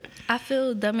I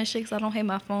feel dumb as shit 'cause I don't have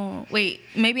my phone. Wait,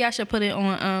 maybe I should put it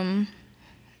on.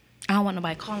 I don't want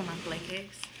nobody calling my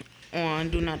blankets. On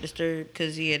Do Not Disturb,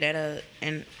 because, yeah, that'll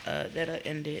end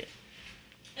it.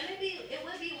 And it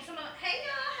would be some of, hey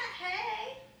y'all,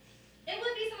 hey. It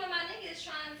would be some of my niggas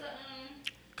trying to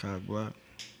Cock block.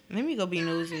 Let me go be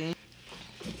nosy.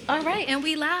 All right, and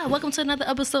we live. Welcome to another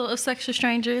episode of Sexual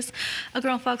Strangers, a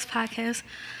Grown Folks podcast.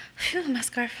 Phew, my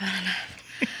scarf fell off.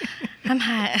 I'm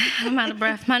hot. I'm out of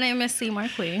breath. My name is C.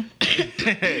 Marquis.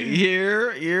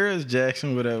 Here is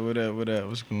Jackson. What up?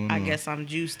 What's going on? I guess I'm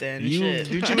juiced then. You Shit.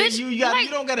 Bitch, you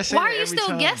don't gotta say why that are you every still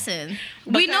time. guessing?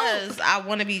 We know, Because I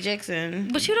want to be Jackson.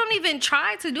 but you don't even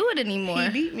try to do it anymore. He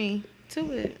beat me to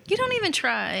it. You don't even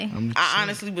try. I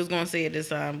honestly was going to say it this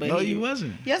time, but No, you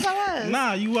wasn't. Yes, I was.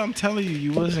 Nah, I'm telling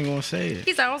you wasn't gonna say it.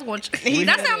 He said I was going to. He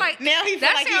That did. sound like Now he feel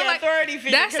that like he sound an authority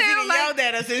figure that because he sound like yelled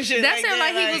at us and shit that like sound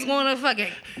that. like he was going to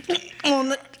fucking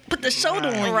put the shoulder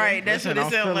on you. Right, that's Listen,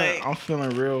 what it sound like.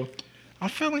 I'm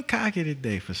feeling cocky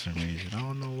today for some reason. I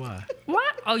don't know why.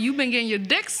 What? Oh, you been getting your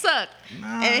dick sucked.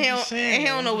 Nah, And I'm just saying, he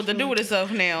don't know what to do with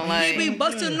himself now. Like, He be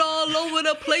busting all over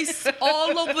the place,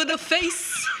 all over the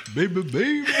face. baby.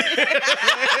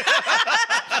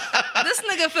 This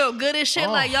nigga feel good as shit.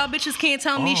 Like y'all bitches can't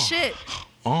tell me shit.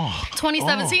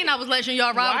 2017, I was letting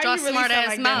y'all ride with why y'all you really smart sound ass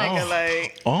like mouth.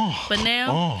 that nigga? Like, But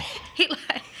now he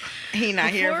like he not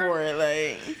here Before- for it.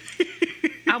 Like,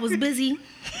 I was busy.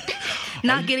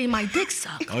 Not getting my dick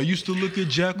sucked. I used to look at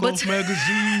Jack Off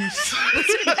magazines.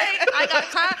 I got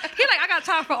time. He like, I got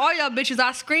time for all y'all bitches.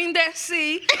 I screamed at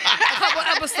C a couple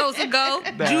episodes ago.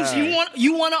 Juice,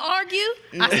 you want to argue?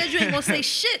 I said you ain't gonna say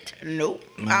shit. nope.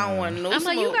 I don't want no I'm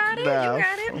smoke. like, you got it. Nah, You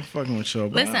got it. I'm fucking with y'all.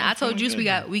 Listen, I told Juice we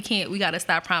gotta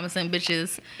stop promising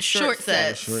bitches short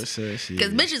sets. Short sets.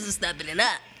 Because bitches is stepping it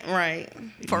up Right.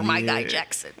 for my guy Yeah.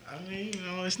 Jackson. I mean,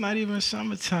 it's not even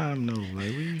summertime though.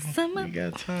 Like we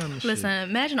got time. And Listen,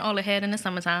 imagine all the head in the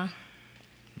summertime. shit.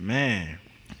 Man.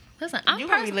 Listen, You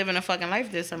gonna be living a fucking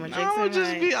life this summer, Jackson. I'm like,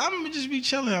 gonna just be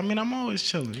chilling. I mean, I'm always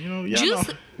chilling. You know, y'all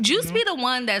know. Juice be the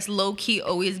one that's low key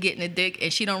always getting a dick,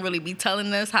 and she don't really be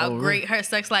telling us how great her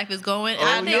sex life is going. And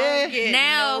I don't get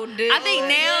no dick. I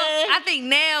think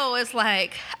now it's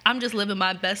like I'm just living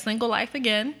my best single life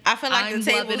again. I feel like I'm the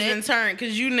tables loving it. been turned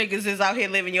because you niggas is out here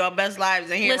living your best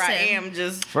lives, and here I Listen. am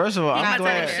just. First of all, Not I'm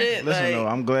glad. that shit, Listen, like- though,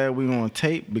 I'm glad we on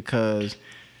tape because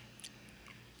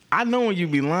I know when you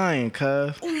be lying,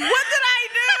 cuz. What did I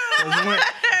do?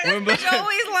 When Bitch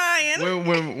always lying.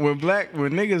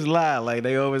 when niggas lie, like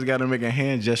they always gotta make a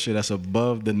hand gesture that's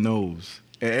above the nose.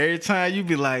 And every time you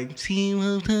be like, you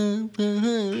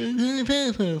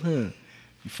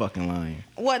fucking lying.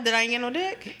 What, did I get no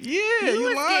dick? Yeah, you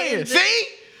was lying. getting See?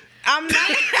 I'm not.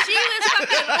 She was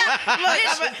fucking.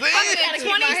 Bitch, fucking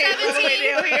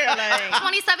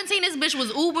 2017, this bitch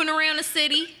was Ubering around the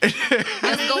city,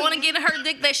 just going and getting her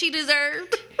dick that she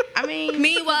deserved. I mean,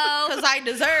 Meanwhile, because I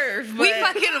deserve. we but-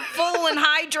 fucking full and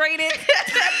hydrated,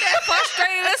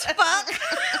 frustrated as fuck,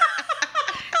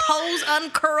 toes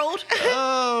uncurled,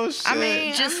 Oh shit. I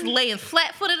mean, just laying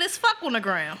flat-footed as fuck on the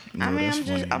ground. No, I mean, that's I'm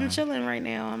just, funny, I'm man. chilling right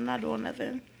now. I'm not doing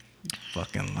nothing.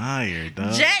 Fucking liar,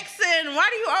 dog. Jackson, why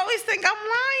do you always think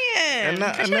I'm lying?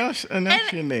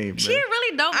 Announce your name, She man.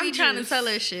 really don't be I'm trying to just- tell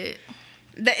her shit.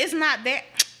 That it's not that.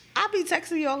 I be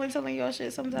texting y'all and telling y'all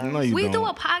shit sometimes. No, you We don't. do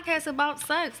a podcast about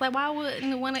sex. Like, why wouldn't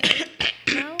you want to?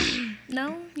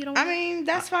 No, you don't. I mean,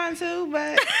 that's fine too,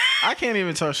 but I can't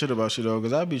even talk shit about you though,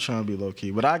 because I be trying to be low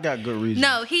key. But I got good reasons.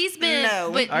 no, he's been. No.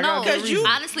 But I got no, good reasons.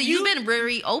 honestly, you've been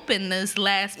very open this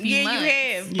last few yeah, months. you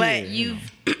have. Yeah. But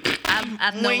You've.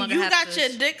 I've no when longer you have got to- your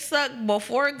dick sucked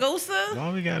before Gosa,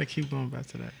 Why we gotta keep going back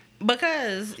to that?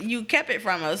 because you kept it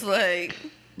from us, like.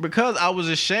 Because I was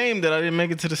ashamed that I didn't make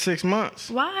it to the 6 months.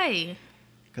 Why?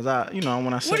 Because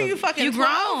when I set What are a- you fucking You 12?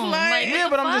 grown. Like, Like, Yeah, what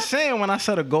but the I'm just fuck? saying when I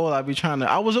set a goal, I be trying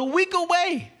to. I was a week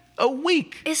away. A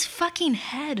week. It's fucking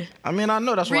head. I mean, I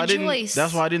know that's why I Rejoice. didn't.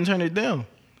 That's why I didn't turn it down.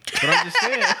 But I'm just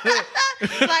saying.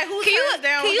 like who turns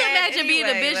down Can you head imagine being a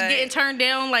anyway? bitch Like, getting turned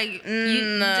down? Like you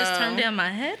No. just turned down my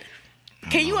head.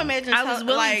 Can you imagine? I was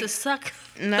willing like, to suck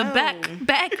No. the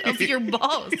back of your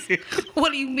balls.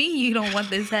 What do you mean you don't want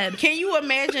this head? Can you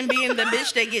imagine being the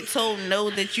bitch that get told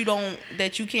no, that you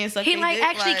can't suck He their like, dick?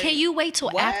 actually, can you wait till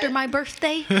what? after my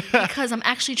birthday? Because I'm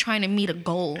actually trying to meet a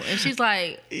goal. And she's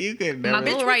like, You could my never.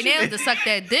 goal right now is to suck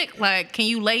that dick. Like, can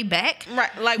you lay back? Right,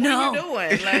 like No. what you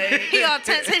doing? Like He all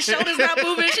tense, his shoulders not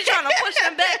moving. She trying to push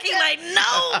him back. He like,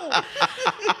 no,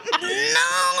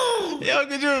 no. Yo,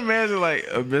 could you imagine like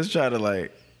a bitch try to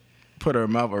like put her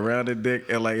mouth around the dick,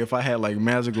 and like if I had like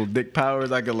magical dick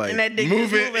powers, I could like And that dick move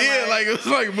just it. moving, Yeah, like it's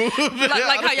like moving.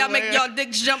 Like how y'all make y'all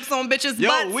dicks jumps on bitches' Yo,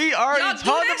 butts. we already Y'all do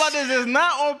talked that about this. It's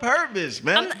not on purpose,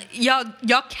 man.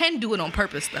 Y'all can do it on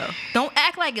purpose though. Don't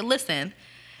act like it. Listen,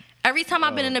 every time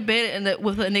I've been in the bed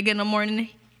with a nigga in the morning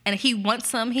and he wants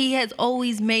some, he has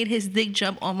always made his dick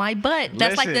jump on my butt.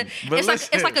 That's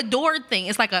it's like a door thing.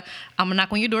 It's like I'm gonna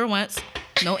knock on your door once,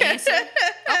 no answer.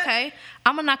 Okay,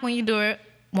 I'm gonna knock on your door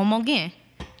one more again.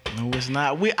 No, it's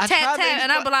not. Tap,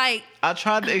 and I'll be like, I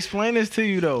tried to explain this to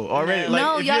you though already. Like,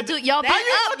 no, if y'all you're- do. Y'all be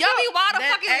up. Y'all be wide the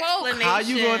fucking woke. How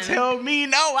you gonna tell me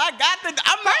no? I'm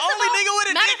the only nigga with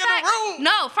a dick in the room.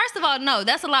 No, first of all, no,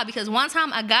 that's a lie because one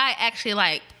time a guy actually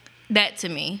like that to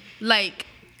me. Like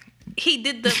he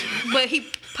did but he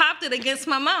popped it against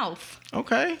my mouth.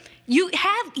 Okay. You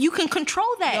can control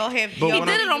that. He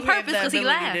did it on purpose because he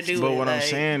laughed. But what I'm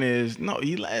saying is, no,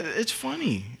 it's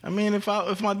funny. I mean, if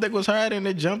my dick was hard and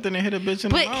it jumped and it hit a bitch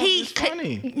in the mouth, it's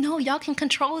funny. No, y'all can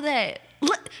control that.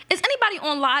 Look, is anybody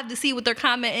on live to see what they're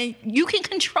commenting? You can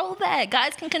control that.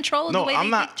 Guys can control the way they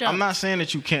dick jump. I'm not saying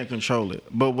that you can't control it.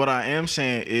 But what I am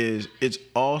saying is it's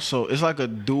like a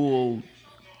dual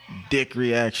dick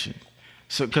reaction.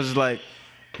 So, because like,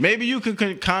 maybe you can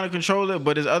kind of control it,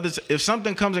 but if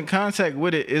something comes in contact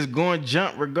with it, it's going to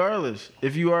jump regardless.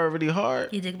 If you are already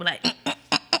hard. Your dick be like...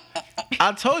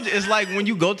 I told you, it's like when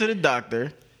you go to the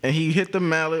doctor and he hit the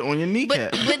mallet on your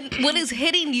kneecap. But what is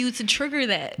hitting you to trigger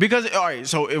that? Because, all right,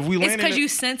 so if we land it's because you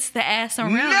sense the ass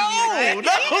around No, you.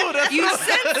 that's You not-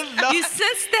 sense, no. you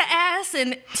sense the ass,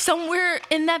 and somewhere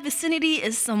in that vicinity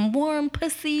is some warm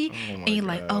pussy, and you're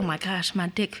like, oh my gosh, my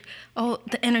dick, oh,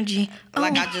 the energy. Oh,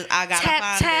 Like I gotta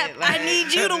tap, find it. Like, I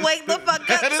need you to wake the fuck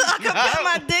up so I can put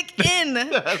my dick in.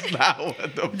 That's not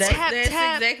what the That's- Tap, that's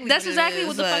tap. exactly That's what it exactly is,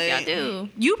 what the fuck y'all like- do.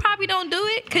 You probably don't do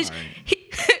it because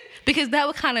because that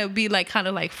would kind of be like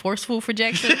forceful for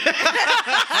Jackson. his dick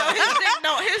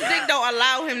don't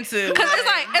allow him to. Cause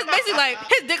it's basically like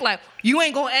his dick like, you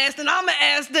ain't gonna ask, then I'ma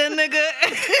ask that nigga.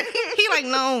 He like,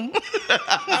 no.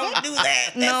 Don't do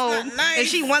that. That's No. not nice. If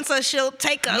she wants us, she'll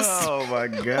take us Oh my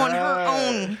god. on her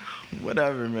own.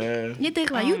 Whatever, man. Your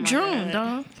dick like, you drunk,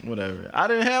 dog. Whatever. I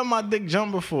didn't have my dick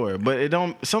jump before, but it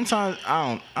don't. Sometimes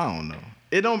I don't know.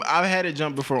 It don't. I've had it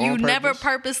jump before. You on never purpose.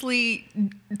 purposely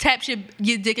tapped your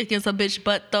dick against a bitch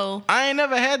butt though. I ain't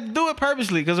never had to do it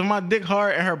purposely because if my dick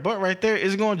hard and her butt right there,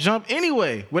 it's gonna jump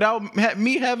anyway without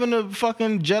me having to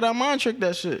fucking Jedi mind trick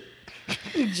that shit.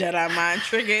 Jedi mind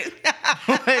triggered.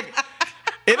 Like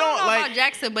it I don't don't know like. about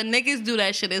Jackson, but niggas do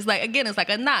that shit. It's like, again, it's like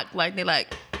a knock. Like they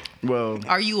like, Well,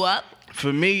 are you up?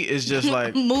 for me, it's just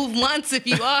like Move once if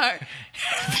you are.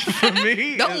 for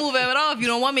me. Don't move at all if you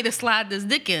don't want me to slide this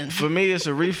dick in. For me, it's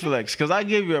a reflex. Because I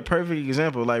give you a perfect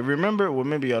example. Like, remember, well,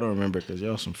 maybe y'all don't remember because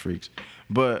y'all some freaks.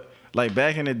 But, like,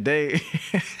 back in the day,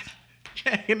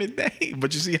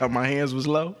 but you see how my hands was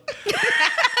low?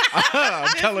 I'm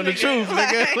telling the truth,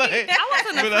 nigga. Like, I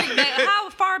wasn't a freak. How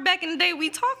far back in the day we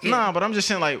talking? nah, but I'm just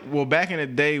saying, like, well, back in the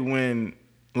day when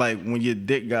your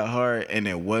dick got hard and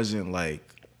it wasn't, like,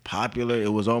 popular,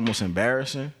 it was almost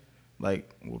embarrassing. Like,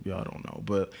 well, y'all don't know,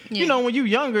 but you know, when you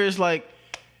younger, it's like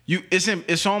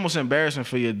it's almost embarrassing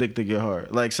for your dick to get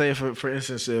hard. Like, say for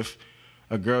instance, if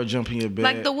a girl jump in your bed,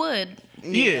 Like the wood.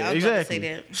 yeah, I was about to exactly. say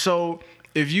that. So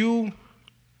if you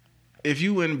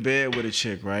in bed with a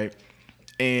chick, right,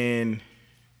 and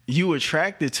you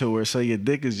attracted to her, so your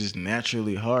dick is just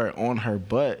naturally hard on her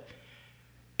butt,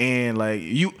 and like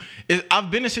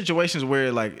I've been in situations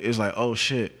where like it's like, oh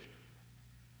shit,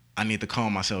 I need to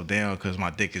calm myself down because my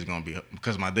dick is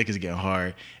getting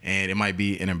hard, and it might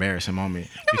be an embarrassing moment.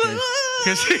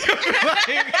 Because she gonna be like,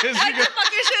 Like the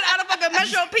fucking shit out of fucking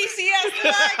Metro PCS.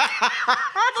 Like,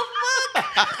 what the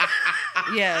fuck?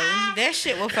 Yeah, that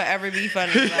shit will forever be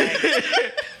funny. Like,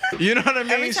 you know what I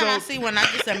mean? every time I see one, I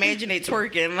just imagine it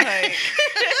twerking. Like,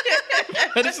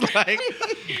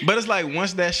 but it's like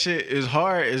once that shit is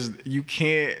hard, you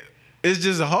can't. It's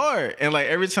just hard, and like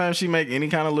every time she make any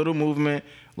kind of little movement,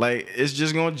 like it's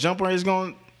just gonna jump her. It's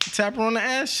gonna tap her on the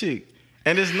ass cheek,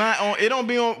 and it's not on. It don't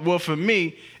be on. Well, for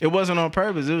me, it wasn't on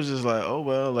purpose. It was just like, oh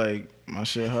well, like my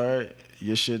shit hard.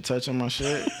 Your shit touching my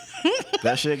shit.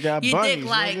 That shit got You bunnies. dick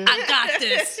like, nigga. I got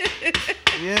this.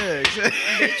 Yeah,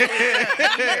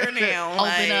 exactly. here now. Open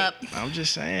like, up. I'm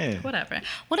just saying. Whatever.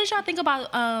 What did y'all think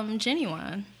about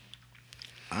Genuine?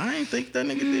 I ain't think that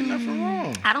nigga did nothing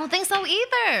wrong. I don't think so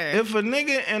either. If a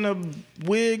nigga in a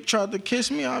wig tried to kiss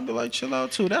me, I'd be like, chill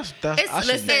out too. That's I should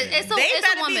listen, do. it's a They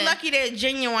better woman. be lucky that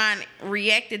Genuine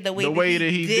reacted the way The way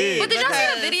that he did. But did y'all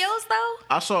see the because- videos though?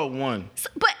 I saw one.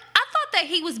 But I thought that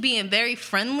he was being very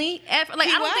friendly. Like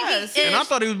He I don't was. think he. And I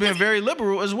thought he was being very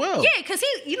liberal as well. Yeah, because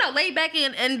he, laid back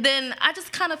in, and then I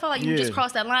just kind of felt like you just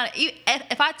crossed that line.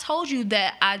 If I told you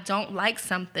that I don't like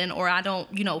something or I don't,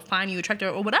 find you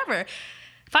attractive or whatever,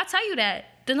 if I tell you that,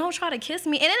 then don't try to kiss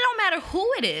me. And it don't matter who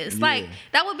it is. Yeah. Like,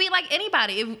 that would be like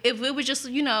anybody. If it was just,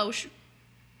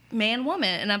 man,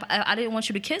 woman, and I didn't want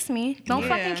you to kiss me, don't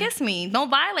fucking kiss me. Don't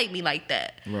violate me like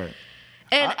that. Right.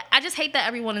 And I just hate that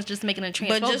everyone is just making it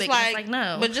transphobic. It's like,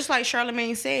 no. But just like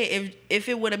Charlamagne said, if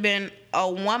it would have been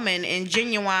a woman and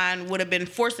Genuine would have been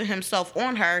forcing himself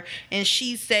on her and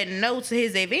she said no to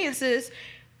his advances,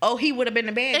 he would have been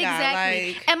the bad guy.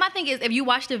 Exactly. Like, and my thing is, if you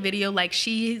watch the video, like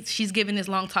she's giving this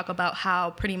long talk about how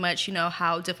pretty much,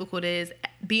 how difficult it is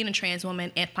being a trans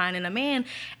woman and finding a man.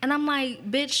 And I'm like,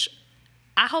 bitch,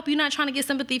 I hope you're not trying to get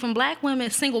sympathy from black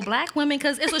women, single black women,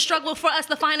 because it's a struggle for us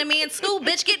to find a man too.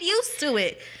 Bitch, get used to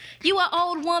it. You an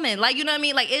old woman. Like, you know what I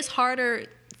mean? Like, it's harder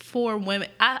for women.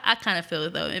 I kind of feel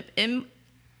it, though. And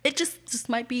it just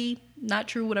might be not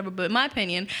true, whatever. But in my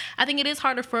opinion, I think it is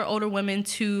harder for older women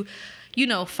to,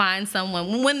 find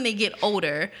someone when they get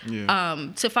older,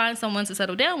 to find someone to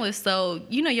settle down with. So,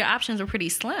 your options are pretty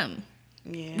slim.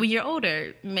 yeah. When you're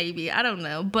older, maybe. I don't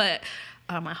know. But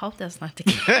I hope that's not the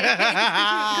case. 'Cause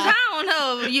I don't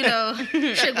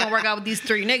know, shit gonna work out with these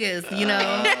 3 niggas, So,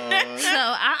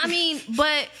 I mean,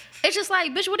 but it's just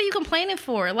like, bitch, what are you complaining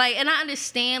for? Like, and I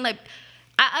understand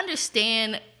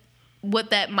what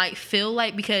that might feel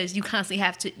like because you constantly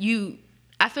have to,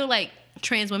 I feel like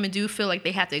trans women do feel like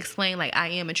they have to explain, like, I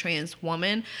am a trans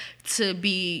woman to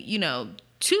be,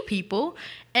 to people.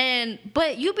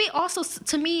 But you be also,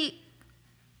 to me,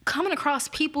 coming across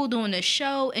people doing this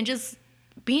show and just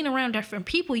being around different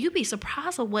people, you'd be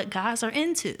surprised at what guys are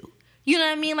into. You know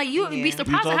what I mean? Like, you'd be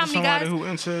surprised at how many guys. Who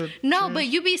into no, trans? but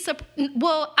you'd be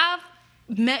well, I've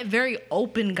met very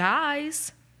open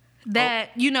guys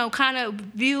that, kind of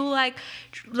view like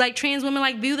trans women,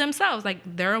 like, view themselves. Like,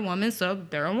 they're a woman, so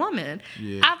they're a woman.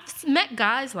 Yeah. I've met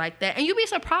guys like that. And you'd be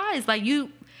surprised. Like,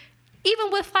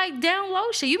 even with, like, down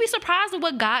low shit, you'd be surprised at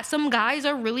what some guys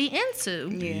are really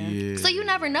into. Yeah. So you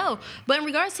never know. But in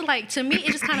regards to, like, to me,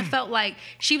 it just kind of felt like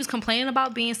she was complaining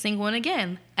about being single. And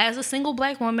again, as a single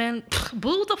black woman,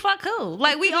 boo the fuck who?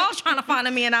 Like, we all trying to find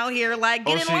a man out here. Like,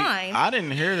 get in line. I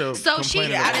didn't hear the So she,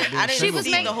 complaining about I being didn't single.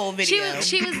 see the whole video.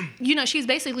 She was, she was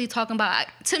basically talking about,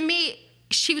 to me,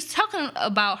 she was talking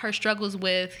about her struggles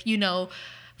with,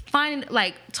 finding,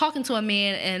 like, talking to a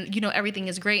man and, everything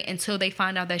is great until they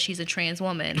find out that she's a trans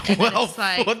woman. And then it's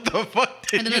like, what the fuck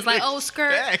did and then you it's like, oh,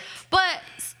 skirt. expect? But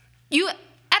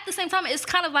at the same time, it's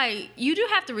kind of like, you do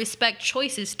have to respect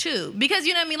choices too. Because,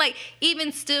 you know what I mean? Like,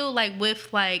 even still, like,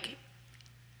 with, like,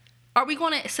 are we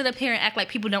going to sit up here and act like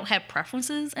people don't have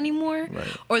preferences anymore? Right.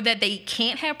 Or that they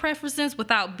can't have preferences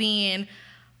without being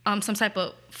some type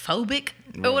of phobic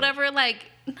or whatever? Like,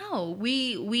 no,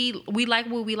 we like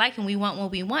what we like and we want what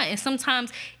we want. And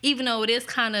sometimes, even though it is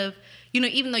kind of,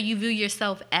 even though you view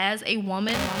yourself as a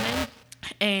woman,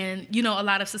 and, a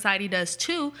lot of society does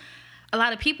too, a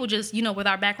lot of people just, with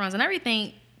our backgrounds and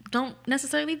everything, don't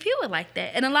necessarily view it like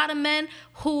that. And a lot of men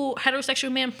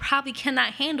heterosexual men probably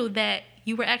cannot handle that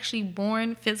you were actually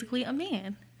born physically a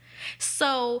man.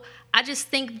 So I just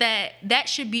think that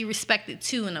should be respected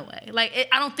too, in a way. Like,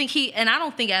 I don't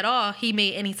think at all he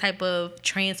made any type of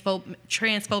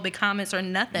transphobic comments or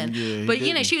nothing. Yeah, but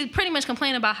didn't. she was pretty much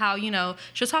complaining about how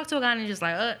she'll talk to a guy and just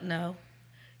like, no.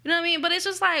 You know what I mean? But it's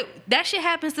just like, that shit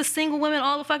happens to single women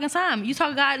all the fucking time. You talk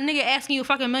to a guy, nigga asking you a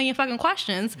fucking million fucking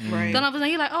questions. Right. Then all of a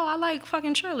sudden, you're like, oh, I like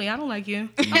fucking Shirley. I don't like you.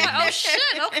 I'm like, oh, shit,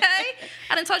 okay.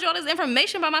 I done told you all this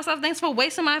information about myself. Thanks for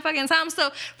wasting my fucking time. So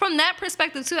from that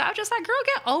perspective, too, I was just like, girl,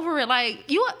 get over it. Like,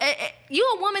 you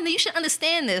a woman, that you should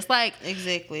understand this. Like,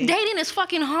 Exactly. dating is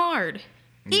fucking hard.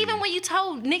 Even when you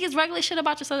told niggas regular shit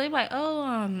about yourself, they be like,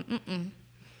 oh,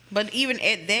 But even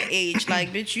at that age,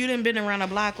 like, bitch, you done been around the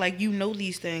block, like,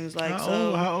 these things, like,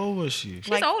 How old was she?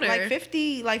 She's older. like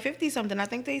 50 something. I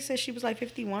think they said she was like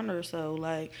 51 or so.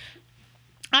 Like,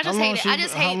 I just hate it. I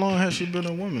just How hate long has she been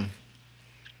a woman?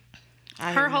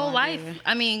 I her have no whole idea. life.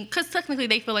 I mean, because technically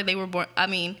they feel like they were born. I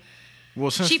mean, Well,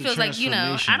 since she the feels like, I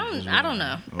transformation don't was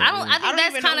know. when- I think don't that's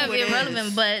even kind know of who it irrelevant.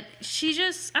 is. But she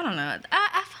just, I don't know.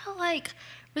 I feel like,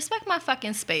 respect my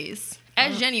fucking space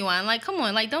as Genuine. Like, come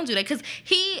on, like, don't do that. Because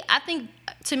I think,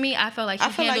 to me, I felt like he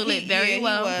handled it very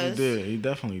well. He did. He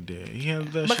definitely did. He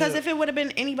handled that Because shit. if it would have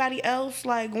been anybody else,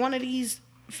 like one of these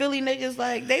Philly niggas,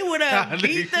 like, they would have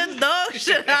beat the dog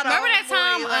shit out of Remember that homeboy,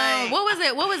 time? like,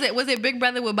 What was it? Was it Big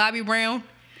Brother with Bobby Brown?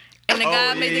 And the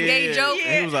guy made the gay joke.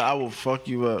 And he was like, I will fuck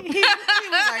you up. He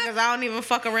was like, cause I don't even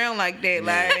fuck around like that.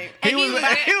 Like He was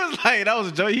like, that was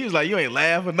a joke. He was like, you ain't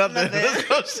laugh or nothing. That's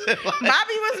some shit like,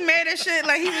 Bobby was mad as shit.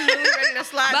 Like he was really ready to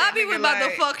slide. Bobby was about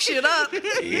to fuck shit up. yo,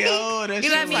 that You know what I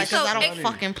shit mean? was Cause I don't funny.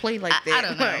 fucking play like that. I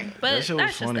don't know. Like, But That shit was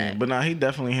that's just funny. that. But nah, he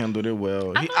definitely handled it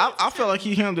well. I felt like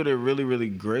he handled it really, really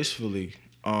gracefully.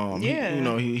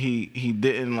 Yeah. He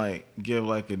didn't like give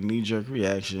like a knee jerk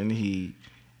reaction. He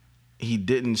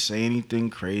didn't say anything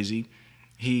crazy.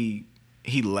 He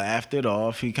laughed it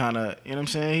off. He kind of, you know what I'm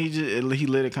saying? He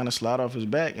let it kind of slide off his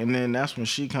back, and then that's when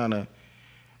she kind of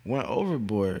went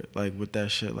overboard, like with that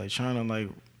shit, like trying to like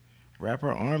wrap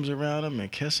her arms around him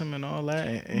and kiss him and all that.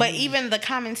 And but even the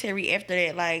commentary after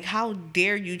that, like, how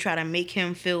dare you try to make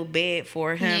him feel bad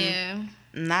for him? Yeah.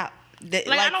 Not that,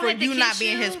 Like, I like don't for have to you not kiss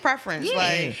being you. his preference. Yeah.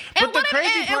 Like, But And the what crazy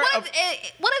if, and part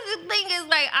what if the thing is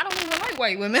like I don't even like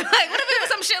white women? Like what if it was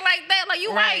some shit like that? Like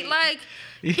you right, Right. like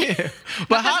yeah,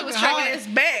 but he was striking his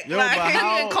back. Yo, like, but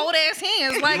how- cold ass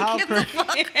hands. Like how get the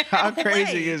fuck. How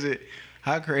crazy Right. is it?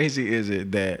 How crazy is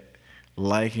it that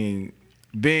being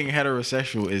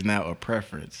heterosexual is now a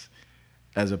preference,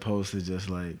 as opposed to just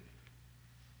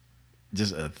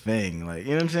a thing? Like, you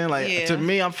know what I'm saying? Like, Yeah. to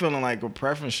me, I'm feeling like a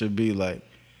preference should be like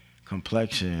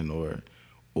complexion or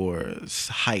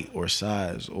height or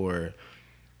size or,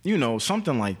 you know,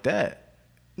 something like that.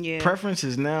 yeah. Preference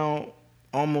is now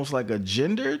almost like a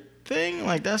gender thing.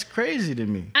 Like, that's crazy to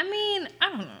me. I mean, I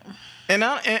don't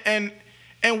know.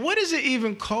 And what is it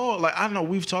even called? Like, I know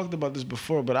we've talked about this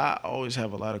before, but I always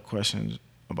have a lot of questions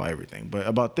about everything. But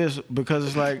about this, because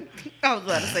it's like, I was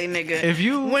about to say, nigga. If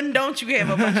you- when don't you have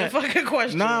a bunch of fucking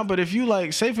questions? nah, but if you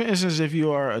like, say for instance, if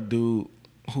you are a dude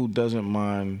who doesn't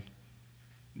mind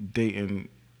dating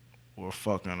or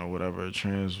fucking or whatever, a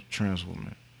trans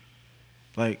woman,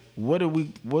 like, what do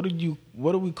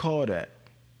we call that?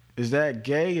 Is that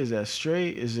gay? Is that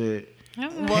straight? Is it Well,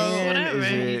 pan? whatever.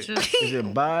 Is You it just- is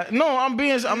it bi? No, I'm not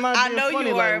being I know funny.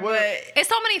 you like, are, what, but It's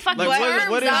so many fucking like, terms.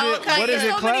 what is though. it? What is It's it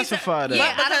so many classified as?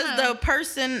 Yeah, but I don't because know. the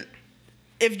person,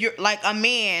 if you're like a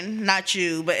man, not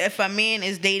you, but if a man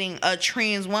is dating a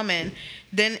trans woman,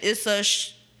 then it's a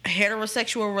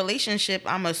heterosexual relationship.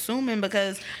 I'm assuming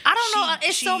because I don't know.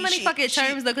 It's so many fucking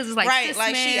terms though, because it's like right, cis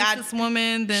like man, cis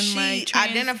woman, then she like trans.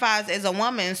 identifies as a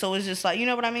woman, so it's just like, you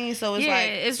know what I mean. So it's Yeah, like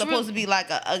it's supposed to be like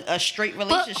a straight But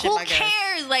relationship. who I guess.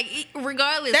 cares? Like,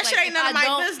 regardless, That like, shit ain't if none I of my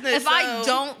don't- business, If I so-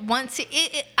 don't want to,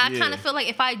 I Yeah. kind of feel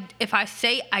like if I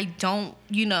say I don't,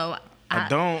 you know. I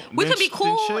don't, We then can be then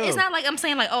cool. chill. It's not like I'm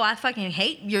saying like, oh, I fucking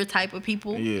hate your type of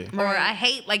people, Yeah. or Right. I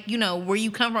hate like you know where you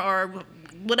come from or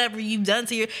whatever you've done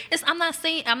to your. I'm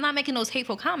not making those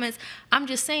hateful comments. I'm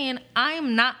just saying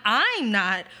I'm not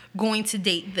going to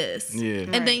date this. Yeah.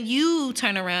 And then you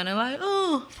turn around and like,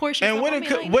 oh, force yourself And what on it me.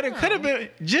 could, Like, what it no. could have been,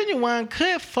 Genuine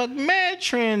could fuck mad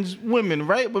trans women,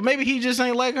 right? But maybe he just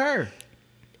ain't like her.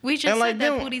 We just and said like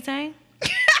that, them- Pootie Tang.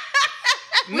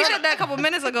 We said that a couple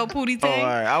minutes ago, Pootie Oh, Tang. all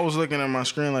right. I was looking at my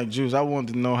screen like Juice. I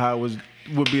wanted to know how it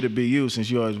would be to be you, since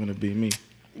you always want to be me.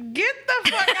 Get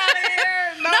the fuck out of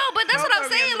here. No, but that's what I'm throw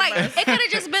me saying. under Like, the it could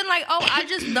have just been like, oh, I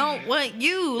just don't want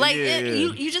you. Like, Yeah,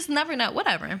 yeah. you just never know.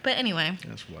 Whatever. But anyway,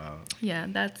 That's wild. yeah,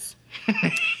 that's.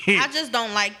 I just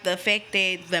don't like the fact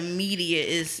that the media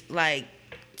is like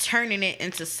turning it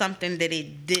into something that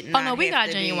it did not. Oh no, we have got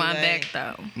to be, Genuine like- back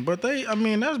though. But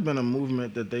that's been a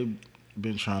movement that they've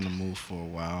been trying to move for a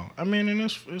while. I mean, and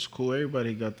it's cool.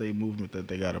 Everybody got their movement that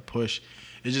they got to push.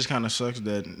 It just kind of sucks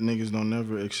that niggas don't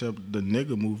never accept the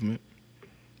nigga movement.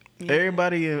 Yeah.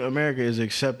 Everybody in America is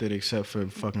accepted except for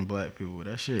fucking black people.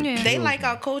 That shit. Yeah. They kills like me.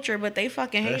 our culture, but they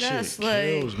fucking That hate shit us.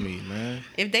 kills Like, me, man.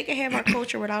 if they can have our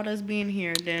culture without us being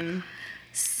here, then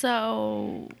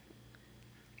So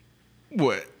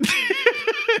What?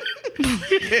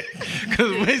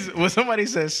 Because when somebody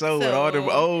says so with all them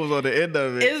O's on the end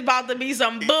of it, it's about to be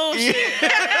some bullshit.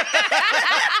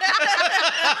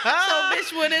 So,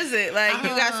 bitch, what is it? Like, you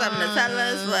got something to tell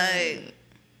us? Like,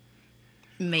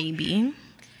 maybe.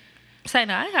 Say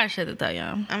no, I got shit to tell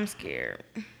y'all. I'm scared.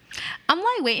 I'm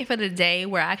like waiting for the day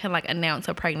where I can like announce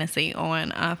a pregnancy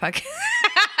on fucking.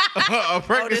 a Oh, this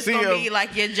pregnancy gonna of be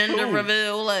like your gender Who?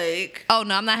 reveal, like. Oh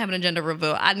no, I'm not having a gender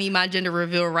reveal. I need my gender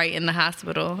reveal right in the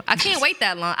hospital. I can't wait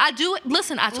that long. I do.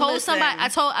 Listen, I told somebody.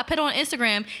 I put on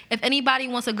Instagram. If anybody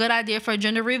wants a good idea for a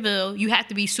gender reveal, you have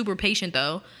to be super patient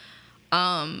though.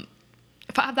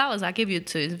 $5 I give you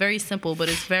to. It's very simple, but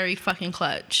it's very fucking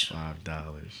clutch.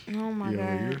 $5. Oh my Yo,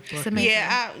 god. you're It's fucking-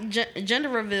 amazing. Gender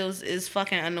reveals is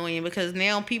fucking annoying because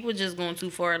now people just going too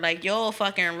far. Like y'all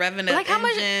fucking revving up Like, how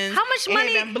much engines,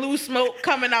 money- having blue smoke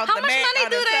coming out How the much back money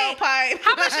out do the they? tailpipe.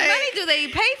 How much Like, money do they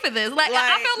pay for this? Like,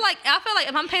 I feel like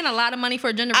if I'm paying a lot of money for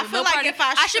a gender I reveal feel like party, if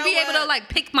I should be show able to up- like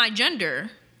pick my gender.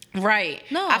 Right.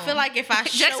 No. I feel like if I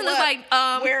show Jackson is up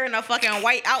like, wearing a fucking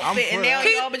white outfit for and now that.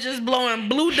 y'all be just blowing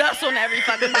blue dust on every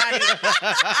fucking body,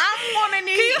 I'm gonna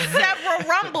need several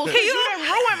rumbles. Can you done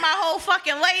ruined my whole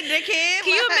fucking lay, dickhead.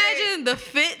 Can you Like, imagine the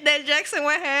fit that Jackson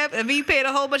would have if he paid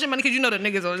a whole bunch of money? Because you know the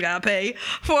niggas always gotta pay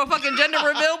for a fucking gender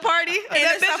reveal party. And And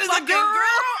that it's bitch is a fucking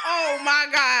girl. Oh my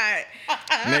god.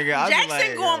 Nigga, I be Jackson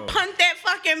like, gonna yo. punt that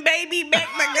fucking baby back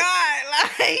to God.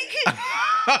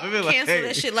 Like I be like, cancel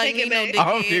that shit like Take it me no back. dickhead.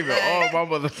 I don't give like, all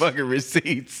my motherfucking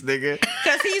receipts, nigga.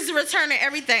 Cause he's returning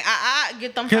everything. I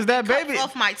get them 'Cause that fucking cups baby-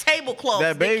 off my tablecloth.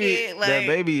 That baby, dickhead. Like, that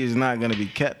baby is not gonna be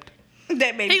kept.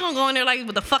 That baby. He gonna go in there like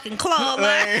with a fucking claw.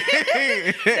 Like,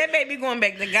 That baby going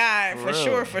back to God for Real.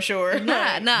 sure, for sure.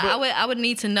 nah. I would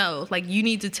need to know. Like, you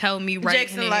need to tell me right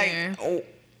Jackson, in like, there.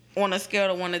 on a scale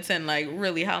of 1 to 10, like,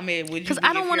 really, how mad would you 'Cause be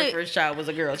I don't if wanna- your first child was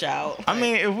a girl child? I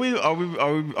mean, if we are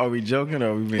we joking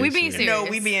or are we being We being serious. No,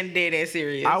 we being dead ass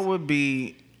serious. I would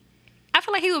be. I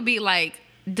feel like he would be like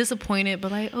disappointed,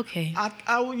 but like, okay.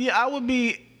 I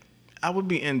would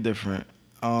be indifferent.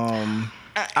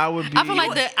 I would be. I feel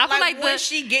like the- I feel like when the-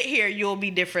 she get here, you'll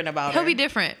be different about her. He'll be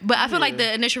different, but I feel like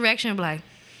the initial reaction would be like,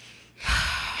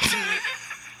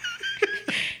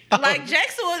 Like,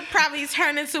 Jackson would probably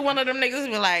turn into one of them niggas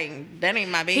and be like, that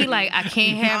ain't my baby. he like, I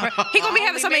can't have her. He gonna be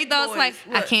having so many Only big thoughts like,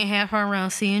 boys. I Look. can't have her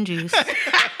around seeing juice.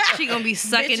 She gonna be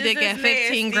sucking Bitches dick is at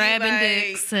 15, nasty, grabbing like-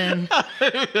 dicks, and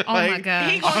oh my god.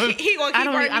 He gonna keep I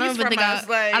don't our even niece from think us.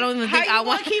 Like, I don't even think how I you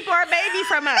want gonna keep our baby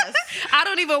from us. I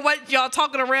don't even want y'all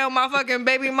talking around my fucking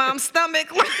baby mom's stomach.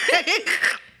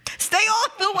 Stay all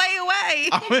the way away.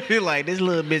 I'm gonna be like, this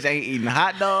little bitch ain't eating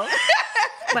hot dogs,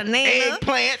 Banana.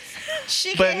 eggplants,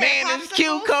 She can't have bananas, popsicles.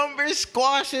 cucumbers,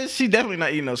 squashes. She definitely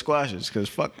not eating no squashes because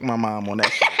fuck my mom on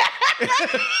that shit.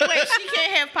 Wait, she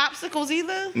can't have popsicles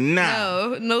either?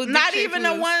 Nah. No, Not dick even the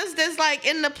shaped ones that's like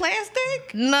in the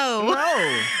plastic? No.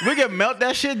 No. We can melt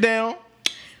that shit down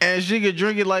and she can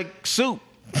drink it like soup.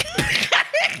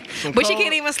 Some But she cold-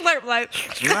 can't even slurp like.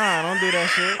 Nah, don't do that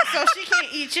shit. So she can't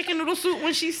eat chicken noodle soup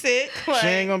when she's sick? Like, She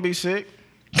ain't gonna be sick.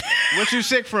 What you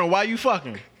sick from? Why you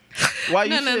fucking? Why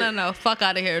you sick? No. Fuck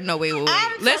out of here. No, wait. I'm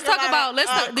Let's talking talk about.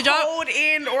 a cold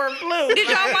end or flu. Did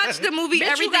y'all watch the movie Bitch,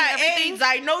 Everything? you got Everything? AIDS.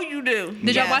 I know you do.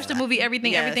 Did y'all Yes. watch the movie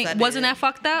Everything? Yes, Everything? I Wasn't did. that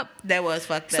fucked up? That was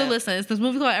fucked up. So listen, it's this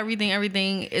movie called Everything.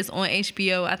 Everything is on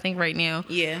HBO, I think, right now.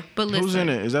 Yeah. But listen, Who's in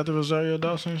it? Is that the Rosario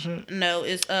Dawson shit? No,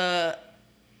 it's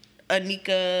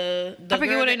Anika. I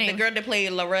forget what her The name. girl that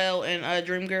played Laurel in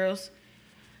Dreamgirls.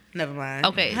 Never mind.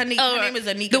 Okay. Her name is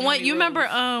Anika. The one Marie you remember?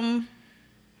 Rose.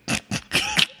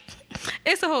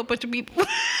 It's a whole bunch of people.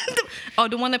 Oh,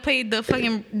 the one that played the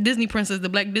fucking Disney princess, the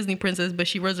black Disney princess, but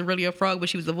she wasn't really a frog, but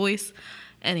she was the voice.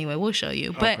 Anyway, we'll show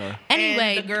you. But Okay.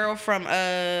 anyway, And the girl from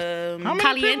How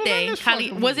many people in Caliente. this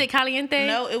fucking Was it Caliente?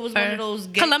 No, it was one of those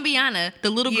gay- Colombiana, the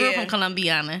little girl Yeah. from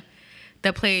Colombiana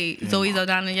that played Zoe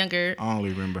Saldana younger. I only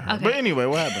remember her. Okay. But anyway,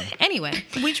 what happened? Anyway,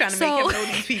 we trying to So- make him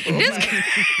know these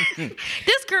people.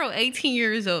 this girl, 18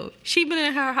 years old, she been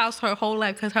in her house her whole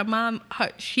life because her mom,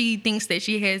 she thinks that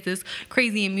she has this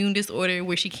crazy immune disorder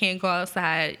where she can't go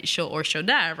outside, she'll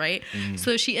die, right?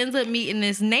 So she ends up meeting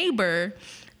this neighbor.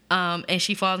 And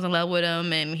she falls in love with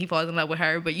him, and he falls in love with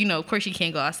her. But of course, she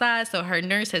can't go outside. So her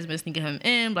nurse has been sneaking him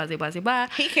in. Blah blah blah blah.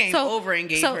 He came over and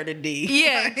gave her the D.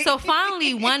 Yeah. So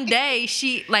finally, one day,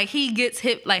 he gets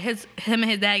hit. Like him and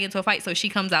his dad get into a fight. So she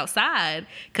comes outside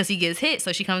because he gets hit.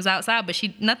 So she comes outside, but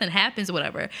nothing happens or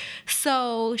whatever.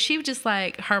 So she was just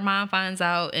like, her mom finds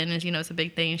out, and it's a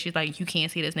big thing. She's like, you can't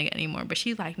see this nigga anymore. But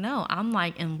she's like, no, I'm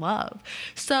like in love.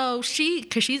 So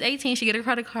because she's 18, she get a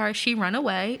credit card. She run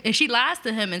away, and she lies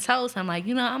to him and tells him like,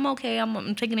 I'm okay.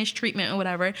 I'm taking this treatment or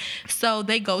whatever. So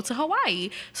they go to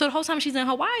Hawaii. So the whole time she's in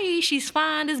Hawaii, she's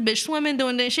fine. This bitch swimming,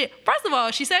 doing this shit. First of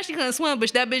all, she said she couldn't swim,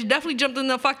 but that bitch definitely jumped in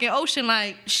the fucking ocean.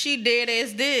 Like, She dead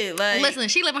ass did. Like, listen,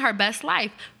 she living her best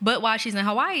life. But while she's in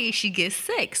Hawaii, she gets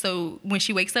sick. So when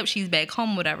she wakes up, she's back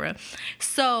home, whatever.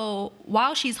 So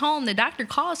while she's home, the doctor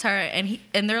calls her and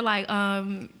they're like,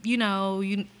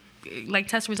 like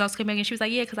test results came back, and she was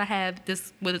like, yeah, because I have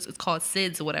this, what it's called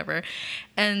SIDS or whatever.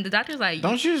 And the doctor's like,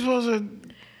 Don't you supposed to?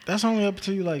 That's only up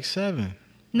to you like 7.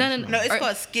 No. No, it's Or-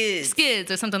 called SCIDS. SCIDS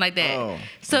or something like that. Oh,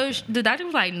 So the doctor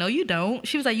was like, no, you don't.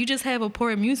 She was like, you just have a poor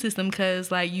immune system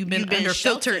because like you've been under filtered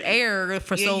sheltered. air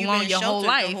for Yeah, so you've long been your whole sheltered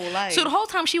life. the whole life. So the whole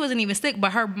time she wasn't even sick,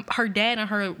 but her dad and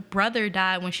her brother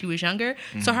died when she was younger.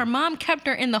 So her mom kept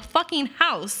her in the fucking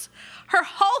house her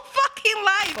whole fucking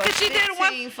life For because she didn't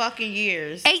want 15 fucking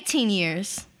years. 18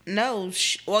 years. No,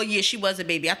 well, yeah, she was a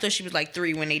baby. I thought she was like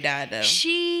 3 when they died, though.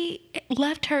 She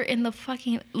left her in the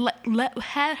fucking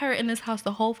had her in this house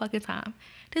the whole fucking time.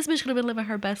 This bitch could have been living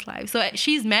her best life. So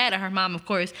she's mad at her mom, of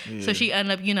course. Yeah. So she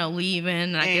ended up, leaving.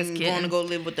 And I guess going to go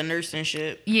live with the nurse and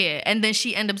shit. Yeah, and then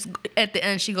she ends up at the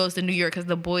end. She goes to New York because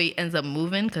the boy ends up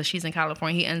moving because she's in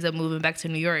California. He ends up moving back to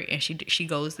New York, and she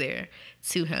goes there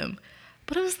to him.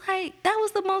 But it was like that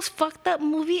was the most fucked up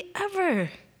movie ever.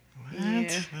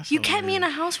 Yeah. You kept me in a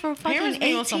house for fucking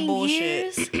 18 some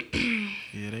bullshit. years.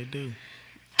 Yeah, they do.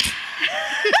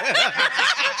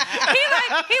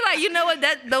 he like, you know what?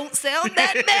 That don't sound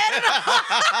that bad at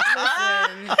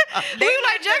all. We were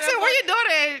like, Jackson, where your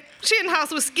daughter at? She in the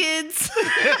house with SCIDS.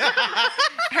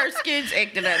 Her SCIDS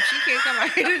acting up. She can't come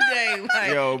out here today.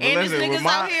 Like, Yo, but and listen, this niggas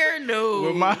out here?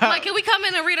 No. Like, can we come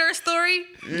in and read her story?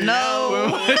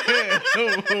 No.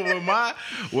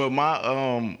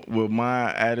 with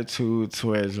my attitude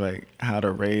towards like how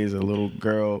to raise a little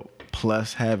girl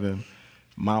plus having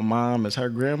my mom as her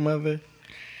grandmother.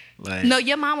 Like, no,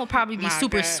 your mom will probably be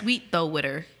super God. sweet though with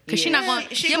her, cause Yeah. she not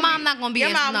gonna. She Your gonna mom be- not gonna be your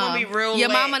as mom no. gonna be real Your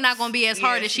mama lax. not gonna be as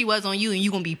hard Yeah, as she was on you, and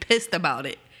you gonna be pissed about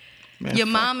it. man, Your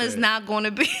fuck mom is that. not gonna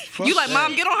be. You like, that.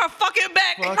 mom, get on her fucking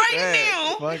back Fuck right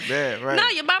that. now. Fuck that, right? No,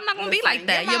 your mom not gonna be like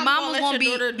that. your Your mom mom gonna is let gonna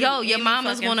your daughter be do your any mom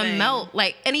is fucking gonna thing. melt.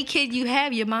 Like any kid you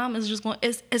have, your mom is just going.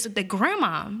 It's the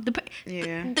grandma.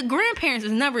 Yeah. The grandparents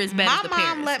is never as bad My as the mom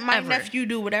parents. let my ever. nephew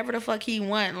do whatever the fuck he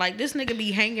want. Like, this nigga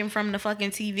be hanging from the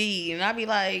fucking TV. And I be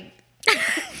like,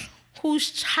 whose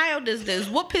child is this?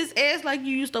 Whoop his ass like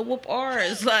you used to whoop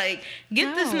ours. Like,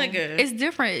 get this No, nigga. It's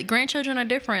different. Grandchildren are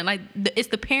different. Like it's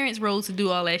the parents' role to do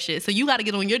all that shit. So you got to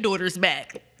get on your daughter's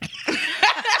back.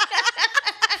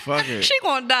 Fuck it. She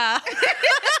gonna die.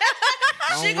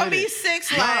 She gonna with be it.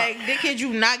 6 like, dickhead,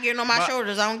 you not getting on my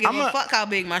shoulders. I don't give a fuck how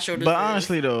big my shoulders But is.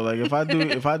 honestly though, like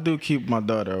if I do keep my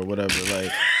daughter or whatever,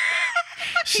 like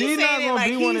she's He's not saying it gonna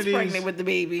like be one he's of these. pregnant with the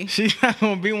baby. She's not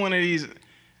gonna be one of these.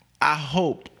 I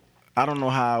hope. I don't know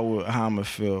how I'm gonna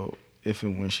feel if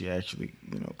and when she actually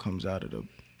comes out of the.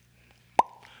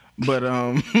 But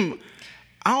I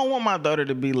don't want my daughter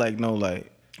to be like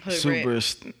Hood super.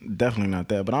 Definitely not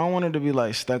that. But I don't want her to be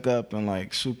like stuck up and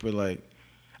like super like.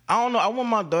 I don't know. I want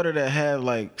my daughter to have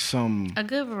like some. A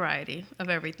good variety of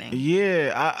everything.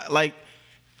 Yeah,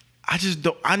 I just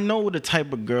don't. I know the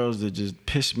type of girls that just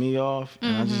piss me off,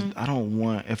 and I don't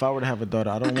want. If I were to have a daughter,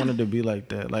 I don't want her to be like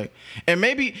that. Like, and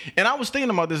I was thinking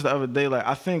about this the other day. Like,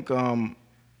 I think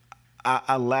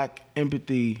I lack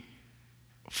empathy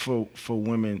for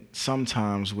women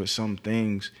sometimes with some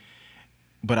things,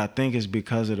 but I think it's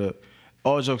because of the.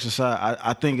 All jokes aside,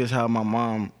 I think it's how my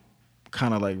mom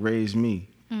kind of like raised me.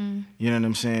 You know what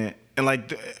I'm saying? And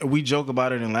like we joke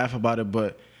about it and laugh about it,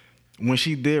 but when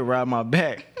she did ride my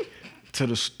back to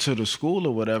the school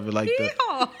or whatever, like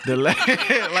the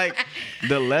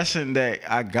lesson that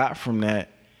I got from that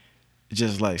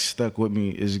just like stuck with me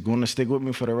is going to stick with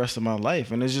me for the rest of my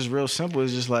life. And it's just real simple.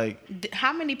 It's just like,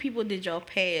 How many people did y'all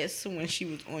pass when she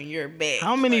was on your back?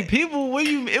 how many people were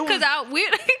you? It was Cause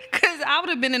I would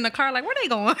have been in the car like, where they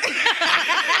going?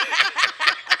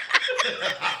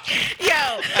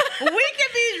 Yo, we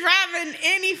could be driving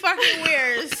any fucking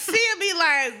where. See it be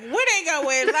like, where they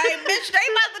going? Like, bitch, they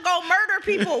about to go murder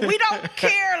people. We don't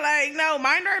care. Like, no,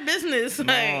 mind our business. Like,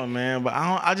 no, man. But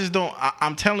I just don't.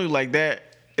 I'm telling you, like that.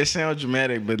 It sounds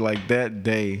dramatic, but like that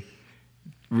day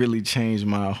really changed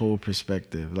my whole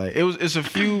perspective. Like it's a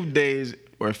few days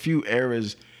or a few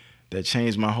eras that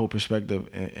changed my whole perspective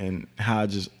and how I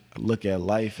just look at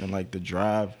life and like the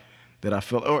drive that I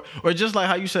feel, or just like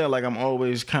how you said, like I'm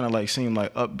always kind of like seem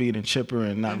like upbeat and chipper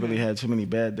and not really had too many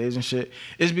bad days and shit.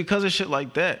 It's because of shit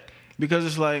like that. Because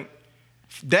it's like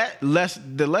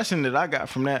the lesson that I got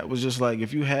from that was just like,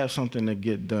 if you have something to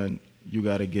get done, you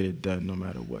got to get it done no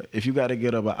matter what. If you got to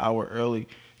get up an hour early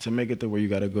to make it to where you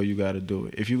got to go, you got to do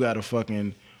it. If you got to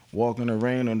fucking walk in the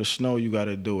rain or the snow, you got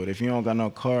to do it. If you don't got no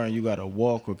car and you got to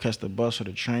walk or catch the bus or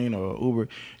the train or Uber,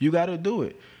 you got to do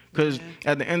it. Because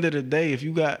at the end of the day, if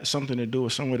you got something to do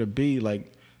or somewhere to be,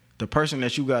 like the person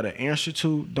that you got to answer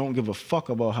to don't give a fuck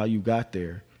about how you got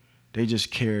there. They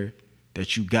just care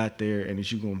that you got there and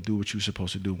that you're going to do what you're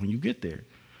supposed to do when you get there.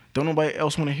 Don't nobody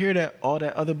else want to hear that, all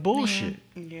that other bullshit.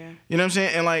 Yeah. You know what I'm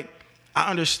saying? And like, I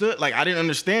understood, like I didn't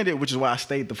understand it, which is why I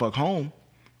stayed the fuck home.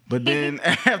 But then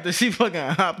after she fucking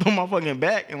hopped on my fucking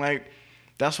back, and like,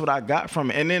 that's what I got from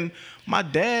it. And then my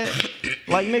dad,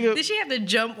 like, nigga. Did she have to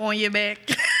jump on your back?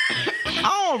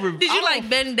 Did you like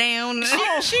bend down?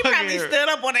 She probably stood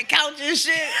up on the couch and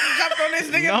shit, and jumped on this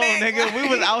nigga back. No, nigga, we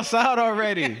was outside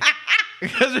already.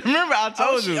 Because remember, I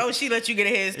told you. Oh, she let you get a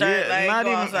head start. Yeah, not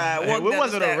go even. outside. It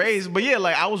wasn't a race, but yeah,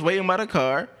 like I was waiting by the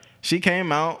car. She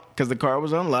came out because the car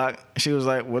was unlocked. She was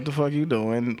like, "What the fuck you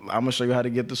doing? I'm gonna show you how to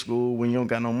get to school when you don't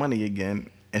got no money again."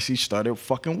 And she started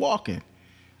fucking walking.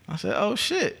 I said, "Oh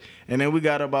shit!" And then we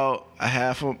got about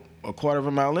a quarter of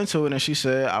a mile into it, and she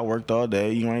said, "I worked all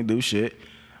day. You ain't do shit.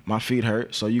 My feet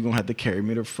hurt, so you gonna have to carry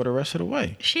me for the rest of the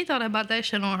way." She thought about that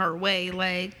shit on her way,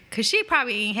 like, cause she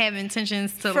probably ain't have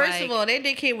intentions to. First of all, that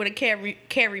dickhead would have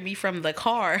carry me from the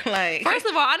car. Like, first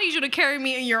of all, I need you to carry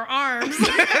me in your arms.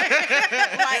 like,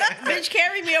 bitch,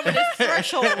 carry me over this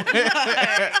threshold.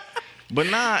 But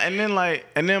nah, and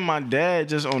then my dad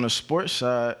just on the sports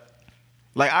side.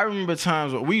 Like, I remember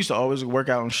times where we used to always work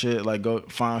out and shit, like go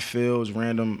find fields,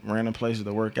 random places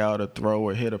to work out or throw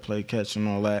or hit or play catch and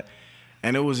all that.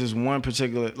 And it was this one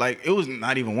particular, like, it was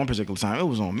not even one particular time. It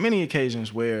was on many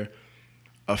occasions where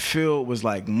a field was,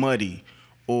 like, muddy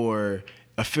or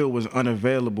a field was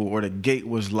unavailable or the gate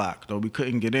was locked or we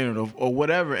couldn't get in it or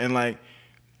whatever. And, like,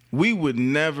 it would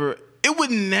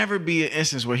never be an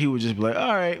instance where he would just be like,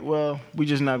 all right, well, we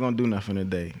just not going to do nothing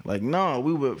today. Like, no,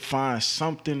 we would find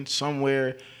something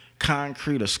somewhere,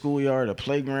 concrete, a schoolyard, a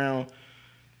playground,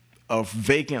 a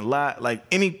vacant lot, like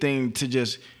anything to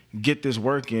just get this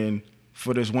work in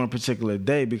for this one particular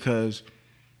day, because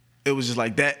it was just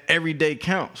like that every day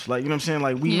counts. Like, you know what I'm saying?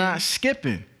 Like, we not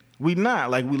skipping. We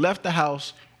not. Like, we left the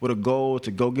house with a goal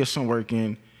to go get some work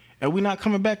in, and we not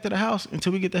coming back to the house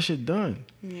until we get that shit done.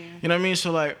 Yeah. You know what I mean?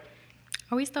 So, like...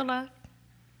 Are we still live?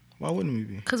 Why wouldn't we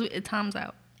be? Because it times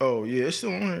out. Oh, yeah, it's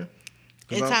still on here.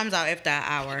 It times out after an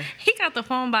hour. He got the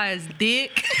phone by his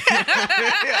dick.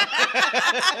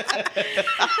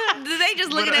 They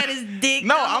just looking at his dick.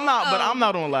 No, I'm not. But I'm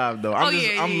not on live though.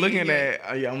 I'm looking at.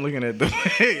 I'm looking at the.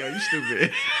 Yo, you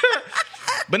stupid.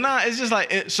 But nah, it's just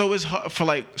like so. It's hard for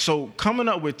like coming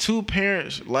up with two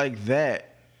parents like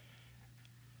that.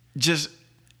 Just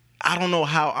I don't know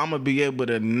how I'm gonna be able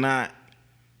to not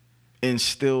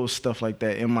instill stuff like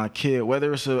that in my kid,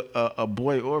 whether it's a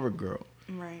boy or a girl.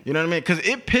 Right. You know what I mean? Because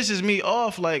it pisses me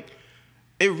off. Like,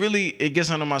 it gets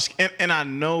under my skin. And I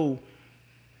know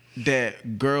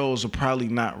that girls are probably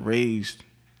not raised.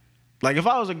 Like, if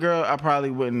I was a girl, I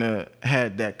probably wouldn't have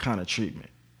had that kind of treatment.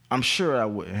 I'm sure I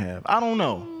wouldn't have. I don't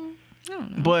know.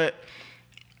 But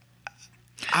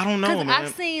I don't know, man.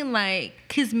 I've seen, like,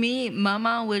 because my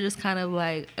mom was just kind of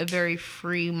like a very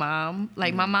free mom.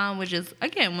 Like, my mom was just,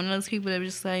 again, one of those people that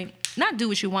was just like, not do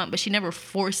what you want, but she never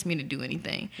forced me to do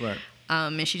anything. Right.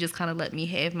 And she just kind of let me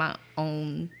have my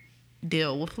own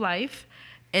deal with life.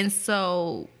 And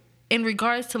so in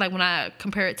regards to, like, when I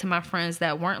compare it to my friends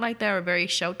that weren't like that or very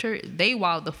sheltered, they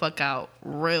wilded the fuck out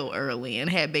real early and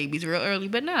had babies real early.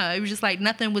 But no, it was just like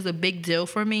nothing was a big deal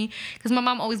for me because my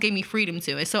mom always gave me freedom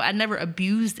to. And so I never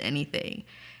abused anything.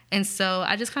 And so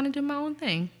I just kind of did my own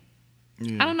thing.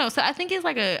 Yeah. I don't know. So I think it's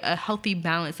like a healthy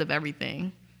balance of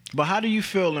everything. But how do you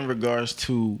feel in regards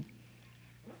to,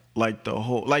 like, the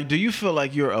whole, like, do you feel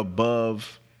like you're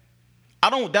above? I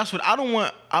don't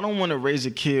want to raise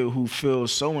a kid who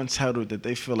feels so entitled that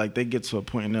they feel like they get to a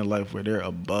point in their life where they're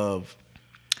above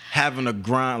having a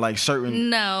grind, like certain.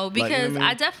 No, because like, you know what I mean?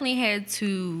 I definitely had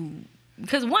to,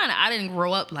 because one, I didn't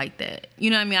grow up like that. You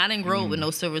know what I mean? I didn't grow up with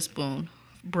no silver spoon,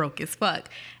 broke as fuck.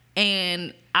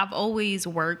 And I've always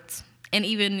worked, and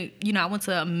even, you know, I went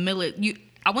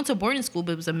to boarding school,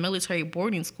 but it was a military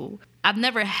boarding school. I've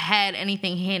never had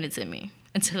anything handed to me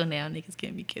until now. Niggas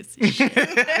giving me kisses. I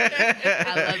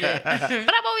love it.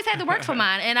 But I've always had to work for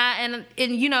mine, and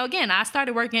you know, again, I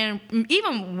started working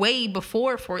even way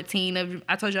before 14.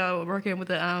 I told y'all I was working with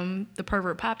the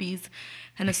pervert poppies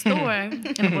in the store and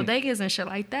the bodegas and shit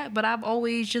like that. But I've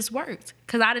always just worked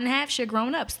because I didn't have shit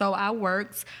growing up, so I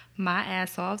worked my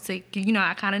ass off to, you know,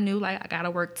 I kind of knew like I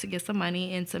gotta work to get some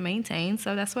money and to maintain,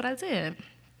 so that's what I did.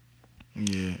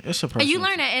 Yeah, it's a person. And you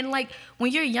learn that, and like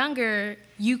when you're younger,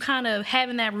 you kind of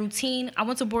having that routine. I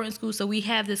went to boarding school, so we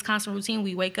have this constant routine.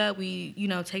 We wake up, we, you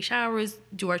know, take showers,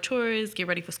 do our chores, get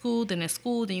ready for school. Then it's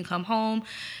school, then you come home,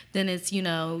 then it's, you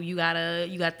know, you got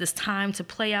this time to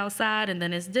play outside, and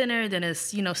then it's dinner, then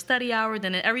it's, you know, study hour,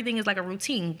 then everything is like a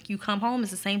routine. You come home,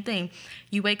 it's the same thing.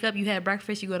 You wake up, you have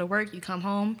breakfast, you go to work, you come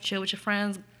home, chill with your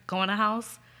friends, go in the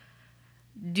house,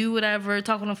 do whatever,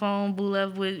 talk on the phone, boo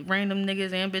love with random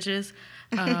niggas and bitches.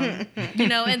 You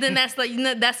know, and then that's like, you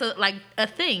know, that's a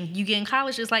thing. You get in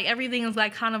college, it's like everything is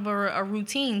like kind of a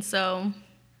routine. So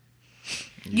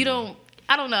you don't.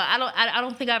 I don't know. I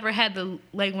don't think I ever had the,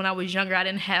 like, when I was younger, I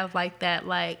didn't have like that,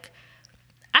 like,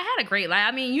 I had a great life.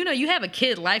 I mean, you know, you have a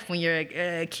kid life when you're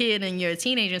a kid and you're a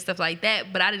teenager and stuff like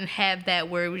that, but I didn't have that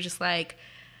where it was just like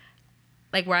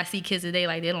where I see kids today,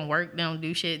 like, they don't work, they don't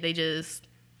do shit, they just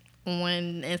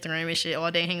on Instagram and shit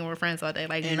all day, hanging with friends all day,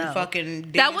 like, and no.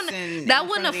 fucking that dancing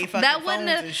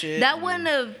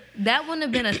wouldn't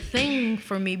have been a thing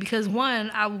for me, because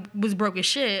one, I was broke as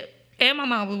shit. And my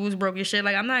mom was broke as shit.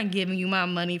 Like, I'm not giving you my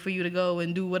money for you to go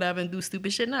and do whatever and do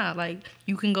stupid shit. Nah, like,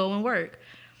 you can go and work.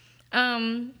 Yeah,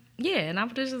 and I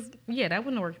would just, yeah, that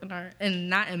wouldn't have worked in her. And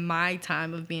not in my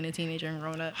time of being a teenager and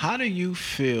growing up. How do you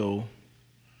feel,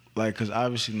 like, because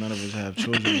obviously none of us have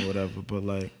children or whatever, but,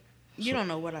 like. You don't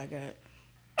know what I got.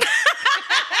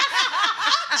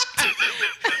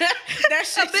 That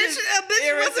shit a bitch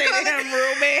irritated him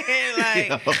real bad. Like,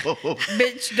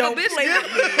 bitch, don't play with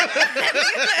me.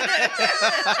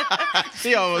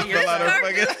 She almost fell out her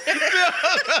fucking.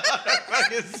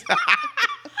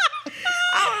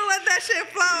 I don't let that shit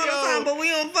fly all the time, but we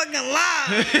don't fucking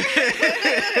lie.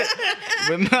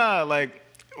 But nah, like,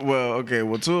 well, okay,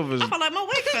 well, two of us. I feel like my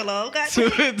weight fell off.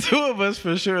 Two of us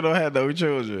for sure don't have no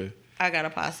children. I got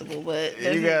a possible, but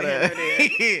You gotta.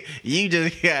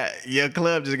 Your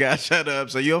club just got shut up,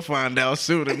 so you'll find out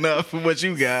soon enough what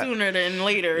you got. Sooner than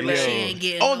later. Yo. Like, She ain't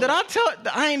getting Oh, no- did I tell?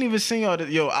 I ain't even seen y'all.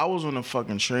 Yo, I was on a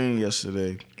fucking train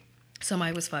yesterday.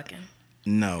 Somebody was fucking.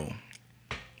 No,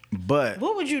 but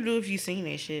what would you do if you seen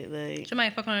that shit? Like, Somebody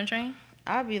fuck on a train?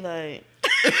 I'd be like,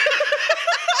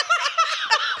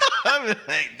 I'm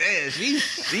like, damn,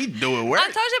 she doing work I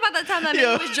told you about the time that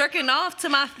Yo. nigga was jerking off to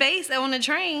my face on the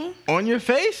train. on your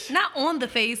face. Not on the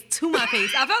face, to my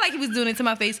face. I felt like he was doing it to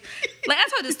my face. Like, I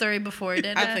told this story before,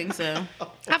 didn't I? I think so.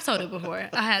 I've told it before.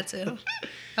 I had to.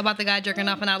 About the guy jerking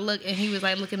off, and I look, and he was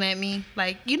like looking at me,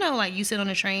 like, you know, like you sit on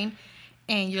the train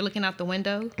and you're looking out the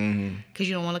window because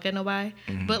you don't want to look at nobody.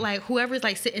 But like whoever's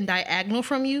like sitting diagonal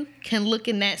from you can look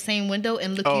in that same window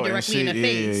and look Oh, you and directly in the see-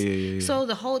 face. yeah. So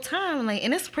the whole time, like,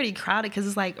 and it's pretty crowded because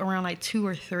it's like around like 2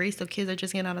 or 3, so kids are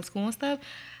just getting out of school and stuff.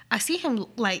 I see him,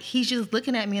 like, he's just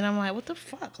looking at me, and I'm like, what the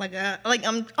fuck? Like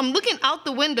I'm looking out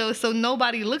the window so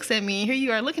nobody looks at me, and here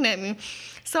you are looking at me.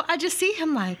 So I just see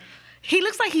him, like, he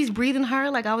looks like he's breathing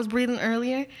hard, like I was breathing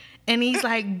earlier. And he's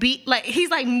like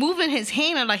he's like moving his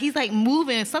hand, or like he's like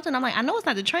moving something. I'm like, I know it's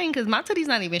not the train because my titty's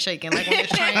not even shaking like on this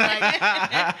train.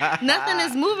 Like, nothing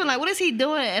is moving. Like, what is he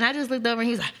doing? And I just looked over and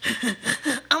he was like,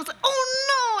 I was like, oh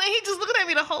no! And he just looking at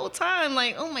me the whole time,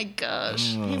 like, oh my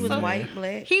gosh. He was white,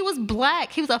 black. He was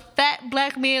black. He was a fat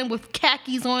black man with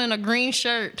khakis on and a green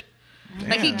shirt.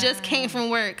 Like, he just came from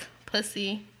work.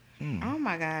 Pussy. Oh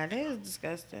my God, that is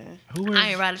disgusting. Who I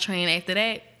ain't ride a train after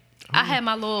that. I had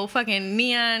my little fucking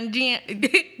Neo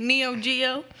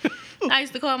Geo. I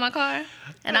used to call my car,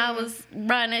 and I was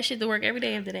riding that shit to work every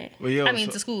day after that. Well, yo,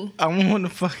 to school. I'm on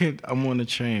the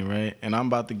train, right? And I'm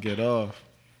about to get off.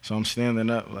 So I'm standing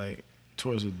up, like,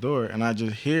 towards the door, and I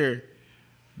just hear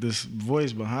this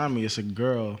voice behind me. It's a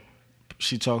girl.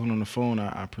 She talking on the phone,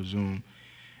 I presume.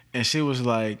 And she was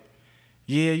like,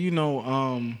 yeah, you know,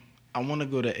 I want to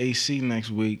go to AC next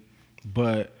week,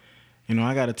 but, you know,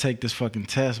 I got to take this fucking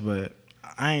test, but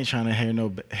I ain't trying to hear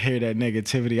that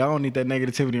negativity. I don't need that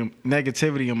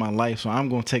negativity in my life, so I'm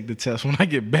gonna take the test when I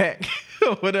get back,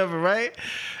 or whatever, right?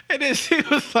 And then she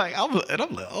was like, I'm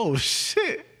like, oh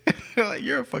shit, like,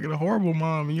 you're a fucking horrible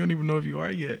mom, and you don't even know if you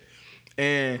are yet.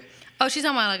 And Oh, she's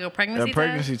talking about like a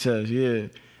pregnancy test, yeah.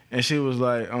 And she was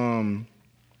like,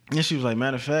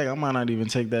 matter of fact, I might not even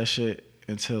take that shit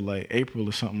until like April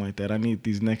or something like that. I need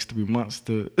these next 3 months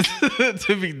to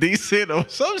to be decent or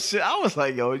some shit. I was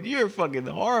like, yo, you're fucking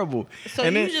horrible. So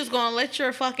and you then, just gonna let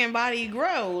your fucking body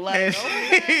grow? Like, and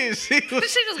okay. she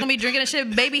was, She just gonna be drinking and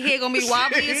shit. Baby hair gonna be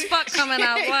wobbly as fuck coming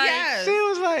out. Like, Yes.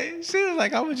 she was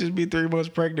like, I would just be 3 months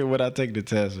pregnant when I take the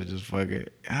test or just fuck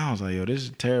it. And I was like, yo, this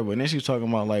is terrible. And then she was talking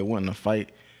about like wanting to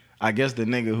fight. I guess the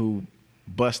nigga who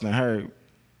busting her,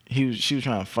 she was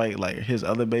trying to fight like his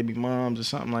other baby moms or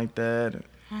something like that.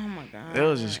 Oh my God. It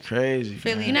was just crazy.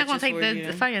 Philly, man. you're not gonna Bitches take for the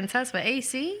you. fucking test for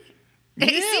AC? Yeah,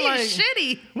 AC like, is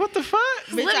shitty. What the fuck?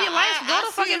 Bitch, Live your life. Go to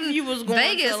see fucking if you was going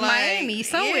Vegas, to, like, Miami,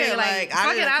 somewhere. yeah, like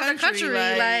like, out of the country.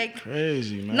 Like,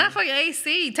 Crazy, man. not fucking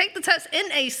AC. Take the test in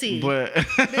AC. But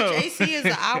Bitch, AC is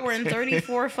an hour and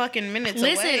 34 fucking minutes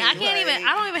Listen, away. I can't even.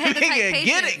 I don't even have the type nigga,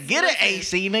 patience. get it,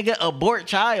 AC, nigga. Abort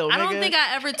child. I don't nigga. think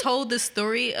I ever told the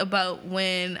story about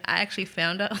when I actually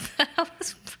found out that I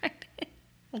was pregnant.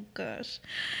 Oh gosh.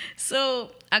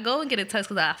 So I go and get a test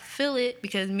because I feel it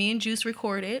because me and Juice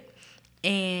recorded.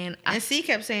 And C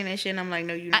kept saying that shit, and I'm like,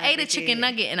 no, you. I ate a chicken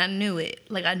nugget and I knew it.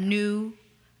 Like I knew.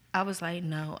 I was like,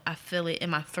 no, I feel it in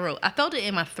my throat. I felt it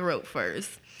in my throat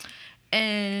first.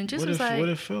 And just was like, what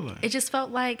did it feel like? It just felt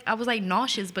like I was like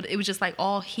nauseous, but it was just like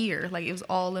all here. Like it was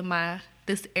all in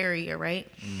this area, right?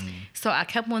 So I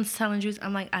kept on telling Juice,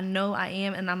 I'm like, I know I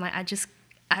am. And I'm like,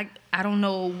 I don't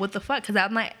know what the fuck. Because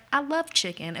I'm like, I love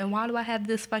chicken. And why do I have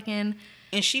this fucking...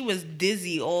 And she was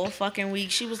dizzy all fucking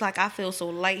week. She was like, I feel so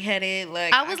lightheaded.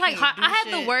 Like I was like, can't do I had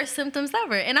shit. the worst symptoms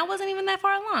ever. And I wasn't even that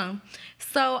far along.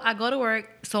 So I go to work.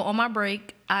 So on my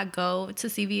break, I go to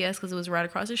CVS because it was right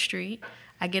across the street.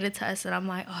 I get a test and I'm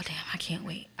like, oh, damn, I can't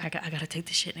wait. I got to take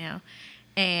this shit now.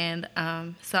 And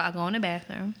so I go in the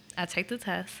bathroom. I take the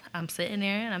test. I'm sitting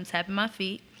there and I'm tapping my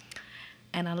feet.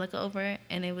 And I look over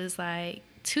and it was like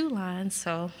 2 lines.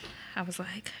 So I was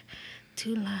like,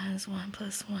 2 lines, 1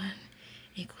 + 1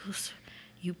 equals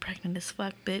you pregnant as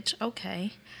fuck, bitch.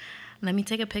 Okay. Let me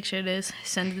take a picture of this,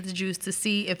 send it to Juice to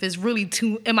see if it's really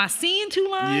 2. Am I seeing 2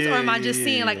 lines or am I just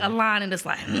seeing like a line and it's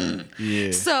like,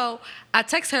 Yeah. So I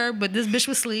text her, but this bitch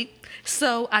was asleep.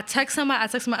 So I text my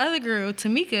other girl,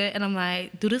 Tamika, and I'm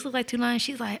like, do this look like 2 lines?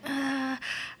 She's like, I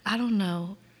don't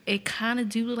know. It kind of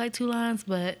do look like 2 lines,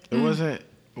 but It wasn't.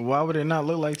 Why would it not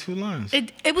look like 2 lines?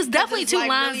 it was definitely 2 like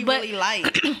lines, really, but really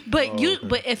light.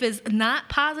 but if it's not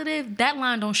positive, that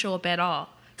line don't show up at all.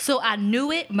 So I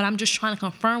knew it, but I'm just trying to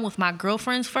confirm with my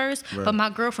girlfriends first. Right. But my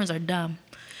girlfriends are dumb.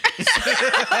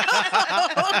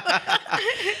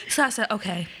 So I said,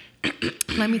 okay,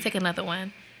 let me take another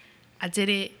one. I did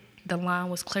it. The line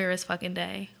was clear as fucking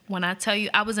day. When I tell you,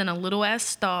 I was in a little ass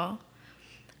stall.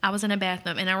 I was in a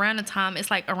bathroom, and around the time, it's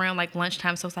like around like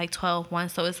lunchtime, so it's like 12:01,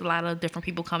 so it's a lot of different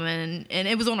people coming, and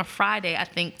it was on a Friday, I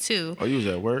think, too. Oh, you was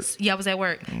at work? Yeah, I was at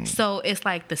work. So it's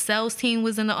like the sales team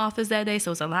was in the office that day,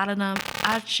 so it's a lot of them.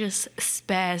 I just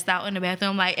spazzed out in the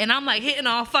bathroom, like, and I'm like hitting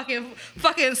all fucking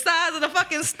sides of the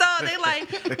fucking stall. They like,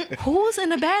 who's in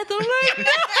the bathroom? Like,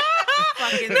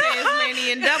 Fucking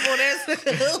Tasmanian devil. That's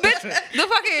bitch, the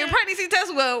fucking pregnancy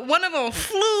test, well, one of them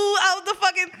flew out the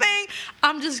fucking thing.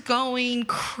 I'm just going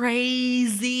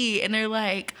crazy. And they're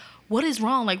like, what is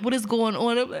wrong? Like, what is going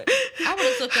on? I'm like, I would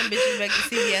have took them bitches back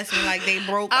to CVS and like they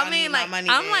broke. I mean, need like, my money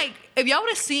I'm back. like, if y'all would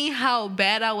have seen how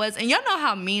bad I was, and y'all know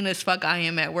how mean as fuck I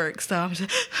am at work, so I'm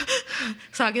just,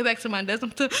 so I get back to my desk,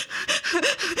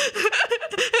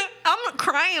 I'm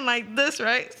crying like this,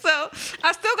 right? So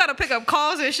I still gotta pick up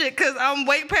calls and shit because I'm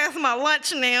way past my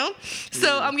lunch now.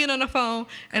 So I'm getting on the phone,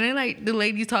 and then like the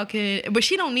lady talking, but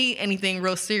she don't need anything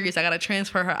real serious. I gotta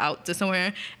transfer her out to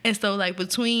somewhere, and so like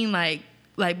between I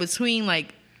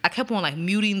kept on like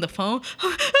muting the phone.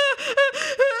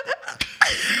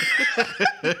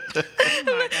 Oh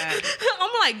my God. I'm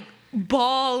like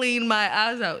bawling my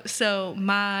eyes out. So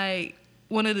my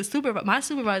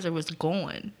supervisor was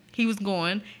gone. He was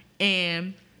gone,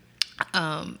 and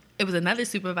it was another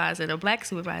supervisor, the black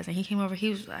supervisor. And he came over. He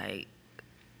was like,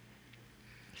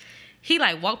 he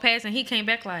like walked past and he came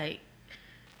back like,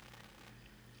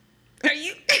 "Are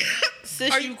you?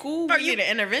 Sis, Are you you- cool? are We you- need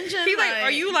an intervention? He's like,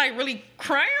 are you like really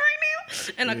crying right now?"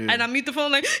 And I mute the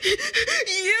phone like, yeah.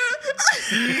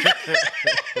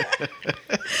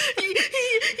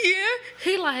 Yeah.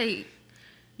 He like,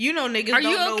 You know niggas Are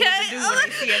don't you know okay? what to do when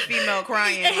they see a female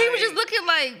crying. and he was like- just looking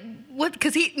like, what?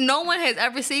 Because no one has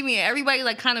ever seen me. And everybody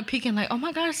like kind of peeking like, oh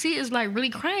my God, she is like really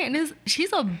crying.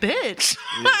 She's a bitch.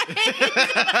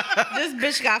 This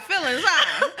bitch got feelings,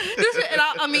 huh?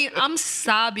 I mean, I'm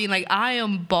sobbing. Like, I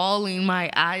am bawling my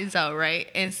eyes out, right?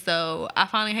 And so I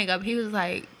finally hang up. He was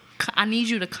like, I need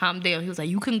you to calm down. He was like,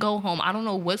 you can go home. I don't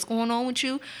know what's going on with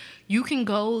you. You can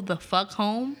go the fuck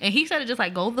home. And he said it just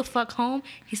like, go the fuck home.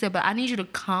 He said, but I need you to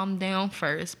calm down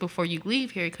first before you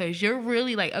leave here because you're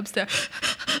really like upset.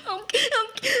 Okay.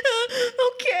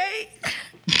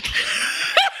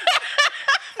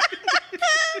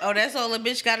 Oh, that's all a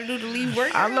bitch got to do to leave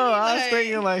work. I know. early? I was Like,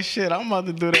 thinking like, shit, I'm about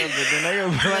to do that, but then they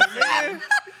gonna be like,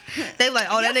 They like,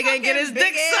 oh, that nigga ain't get his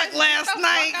dick sucked last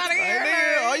night.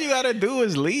 nigga, all you gotta do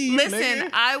is leave. Listen,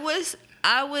 nigga.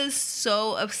 I was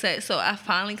so upset. So I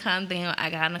finally calmed down. I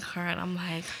got in the car and I'm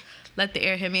like, let the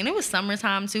air hit me. And it was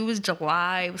summertime too. It was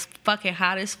July. It was fucking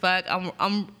hot as fuck. I'm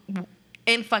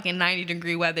in fucking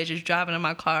 90-degree weather, just driving in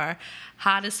my car,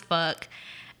 hot as fuck.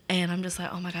 And I'm just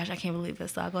like, oh my gosh, I can't believe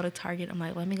this. So I go to Target. I'm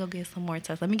like, let me go get some more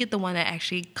tests. Let me get the one that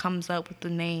actually comes up with the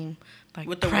name, like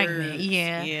with the pregnant. words.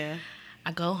 Yeah. Yeah.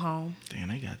 I go home. Damn,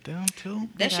 they got them too.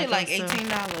 That got shit like those, too.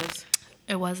 $18.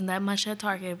 It wasn't that much at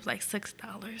Target. It was like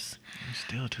 $6.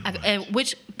 Still too much. And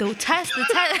which the test. You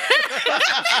can't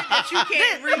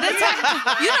read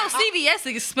it. You know, CVS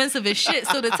is expensive as shit.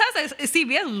 So the test at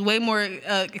CVS was way more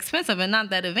expensive and not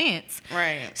that advanced.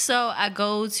 Right. So I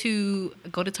go to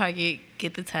Target,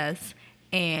 get the test,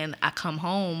 and I come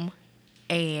home.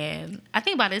 And I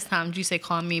think by this time, Juice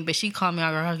called me, but she called me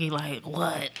already like,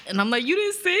 what? And I'm like, you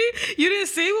didn't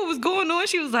see what was going on?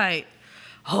 She was like,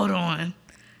 hold on.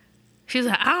 She was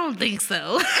like, I don't think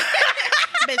so.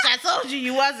 Bitch, I told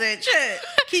you wasn't. Shit.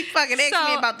 Keep fucking asking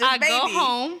me about this baby.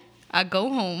 I go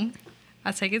home.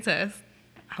 I take a test.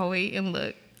 I wait and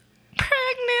look.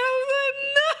 Pregnant. I was like,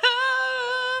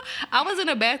 no. I was in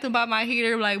the bathroom by my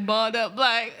heater, like, balled up,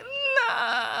 like,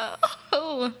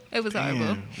 no. It was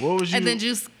horrible. What was you? And then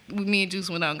me and Juice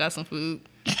went out and got some food.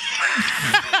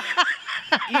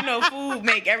 You know, food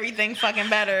make everything fucking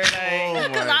better. Like,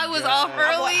 Because I was off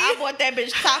early. I bought that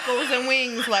bitch tacos and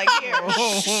wings. Like, here.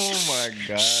 Oh my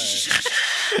god.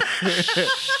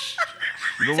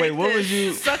 But wait, what was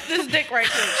you? Suck this dick right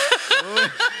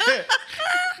quick.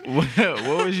 What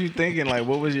was you thinking? Like,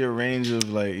 what was your range of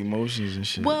like emotions and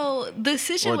shit? Well, the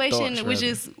situation thoughts, was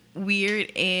rather. just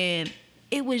weird, and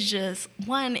it was just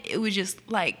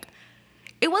like,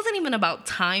 it wasn't even about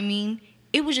timing.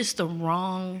 It was just the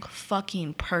wrong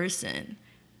fucking person.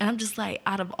 And I'm just like,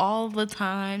 out of all the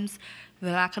times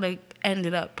that I could have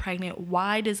ended up pregnant,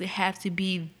 why does it have to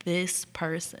be this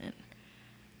person?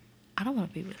 I don't want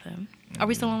to be with him. Are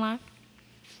we still on live?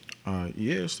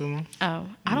 Yeah, still on. Oh,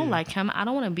 I don't like him. I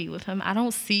don't want to be with him. I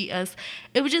don't see us.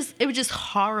 It was just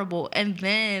horrible. And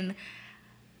then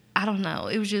I don't know.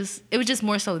 It was just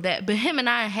more so that. But him and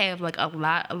I have like a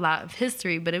lot of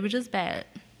history, but it was just bad.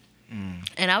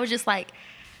 And I was just like,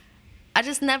 I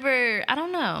don't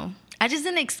know. I just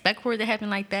didn't expect for it to happen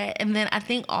like that. And then I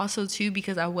think also too,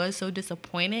 because I was so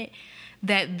disappointed,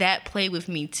 that played with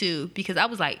me too, because I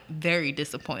was like very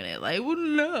disappointed. Like, well,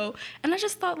 no. And I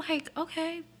just thought like,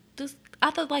 okay,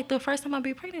 I thought like the first time I'd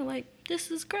be pregnant, like,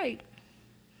 this is great.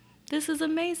 This is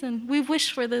amazing. We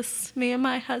wished for this, me and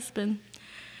my husband.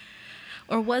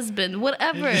 Or husband,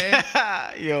 whatever.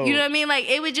 Yo. You know what I mean? Like,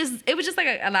 it was just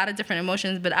like a lot of different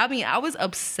emotions. But I mean, I was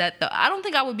upset though. I don't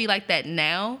think I would be like that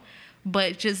now,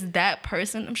 but just that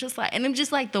person, I'm just like, and I'm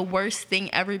just like the worst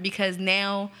thing ever, because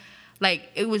now, like,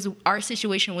 our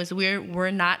situation was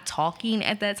we're not talking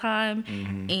at that time,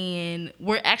 and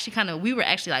we were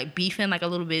actually like beefing like a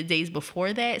little bit days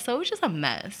before that, so it was just a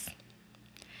mess.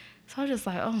 So I was just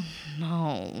like, oh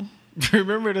no.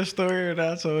 Remember the story that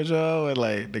I told y'all when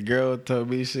like the girl told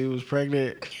me she was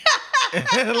pregnant?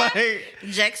 And, like,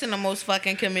 Jackson almost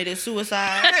fucking committed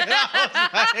suicide.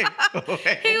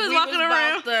 He was walking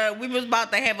around. We was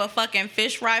about to have a fucking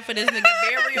fish fry for this nigga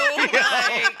burial.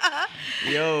 Like,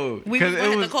 yo, we was gonna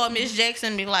have to call Miss Jackson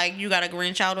and be like, you got a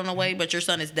grandchild on the way, but your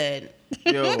son is dead.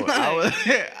 Yo,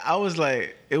 I was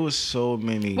like, it was so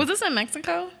many. Was this in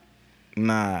Mexico?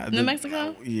 Nah. New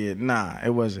Mexico? Yeah, nah,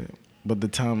 it wasn't. But the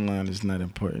timeline is not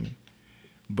important.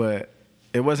 But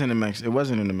it wasn't in Mexico. It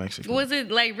wasn't in New Mexico. Was it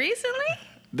like recently?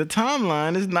 The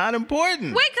timeline is not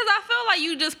important. Wait, because I feel like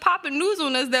you just popping news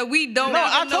on us that we don't. No,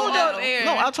 I even know told off y'all. air.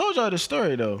 No, I told y'all the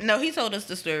story though. No, he told us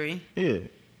the story. Yeah,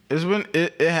 it's when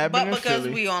it happened But in because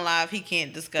Philly. we on live, he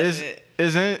can't discuss it.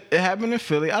 It happened in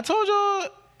Philly. I told y'all.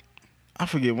 I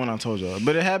forget when I told y'all,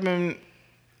 but it happened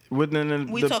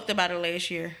within We talked about it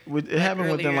last year. It happened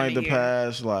earlier within in like the the year.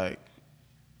 past like,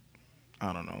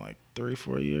 I don't know, like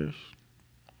 3-4 years.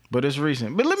 But it's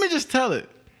recent. But let me just tell it.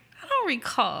 I don't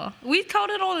recall. We told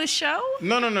it on the show.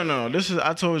 No.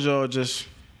 I told y'all just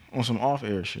on some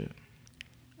off-air shit.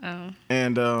 Oh.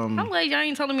 And I'm glad y'all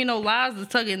ain't telling me no lies to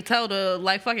tug and tell the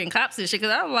like fucking cops and shit. Cause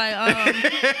I was like,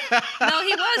 no,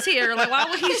 he was here. Like, why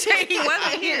would he say he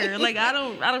wasn't here? Like, I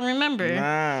don't remember.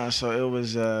 Nah, so it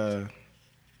was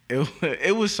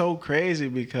it was so crazy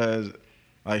because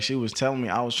like she was telling me,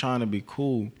 I was trying to be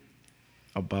cool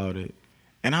about it.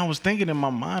 And I was thinking in my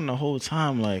mind the whole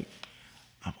time, like,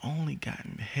 I've only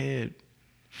gotten head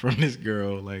from this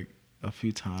girl like a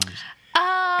few times.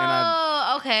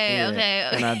 Oh, okay.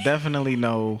 And I definitely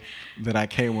know that I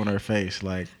came on her face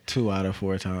like 2 out of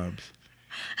 4 times.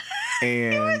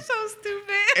 And You were so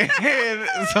stupid. and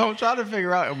so I'm trying to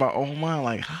figure out in my own mind,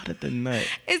 like, how did the nut?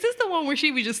 Is this the one where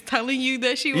she was just telling you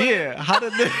that she was? Yeah, how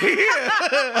did the?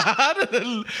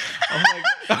 I'm like,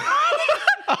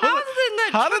 How did the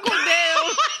nut how did trickle down?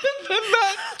 the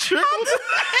nut trickle?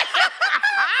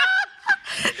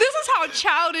 This is how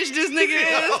childish this nigga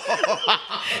is.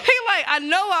 He like, I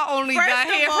know I only First got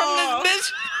of hair all, from this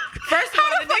bitch. First of all,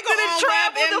 the fuck nigga did it on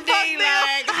travel the WebMD, fuck down?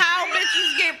 like, how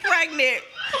bitches get pregnant?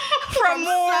 sucking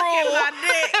moral. my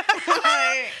dick.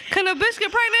 Like, Can a bitch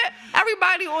get pregnant?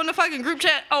 Everybody on the fucking group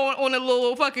chat, on the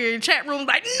little fucking chat room,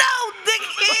 like, no,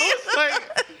 dickhead.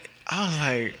 Like, I was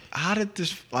like, how did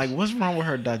this? Like, what's wrong with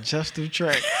her digestive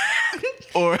tract?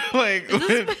 Or like,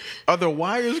 are the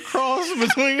wires crossed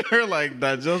between her like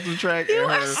digestive tract You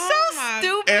and are her so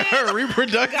stupid. and her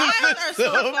reproductive guys are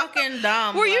so system? fucking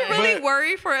dumb. Were you like, really But-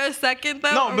 worried for a second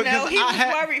though? No, Or because No, he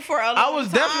was worried for a long I was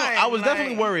time,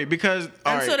 definitely like, worried because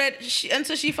all until right,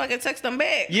 until she fucking texted him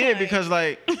back. yeah, like, because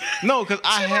like no, because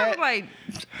I She had was like,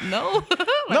 no. Like,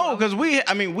 no, because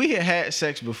we had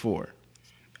sex before,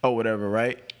 or whatever,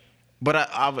 right? But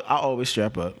I always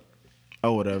strap up,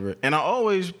 or whatever, and I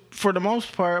always, for the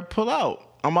most part, pull out.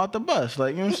 I'm out the bus,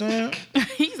 like, you know what I'm saying?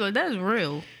 He's like, that's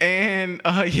real. And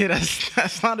yeah,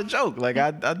 that's not a joke. Like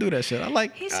I do that shit. I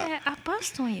like He said, I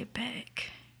bust on your back.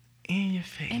 in your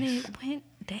face. And it went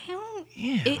down?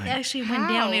 Yeah, It like- actually went How?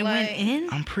 down and went Like- in?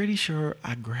 I'm pretty sure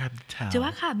I grabbed the towel. Do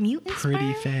I got mutant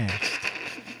pretty sperm? fast.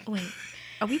 Wait,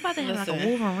 are we about to have like a Listen.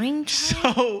 Wolverine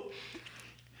child?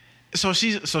 So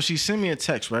she sent me a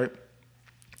text, right?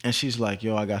 And she's like,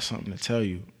 "Yo, I got something to tell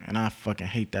you," and I fucking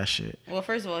hate that shit. Well,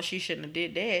 first of all, she shouldn't have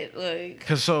did that. Like,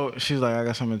 Cause so she's like, "I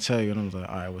got something to tell you," and I was like,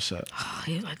 "All right, what's up?" Oh,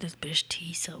 he's like, this bitch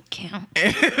T so count.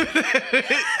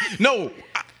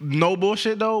 No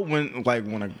bullshit though.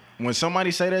 When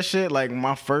somebody say that shit, like I'm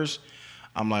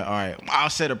like, all right, I'll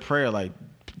say the prayer like,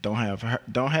 don't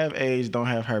have AIDS, don't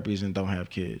have herpes, and don't have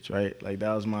kids, right? Like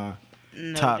that was my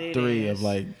top dead 3 ass. of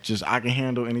like, just I can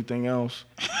handle anything else.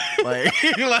 Like,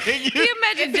 Can you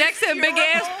imagine Jackson big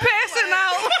ass curable, passing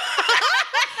out?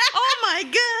 Oh my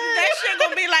god. that shit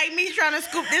gonna be like me trying to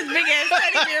scoop this big ass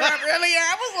teddy bear up earlier.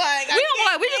 I was like,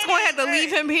 We just gonna have to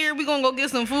leave him here. We gonna go get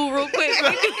some food real quick.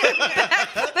 We be back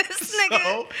for this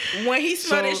nigga. When he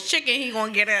smell So- this chicken, he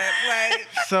gonna get up. Like,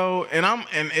 So and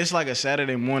it's like a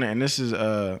Saturday morning, and this is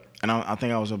and I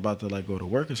think I was about to like go to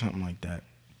work or something like that,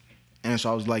 and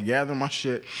so I was like gathering my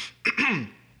shit,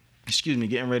 excuse me,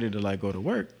 getting ready to like go to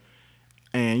work,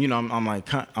 and you know I'm like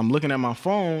I'm looking at my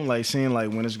phone like seeing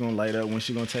like when it's gonna light up, when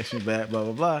she gonna text me back, blah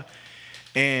blah blah,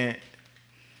 and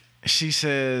she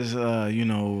says you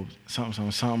know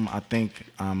something. I think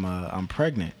I'm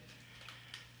pregnant.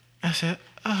 I said,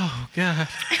 oh God.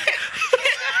 his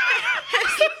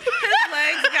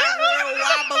legs got real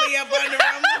wobbly up under him.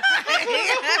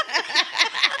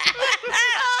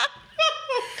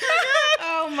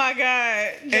 Oh my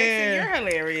god, Jason, And- you're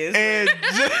hilarious.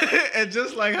 And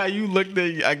just like how you looked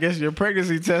at, I guess, your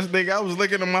pregnancy test thing, I was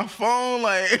looking at my phone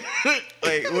like,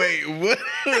 like, wait, what?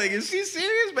 Like, is she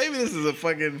serious? Maybe this is a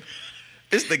fucking,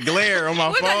 it's the glare on my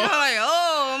We're phone. like,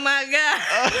 oh my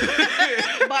god.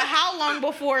 But how long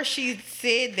before she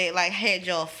said that, like, had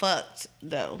y'all fucked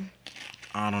though?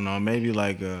 I don't know, maybe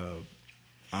like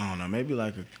maybe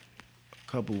like a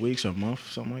couple weeks or a month,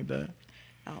 something like that.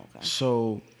 Oh, okay.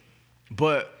 So,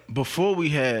 but before we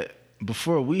had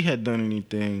done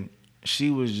anything, she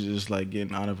was just like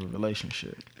getting out of a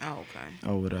relationship. Oh, okay.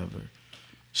 Or whatever.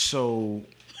 So,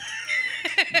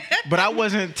 but I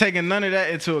wasn't taking none of that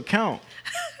into account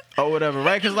or whatever,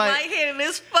 right? Because like, Lightheaded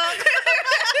as fuck.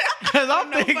 because I'm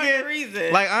no fucking thinking,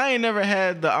 reason. like, I ain't never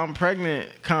had the I'm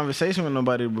pregnant conversation with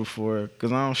nobody before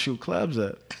because I don't shoot clubs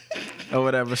up or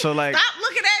whatever. So like, Stop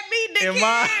looking at me, dickhead. Am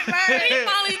I- Like, He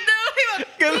finally do.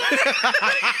 He was,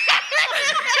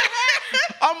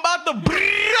 I'm about to.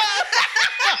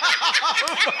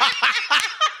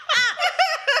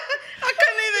 I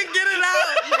couldn't even get it out.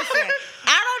 Listen,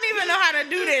 I don't even know how to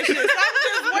do that shit. So I'm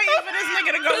just waiting for this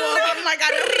nigga to go off. I'm like, I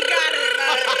know he got it.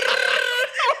 Like,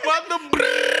 I'm about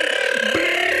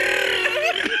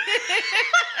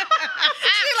she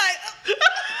like,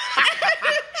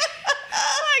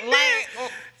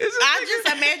 I just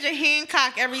imagine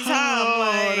Hancock every time.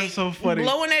 Oh, like, that's so funny.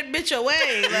 blowing that bitch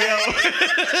away.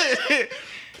 Like,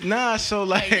 Nah, so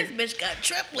like, this bitch got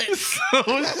triplets.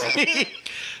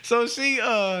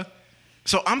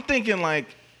 so I'm thinking like,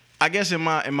 I guess in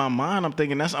my mind I'm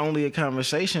thinking that's only a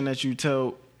conversation that you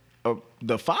tell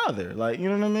the father, like, you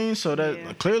know what I mean? So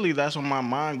that clearly that's when my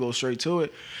mind goes straight to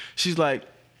it. She's like,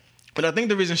 but I think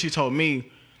the reason she told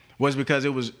me was because it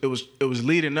was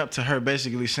leading up to her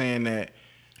basically saying that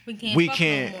we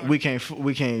can't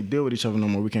deal with each other no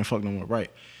more. We can't fuck no more,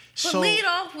 right? But lead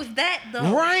off with that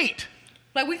though. Right.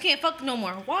 Like we can't fuck no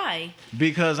more. Why?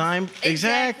 Because I'm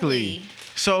exactly. Exactly.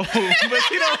 So, but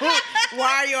you know,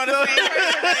 why are you on the same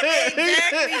person?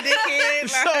 Exactly, dickhead.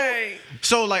 Like,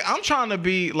 so like I'm trying to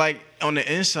be like on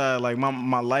the inside, like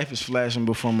my life is flashing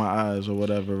before my eyes or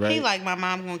whatever, right? he like, my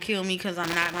mom gonna kill me because I'm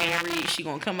not married. She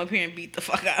gonna come up here and beat the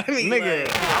fuck out of me. Nigga,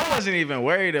 Like, I wasn't even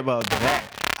worried about that.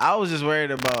 I was just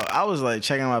worried about. I was like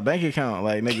checking my bank account.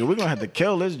 Like, nigga, we're gonna have to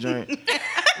kill this joint.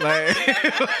 like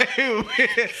Sacrifice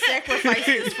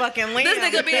this fucking lamb. This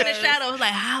nigga be in the because- shadows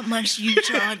like, how much you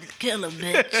charge to kill a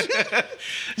bitch?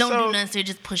 Don't So- do nothing, so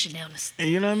just push it down the stairs.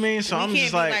 You know what I mean? So We I'm can't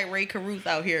just be like, like Ray Caruth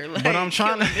out here. Like, but I'm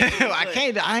trying to. killing bitches, I but-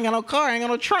 can't. I ain't got no car. I ain't got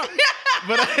no trunk.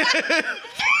 But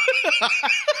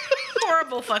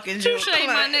Horrible fucking joke. Touche,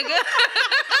 my nigga.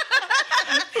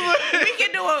 We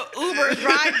can do an Uber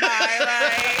drive-by.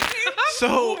 Like,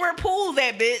 so Uber pool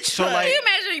that bitch. So, Can like- you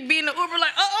imagine being in the Uber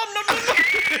like, no. Where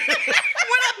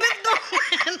that bitch going?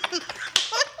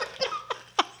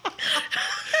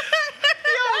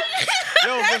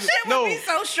 yo, that but- shit would no. be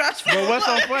so stressful. But what's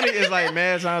so funny is like,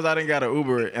 mad times I done got an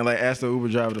Uber and like asked the Uber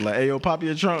driver to like, hey yo, pop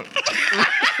your trunk.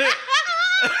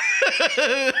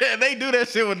 And they do that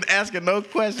shit with asking no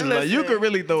questions. Like you Listen. could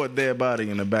really throw a dead body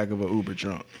in the back of an Uber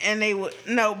trunk. And they would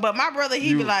no, but my brother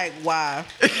he be like, why?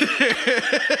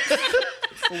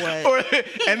 What? Or,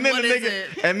 and then What the is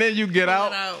nigga, it? and then you get Pull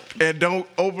out, it out. and don't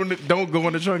open it, don't go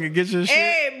in the trunk and get your shit.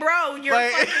 Hey, bro, your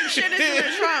Like- fucking shit is in the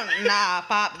trunk. Nah,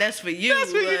 Pop, that's for you.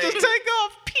 That's when you Like, just take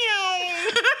off.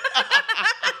 Pew.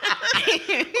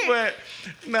 But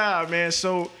nah, man.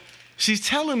 So she's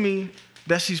telling me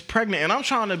that she's pregnant, and I'm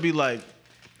trying to be like,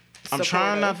 I'm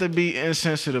trying not to be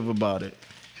insensitive about it.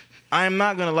 I am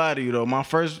not gonna lie to you though. My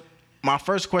first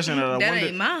question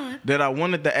that I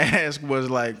wanted to ask was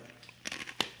like,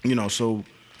 you know, so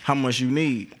how much you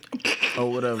need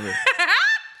or whatever.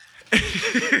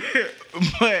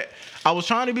 But I was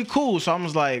trying to be cool, so I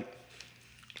was like,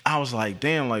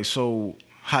 damn, like, so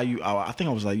how you? I think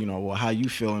I was like, you know, well, how you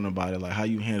feeling about it? Like, how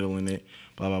you handling it?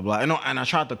 Blah blah blah. And I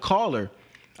tried to call her.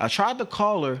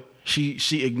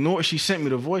 She ignored. She sent me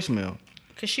the voicemail.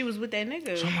 Cause she was with that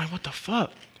nigga. So I'm like, what the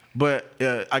fuck? But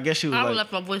I guess she was I would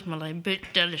like, left my voicemail like, bitch,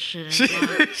 that shit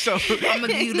ain't mine. so I'm gonna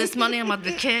give you this money. I'm about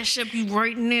to cash up you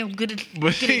right now. Get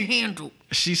it handled.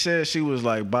 she said she was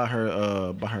like by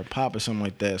her pop or something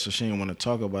like that, so she didn't want to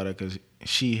talk about it because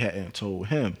she hadn't told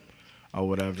him or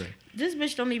whatever. This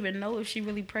bitch don't even know if she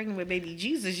really pregnant with baby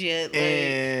Jesus yet. Like,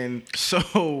 And so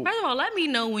First of all, let me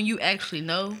know when you actually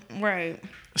know. right.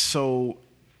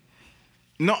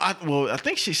 No, I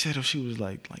think she said if she was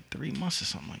like 3 months or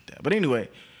something like that. But anyway,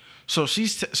 so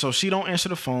she don't answer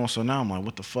the phone. So now I'm like,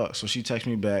 what the fuck? So she texts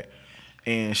me back,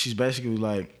 and she's basically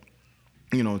like,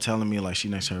 you know, telling me like she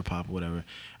next to her pop or whatever.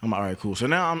 I'm like, all right, cool. So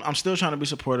now I'm still trying to be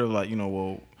supportive. Like, you know,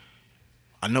 well,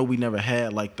 I know we never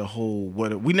had like the whole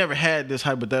we never had this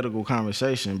hypothetical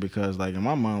conversation because like in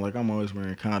my mind, like I'm always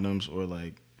wearing condoms or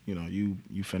like, you know, you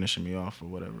finishing me off or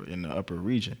whatever in the upper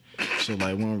region. So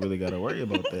like we don't really gotta worry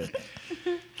about that.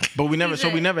 But we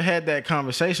never had that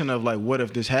conversation of like, what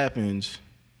if this happens?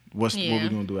 What we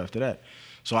gonna do after that?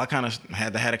 So I kind of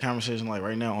had to have a conversation like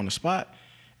right now on the spot,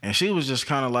 and she was just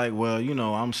kind of like, well, you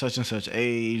know, I'm such and such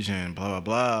age and blah blah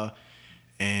blah,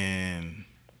 and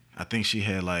I think she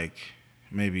had like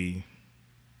maybe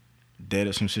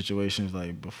dated some situations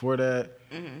like before that,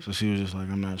 so she was just like,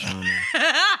 I'm not trying to.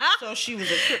 So she was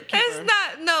a crypt keeper.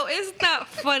 It's not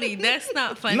funny. That's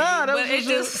not funny. Nah, that but was it's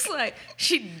just just like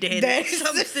she did That's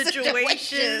some the situations.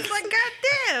 situations. Like,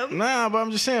 goddamn. Nah, but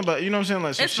I'm just saying, but you know what I'm saying,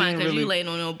 like, so It's she fine didn't because really. you laying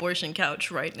on an abortion couch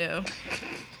right now.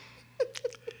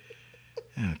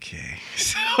 Okay,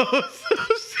 so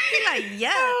Like,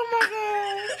 yeah.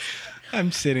 Oh my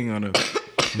I'm sitting on a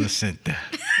placenta.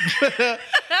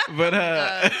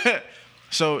 But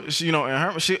so she, you know, in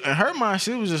her mind,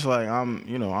 she was just like, I'm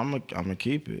gonna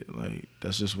keep it. Like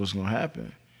that's just what's gonna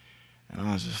happen. And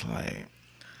I was just like,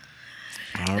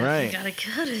 all You right. gotta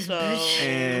kill this So- bitch.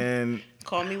 And God.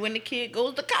 Call me when the kid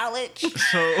goes to college.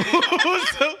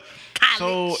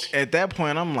 so at that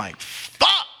point, I'm like,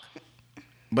 fuck.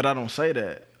 But I don't say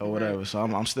that or whatever. So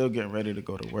I'm still getting ready to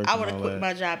go to work. I and would have all quit that.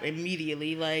 my job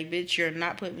immediately. Like, bitch, you're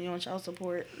not putting me on child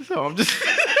support. So I'm just.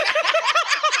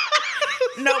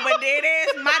 No, but dead ass,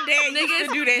 my dad used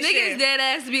to do that niggas shit. dead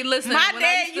ass be listening. My when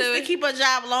dad I used to keep a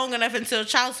job long enough until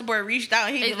child support reached out.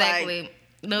 He'd exactly. be like,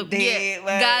 No, dead, yeah,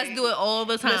 like- guys do it all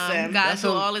the time. Listen, Guys do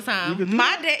it all the time.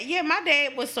 my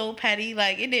dad was so petty.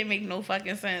 Like, it didn't make no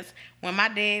fucking sense. When my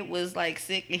dad was like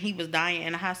sick and he was dying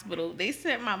in the hospital, they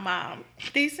sent my mom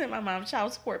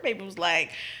child support papers.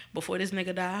 Like, before this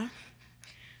nigga die,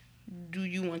 do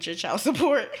you want your child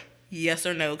support? Yes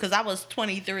or no? Because I was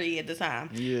 23 at the time.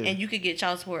 Yeah. And you could get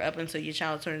child support up until your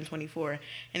child turned 24.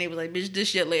 And they was like, bitch,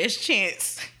 this your last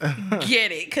chance.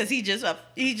 Get it. Because he just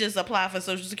applied for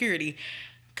Social Security.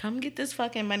 Come get this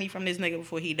fucking money from this nigga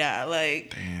before he died.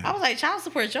 Like, Damn. I was like, child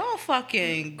support, y'all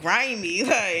fucking grimy.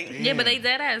 Like, Yeah, but they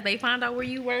dead ass. They find out where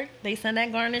you work. They send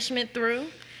that garnishment through.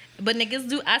 But niggas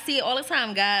do. I see it all the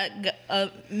time.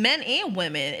 Men and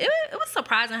women. It was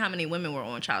surprising how many women were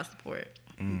on child support.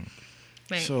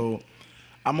 So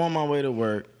I'm on my way to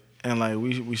work, and like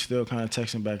we still kind of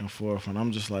texting back and forth, and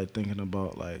I'm just like thinking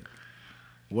about like,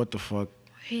 what the fuck.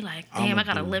 He like, damn, I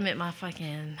gotta limit my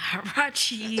fucking hot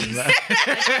cheese.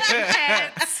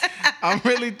 I'm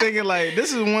really thinking like,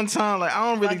 this is one time like I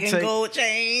don't really fucking take gold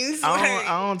chains. I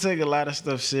don't take a lot of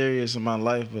stuff serious in my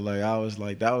life, but like I was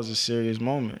like, that was a serious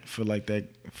moment for that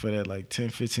like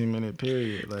 10-15 minute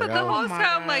period. Like, But the whole time,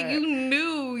 God. like, you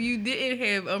knew you didn't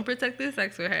have unprotected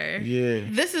sex with her. yeah.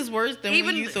 This is worse than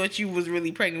Even- when you thought you was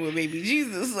really pregnant with baby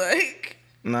Jesus. Like,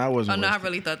 No, I wasn't. Oh, no, I wasting-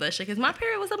 really thought that shit, because my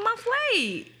period was a month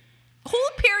late.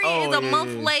 Whose period Oh, is a yeah,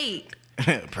 month yeah. late?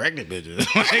 Pregnant bitches.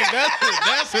 Like,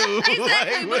 that's who.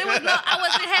 Exactly, Like, but it was no, I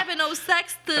wasn't having no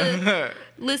sex to...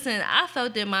 Listen, I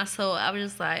felt in my soul, I was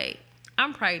just like,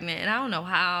 I'm pregnant, and I don't know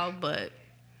how, but...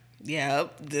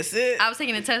 yep, this is. I was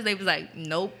taking the test, they was like,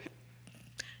 nope.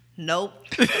 Nope.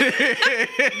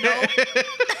 Nope.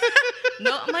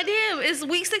 No, I'm like, damn, it's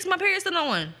week 6, my period's still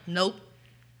on. Nope.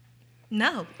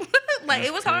 No. Like,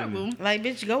 it was horrible. Like,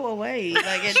 bitch, go away. Like,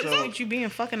 at this point, you being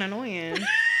fucking annoying.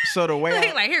 So the way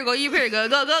I, Like, here go your period, go.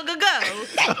 Like,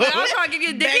 I'm trying to give you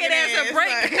a dickhead ass a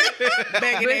break.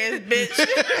 Begging ass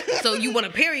bitch. So you want a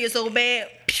period so bad?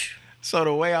 So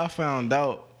the way I found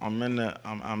out, I'm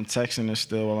texting her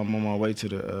still while I'm on my way to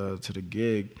the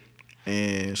gig,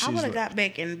 and she's I would have like, got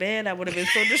back in bed. I would have been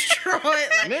so destroyed.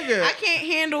 Like, Nigga. I can't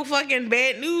handle fucking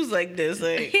bad news like this.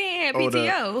 Like, He ain't oh, had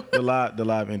PTO. the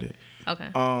live ended. Okay.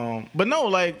 But no,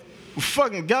 like,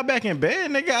 fucking got back in bed,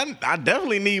 nigga. I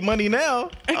definitely need money now.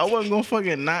 I wasn't gonna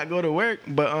fucking not go to work,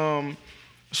 but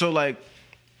so like,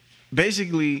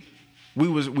 basically, we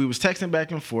was texting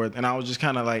back and forth, and I was just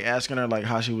kind of like asking her like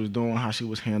how she was doing, how she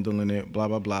was handling it, blah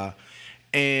blah blah,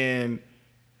 and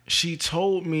she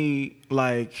told me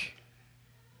like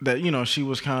that, you know, she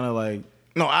was kind of like,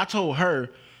 no, I told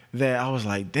her that I was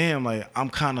like, damn, like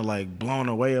I'm kind of like blown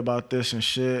away about this and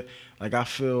shit. Like I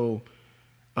feel,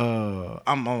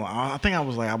 I think I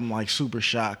was like, I'm like super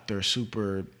shocked or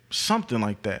super something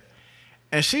like that.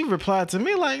 And she replied to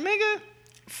me like, nigga,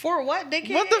 for what,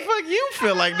 dickhead? what the fuck you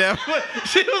feel like that?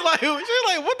 She was like,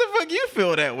 what the fuck you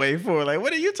feel that way for? Like,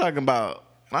 what are you talking about?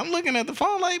 And I'm looking at the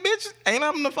phone like, bitch, ain't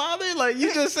I the father? Like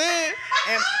you just said.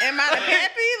 Am I the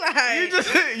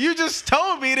pappy? Like, You just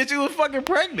told me that you was fucking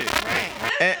pregnant.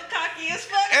 And, cocky as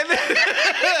fuck. and then,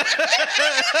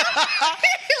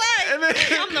 Like, and then,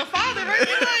 I'm the father,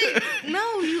 right? Like,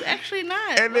 No, you actually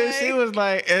not. and then she was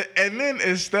like, and then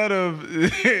instead of,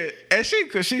 and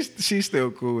cause she's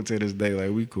still cool to this day,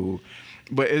 like we cool,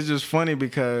 but it's just funny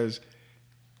because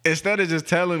instead of just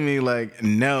telling me like,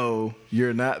 no,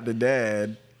 you're not the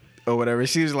dad or whatever,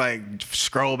 she's like,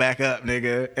 scroll back up,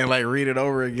 nigga, and like read it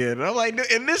over again. And I'm like,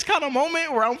 in this kind of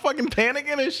moment where I'm fucking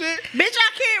panicking and shit, bitch,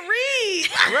 I can't read.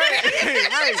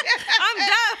 right. I'm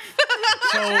deaf.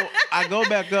 So I go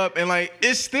back up and like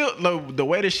it's still the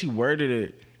way that she worded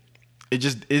it.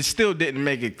 It still didn't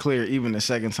make it clear even the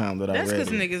second time that That's I read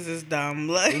because it. niggas is dumb.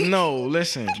 Like, No,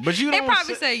 listen, but you They don't.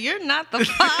 probably say, you're not the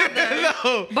father.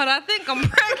 No. But I think I'm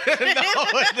pregnant.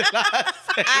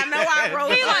 I know I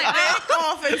wrote He like, back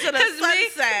off into the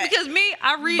sunset. Because me,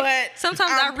 I read. But Sometimes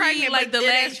I'm I read pregnant, like but the it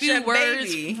last ain't few your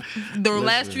words, baby. the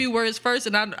last Listen. few words first,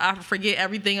 and I forget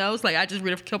everything else. Like I just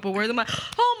read a couple words. I'm like,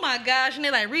 oh my gosh, and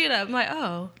they like read it up. I'm like,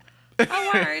 oh,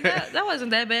 all right, that wasn't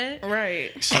that bad.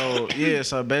 Right. So yeah,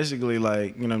 so basically,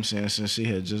 like, you know what I'm saying, since she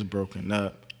had just broken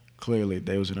up, clearly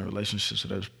they was in a relationship, so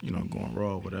that's, you know, going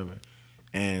raw, whatever.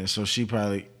 And so she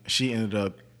ended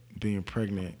up being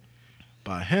pregnant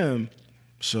by him.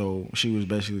 So she was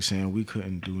basically saying we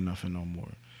couldn't do nothing no more.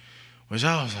 Which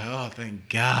I was like, oh, thank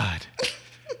God.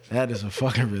 That is a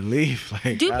fucking relief.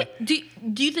 Like, Do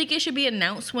you think it should be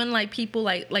announced when like people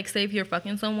like say if you're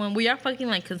fucking someone, we are fucking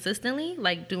like consistently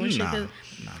like doing shit? Nah.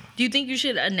 Do you think you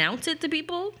should announce it to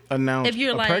people? Announce If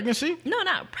you're a like pregnancy? No,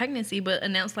 not pregnancy, but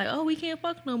announce like, oh, we can't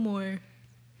fuck no more.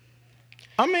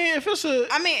 I mean, if it's a...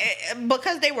 I mean,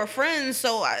 because they were friends,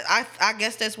 so I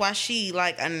guess that's why she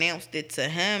like announced it to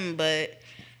him. But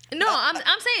No, I'm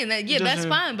saying that that's Doesn't-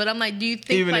 fine, but I'm like, do you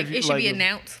think Even like if, it should be like,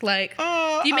 announced? Like,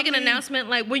 do you make an announcement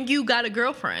like when you got a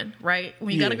girlfriend, right?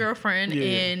 When you got a Yeah. girlfriend, Yeah.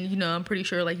 and you know, I'm pretty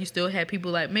sure like you still had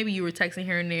people like maybe you were texting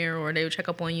here and there, or they would check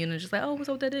up on you and just like, oh, what's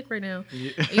up with that dick right now? And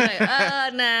you're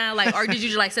like, nah, like, or did you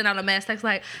just like send out a mass text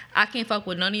like, I can't fuck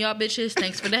with none of y'all bitches.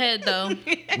 Thanks for the head though.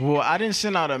 Well, I didn't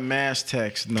send out a mass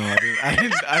text. No, I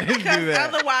didn't do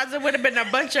that. otherwise it would have been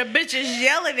a bunch of bitches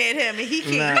yelling at him, and he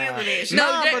can't Nah. handle that shit.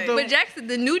 Nah, No, but but Jackson,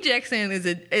 the new Jackson is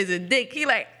a dick. He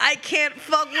like, I can't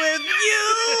fuck with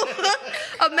you.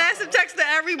 A massive text to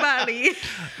everybody.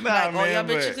 Like, man, y'all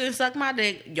bitches but- can suck my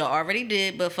dick. Y'all already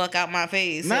did, but fuck out my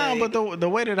face. Nah, Like, but the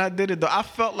way that I did it, though, I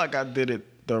felt like I did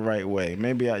it the right way.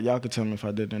 Maybe y'all could tell me if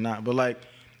I did or not. But like,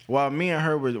 while me and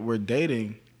her were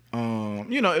dating,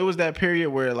 you know, it was that period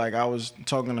where like I was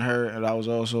talking to her and I was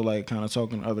also like kind of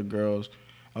talking to other girls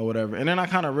or whatever. And then I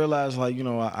kind of realized like, you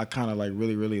know, I kind of like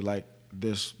really like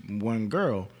this one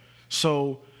girl.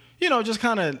 So, you know, just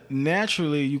kind of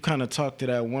naturally you kind of talk to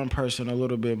that one person a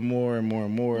little bit more and more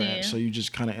and more. Yeah. And so you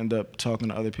just kind of end up talking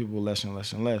to other people less and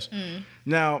less and less.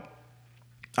 Now,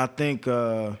 I think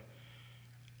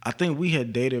we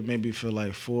had dated maybe for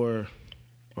like 4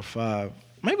 or 5,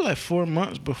 maybe like 4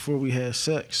 months before we had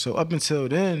sex. So up until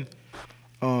then,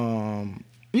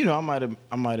 you know, I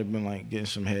might have been like getting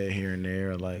some head here and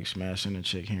there, or like smashing a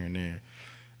chick here and there.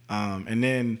 And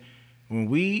then when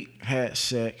we had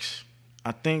sex,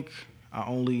 I think I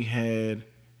only had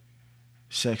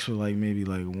sex with like maybe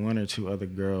like 1 or 2 other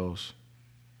girls.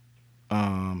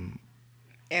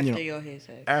 after you know, your head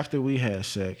sex. After we had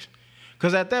sex,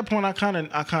 because at that point I kind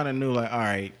of knew like, all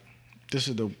right, this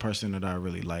is the person that I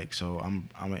really like, so I'm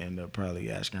gonna end up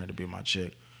probably asking her to be my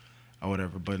chick or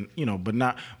whatever. But you know,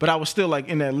 but I was still like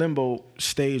in that limbo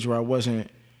stage where I wasn't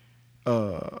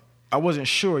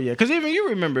sure yet. Because even you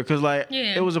remember, because like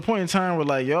it was a point in time where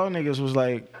like y'all niggas was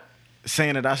like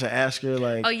saying that I should ask her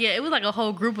like. Oh yeah, it was like a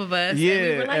whole group of us. Yeah,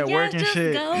 and we were like, at work and just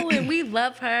shit. go, and we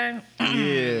love her.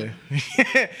 Yeah.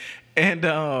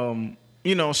 And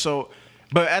you know, so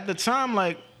but at the time,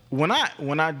 like when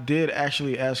I did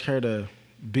actually ask her to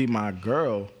be my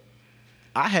girl,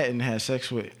 I hadn't had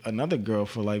sex with another girl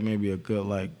for like maybe a good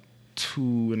like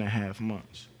 2.5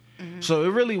 months. So it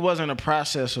really wasn't a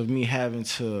process of me having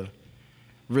to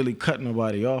really cut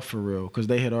nobody off for real, because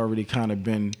they had already kind of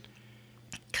been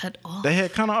Cut off. they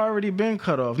had kind of already been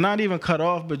cut off. Not even cut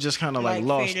off, but just kind of like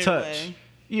lost faded touch. away.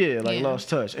 Yeah, like Yeah. lost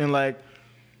touch. And like,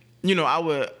 you know, I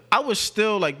was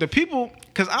still like the people,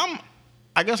 because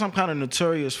I guess I'm kind of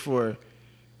notorious for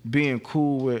being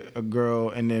cool with a girl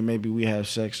and then maybe we have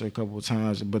sex a couple of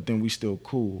times, but then we still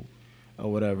cool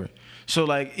or whatever. So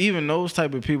like even those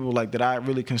type of people like that I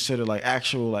really consider like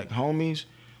actual like homies,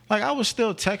 like I would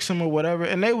still text them or whatever,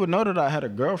 and they would know that I had a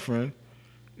girlfriend.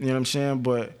 You know what I'm saying?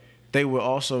 But they would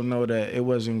also know that it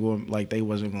wasn't going like they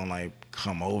wasn't gonna like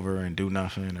come over and do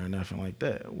nothing or nothing like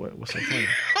that. What's so funny?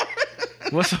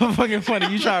 What's so fucking funny?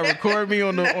 You trying to record me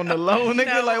on the low, nigga?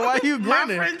 No, like why you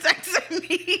grinning? My friend texted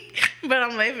me, but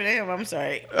I'm laughing at him. I'm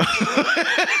sorry.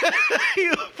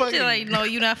 You fucking, She's like, no,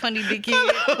 you not funny, big kid.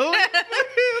 what the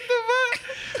fuck?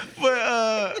 But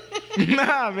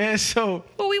nah, man. So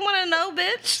Well, we want to know,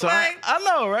 bitch. I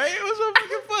know, right? It was so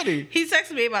fucking funny. He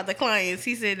texted me about the clients.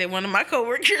 He said that one of my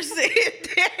coworkers said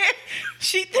that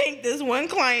she think this one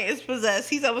client is possessed.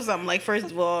 He said something like, first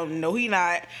of all, no, he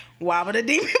not. Why would a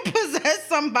demon possess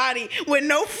somebody with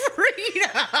no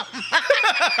freedom?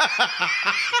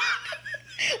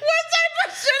 What type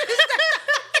of shit is that?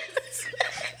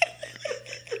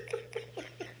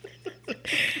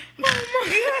 Oh my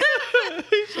god.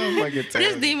 He's so fucking This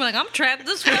terrible. demon, like, I'm trapped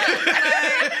this fuck.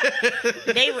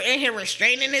 They were in here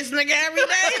restraining this nigga every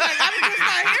day. Like, I'm just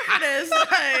not here for this.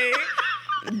 Like,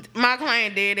 my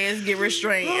client dead ass get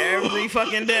restrained every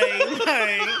fucking day.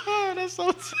 Like, Oh, that's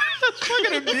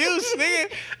fucking abuse,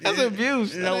 nigga. That's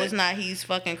abuse. no, it's not. He's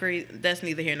fucking crazy. That's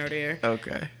neither here nor there.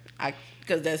 Okay.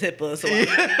 Because that's HIPAA. So I don't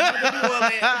do all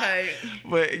that. Like,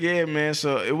 But yeah, man.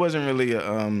 So it wasn't really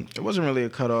a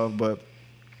cutoff, but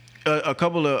a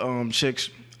couple of chicks,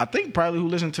 I think probably who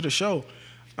listened to the show,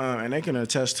 and they can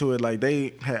attest to it. Like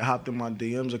they had hopped in my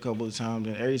DMs a couple of times,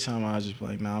 and every time I was just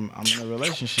like, nah, I'm in a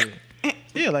relationship.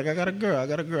 Yeah, like I got a girl,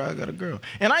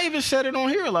 and I even said it on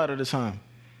here a lot of the time.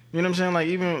 You know what I'm saying? Like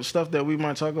even stuff that we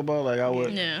might talk about, like I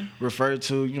would refer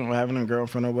to, you know, having a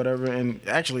girlfriend or whatever. And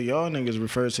actually, y'all niggas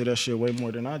referred to that shit way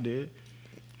more than I did.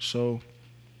 So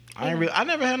I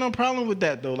never had no problem with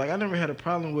that though. Like I never had a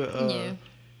problem with,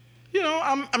 you know,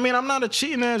 I'm not a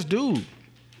cheating ass dude.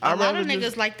 a lot of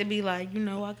niggas like to be like, you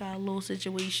know, I got a little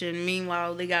situation.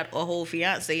 Meanwhile, they got a whole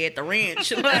fiance at the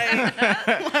ranch. Like,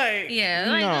 Yeah,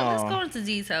 like, No. let's go into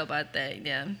detail about that.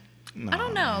 Yeah. No. I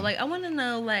don't know. Like, I want to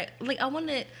know, like I want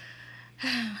to,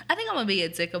 I think I'm going to be a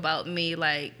dick about me,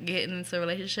 like, getting into a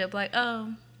relationship. Like,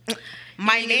 oh,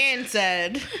 my man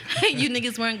said, you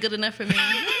niggas weren't good enough for me.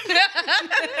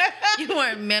 You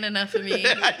weren't man enough for me.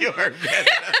 You heard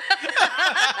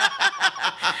that.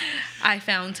 I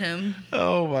found him.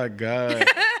 Oh my god.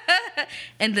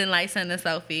 And then, like, send a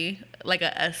selfie, like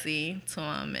a SE to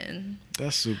him,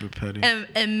 That's super petty.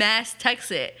 and mass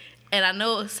text it. And I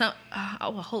know I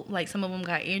would hope like some of them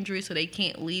got injuries so they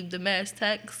can't leave the mass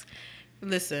text.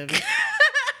 Listen,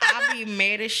 I be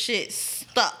mad as shit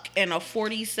stuck in a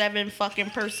 47 fucking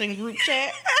person group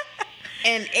chat,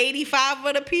 and 85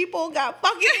 of the people got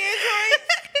fucking injuries.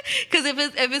 Because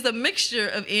if it's a mixture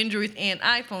of Androids and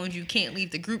iPhones, you can't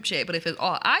leave the group chat. But if it's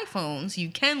all iPhones, you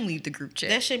can leave the group chat.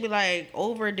 That should be like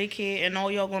over, dickhead, and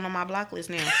all y'all going on my block list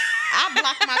now. I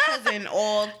blocked my cousin,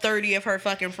 all 30 of her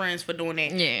fucking friends for doing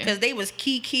that. Yeah. Because they was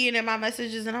keying in my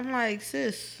messages, and I'm like,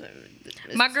 sis.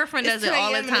 My girlfriend does it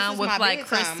all the time with like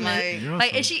Christmas.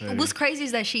 Like, and what's crazy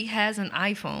is that she has an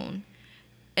iPhone,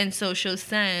 and so she'll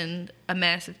send a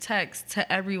massive text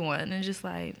to everyone, and just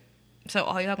like, so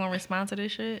all y'all gonna respond to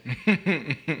this shit?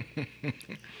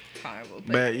 Horrible.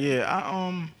 But yeah,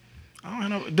 I don't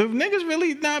know. Do niggas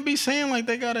really not be saying like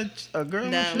they got a girl?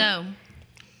 No.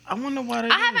 I wonder why they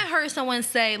I haven't heard someone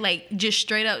say like just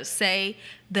straight up say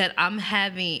that I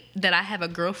have a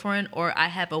girlfriend or I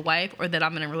have a wife or that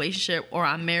I'm in a relationship or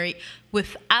I'm married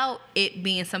without it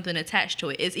being something attached to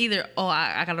it. It's either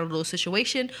I got a little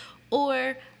situation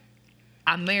or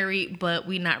I'm married but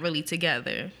we not really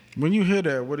together. When you hear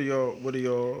that, what are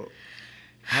y'all?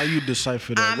 How you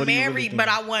decipher that? I'm What do you married, really think? but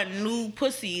I want new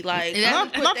pussy. Like,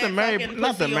 Not the married,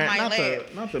 not the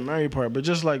married part, but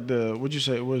just like what'd you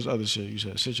say? What was the other shit you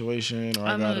said? Situation or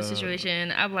I'm in a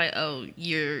situation. I'm like, oh,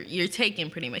 you're taken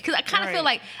pretty much. Because I kind of feel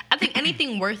like I think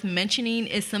anything worth mentioning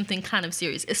is something kind of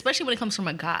serious, especially when it comes from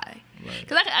a guy.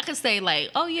 Because I could say like,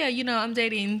 oh yeah, I'm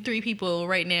dating 3 people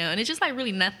right now, and it's just like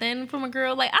really nothing from a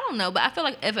girl. Like I don't know, but I feel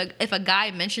like if a guy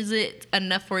mentions it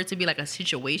enough for it to be like a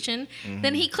situation,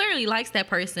 then he clearly likes that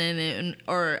person,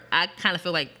 or I kind of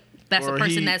feel like that's a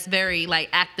person that's very like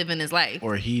active in his life.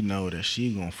 Or he know that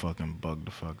she gonna fucking bug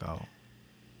the fuck out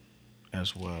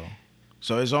as well.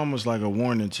 So it's almost like a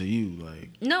warning to you, like.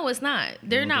 No, it's not.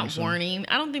 They're not so? warning.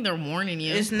 I don't think they're warning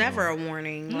you. It's never a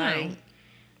warning. No. Like,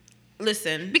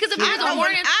 listen, because if it was a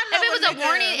warning,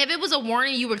 if if it was a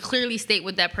warning, you would clearly state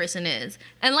what that person is.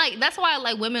 And like that's why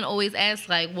like women always ask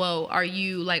like, well, are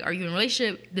you in a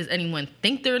relationship? Does anyone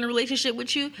think they're in a relationship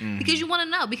with you? Because you want to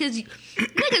know. Because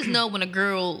niggas know when a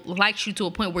girl likes you to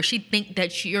a point where she think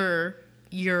that you're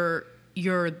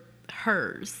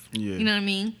hers. Yeah. You know what I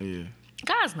mean? Yeah.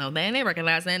 Guys know that, and they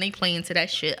recognize that, and they play into that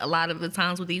shit a lot of the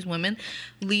times with these women,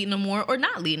 leading them on or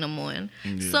not leading them on.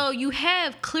 Yeah. So you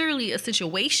have clearly a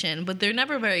situation, but they're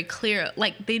never very clear.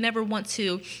 Like, they never want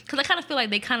to, because I kind of feel like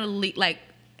they kind of like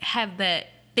have that,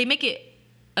 they make it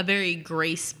a very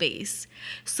gray space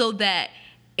so that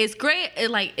it's gray,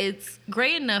 it's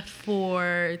gray enough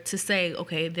to say,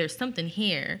 okay, there's something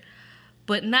here,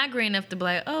 but not gray enough to be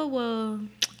like, oh, well,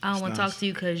 I don't want to talk to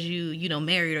you because you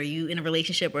married or you in a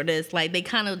relationship or this. Like, they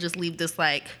kind of just leave this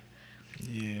like,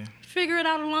 yeah, figure it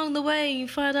out along the way. You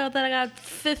find out that I got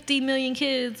 50 million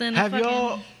kids and have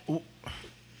y'all?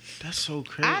 That's so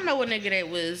crazy. I know a nigga that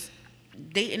was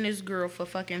dating this girl for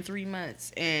fucking 3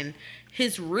 months, and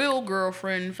his real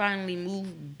girlfriend finally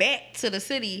moved back to the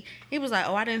city. He was like,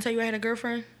 "Oh, I didn't tell you I had a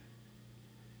girlfriend."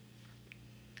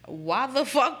 Why the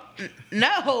fuck?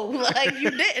 No, like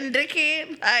you didn't,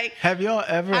 dickhead. Like, have y'all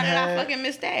ever how did I fucking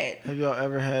miss that? Have y'all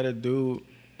ever had a dude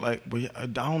like? I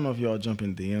don't know if y'all jump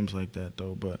in DMs like that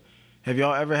though, but have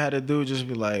y'all ever had a dude just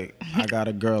be like, "I got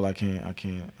a girl, I can't."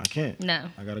 No,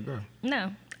 I got a girl.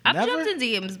 No, I've Never? jumped in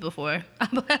DMs before.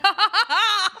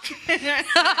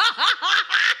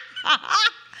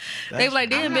 They be like,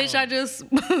 damn, bitch, I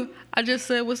just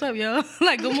said, what's up, y'all?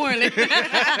 Like, good morning.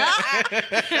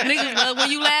 Niggas love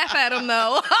when you laugh at them,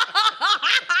 though.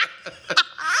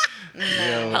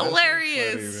 Yo,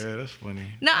 hilarious. That's funny, man. That's funny.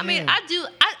 No, I mean, I do.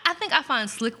 I think I find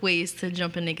slick ways to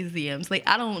jump in niggas' DMs. Like,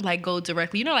 I don't, like, go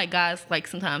directly. You know, like, guys, like,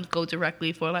 sometimes go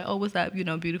directly for, like, oh, what's up?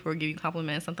 Beautiful, or give you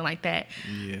compliments, something like that.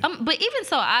 Yeah. But even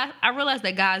so, I realize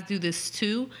that guys do this,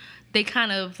 too. They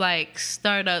kind of like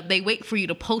they wait for you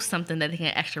to post something that they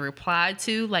can actually reply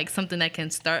to, like something that can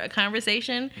start a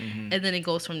conversation, and then it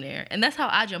goes from there. And that's how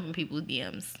I jump in people's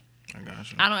DMs. I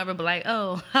got you. I don't ever be like,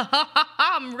 oh,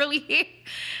 I'm really here.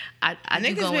 I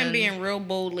Niggas been being real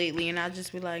bold lately, and I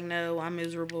just be like, no, I'm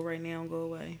miserable right now, go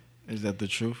away. Is that the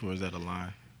truth or is that a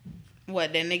lie?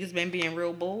 What, that niggas been being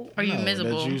real bold? Are you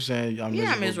miserable? That you saying I'm miserable.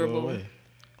 Yeah, I'm miserable. Go away.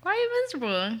 Why are you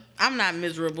miserable? I'm not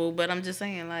miserable, but I'm just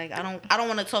saying, like, I don't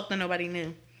want to talk to nobody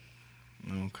new.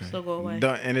 Okay. So go away.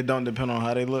 And it don't depend on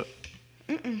how they look?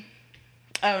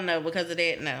 Oh, no, because of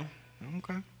that, no.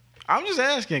 Okay. I'm just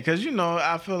asking because,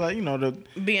 I feel like,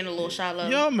 being a little shallow.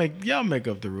 y'all make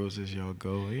up the rules as y'all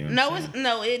go. You know what I'm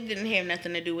saying? It didn't have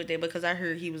nothing to do with it because I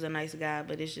heard he was a nice guy,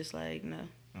 but it's just like, no.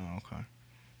 Oh, okay.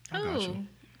 I got you.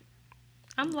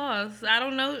 I'm lost. I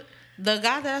don't know. The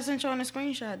guy that I sent you on the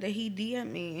screenshot that he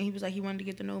DM'd me and he was like he wanted to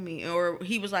get to know me, or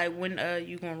he was like, when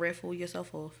you gonna red fool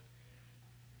yourself off?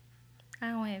 I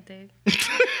don't have that.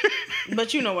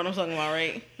 But you know what I'm talking about,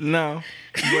 right? No,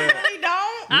 but Really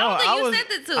don't. I don't think you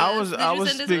sent it to us. Did I you was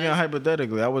send it to speaking us?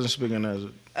 hypothetically. I wasn't speaking as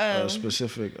a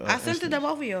specific. I sent it instance. to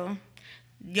both of y'all.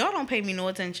 Y'all don't pay me no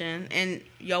attention, and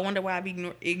y'all wonder why I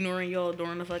be ignoring y'all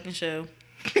during the fucking show.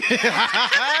 First of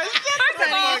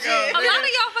all, a lot of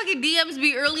y'all fucking DMs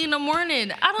be early in the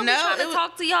morning. I don't No, be trying it to was-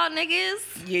 talk to y'all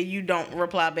niggas. Yeah, you don't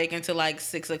reply back until like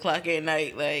 6 o'clock at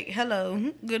night. Like,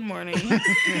 hello, good morning.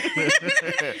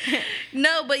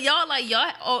 No, but y'all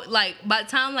like by the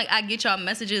time like I get y'all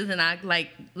messages and I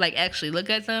like actually look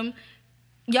at them,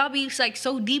 y'all be like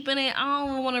so deep in it. I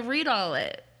don't want to read all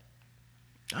that.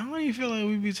 I don't even feel like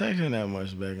we be texting that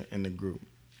much back in the group.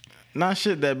 Not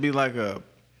shit that be like a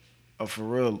for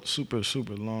real super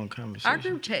long conversation. Our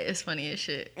group chat is funny as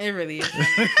shit. It really is.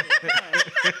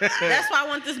 That's why I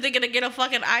want this nigga to get a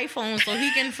fucking iPhone so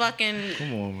he can fucking.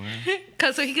 Come on, man.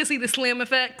 Cause so he can see the slam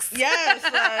effects. Yes,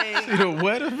 like The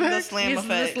what effect? the slam The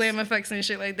effect. slam effects and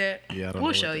shit like that. Yeah, I don't know we'll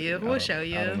what show that you. is. We'll show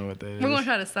you. I don't know what that We're is. gonna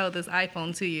try to sell this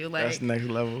iPhone to you. Like That's next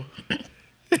level.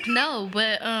 no,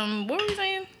 but what were we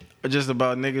saying? Just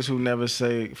about niggas who never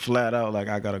say flat out like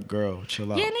I got a girl.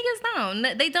 Chill out. Yeah, niggas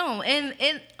don't. They don't.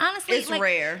 And honestly, It's like,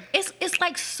 rare. It's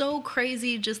like so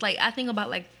crazy. Just like I think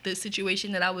about like the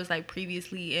situation that I was like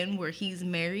previously in where he's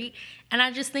married, and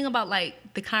I just think about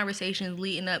like the conversations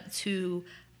leading up to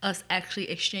us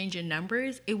actually exchanging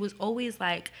numbers. It was always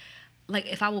like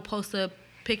if I will post a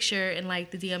picture and like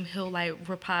the DM, he'll like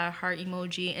reply a heart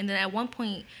emoji, and then at one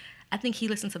point, I think he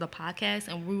listened to the podcast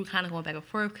and we were kind of going back and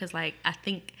forth because like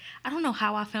I don't know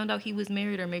how I found out he was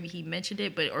married, or maybe he mentioned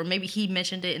it, or maybe he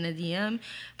mentioned it in a DM,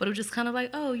 but it was just kind of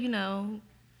like, oh, you know,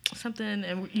 something,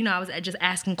 and you know, I was just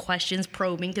asking questions,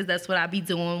 probing, because that's what I be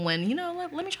doing when, you know,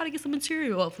 let me try to get some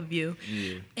material off of you.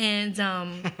 Yeah. And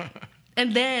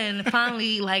and then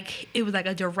finally like it was like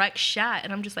a direct shot,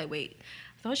 and I'm just like, wait,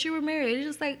 I thought you were married. It's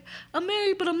just like, I'm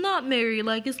married, but I'm not married.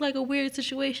 Like, it's like a weird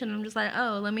situation. I'm just like,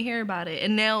 oh, let me hear about it.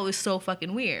 And now it's so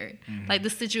fucking weird. Like,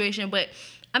 the situation. But,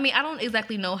 I mean, I don't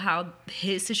exactly know how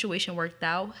his situation worked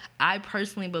out. I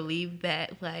personally believe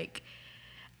that, like,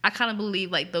 I kind of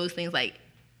believe, like, those things, like,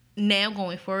 now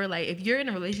going forward, like, if you're in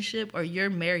a relationship or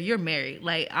you're married, you're married.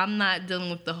 Like, I'm not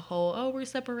dealing with the whole, oh, we're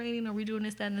separating, or we're doing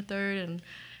this, that, and the third. And,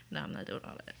 no, I'm not doing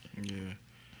all that. Yeah.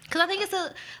 Because I think it's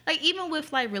like, even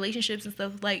with, like, relationships and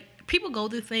stuff, like, people go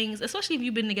through things, especially if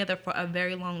you've been together for a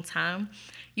very long time.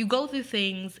 You go through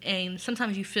things, and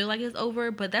sometimes you feel like it's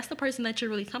over, but that's the person that you're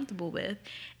really comfortable with.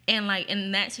 And, like,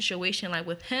 in that situation, like,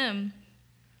 with him,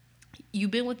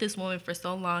 you've been with this woman for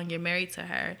so long, you're married to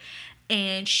her,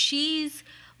 and she's,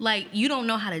 like, you don't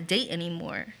know how to date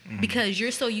anymore because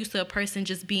you're so used to a person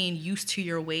just being used to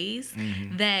your ways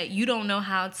that you don't know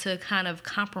how to kind of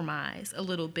compromise a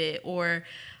little bit, or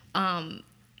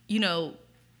you know,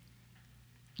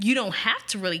 you don't have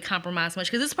to really compromise much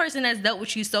because this person has dealt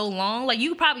with you so long. Like, you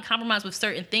could probably compromise with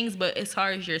certain things, but as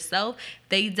far as yourself,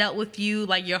 they dealt with you,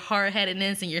 like, your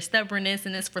hard-headedness and your stubbornness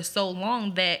and this for so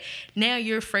long that now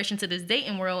you're fresh into this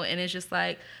dating world, and it's just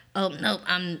like, oh, no,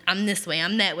 I'm this way,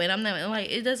 I'm that way, I'm that way.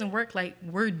 Like, it doesn't work. Like,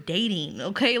 we're dating,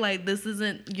 okay? Like, this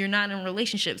isn't, you're not in a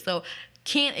relationship. So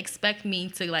can't expect me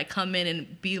to, like, come in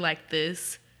and be like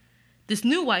this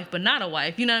new wife, but not a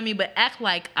wife, you know what I mean? But act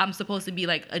like I'm supposed to be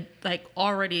like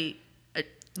already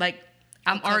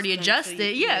I'm already Accustomed to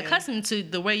adjusted, you, yeah. accustomed to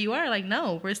the way you are. Like,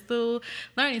 no, we're still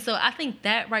learning. So I think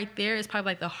that right there is probably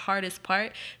like the hardest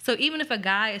part. So even if a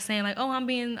guy is saying like, oh,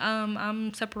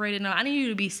 I'm separated now, I need you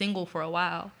to be single for a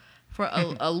while, for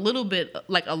a little bit,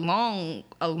 like a long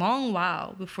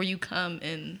while before you come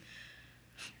and,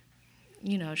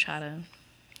 you know, try to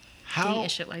date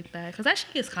and shit like that, because that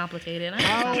shit gets complicated. And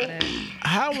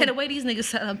the way these niggas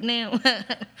set up now.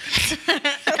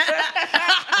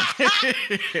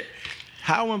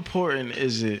 How important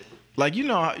is it? Like, you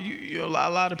know, a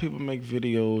lot of people make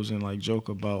videos and like joke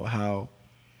about how,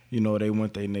 you know, they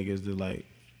want their niggas to like,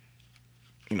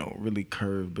 you know, really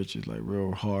curve bitches like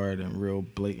real hard and real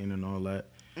blatant and all that.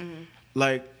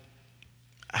 Like,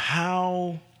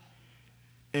 how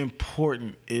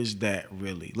important is that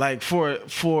really? Like,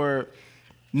 for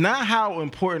not how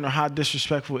important or how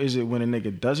disrespectful is it when a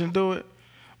nigga doesn't do it,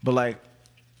 but like,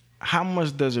 how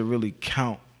much does it really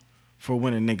count for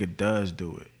when a nigga does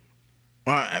do it?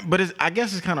 But I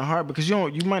guess it's kind of hard because you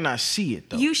might not see it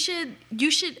though. You should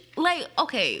like,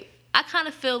 okay, I kind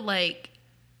of feel like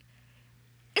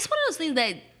it's one of those things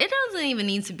that it doesn't even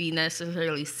need to be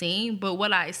necessarily seen, but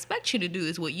what I expect you to do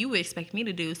is what you would expect me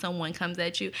to do if someone comes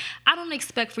at you. I don't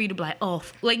expect for you to be like, oh,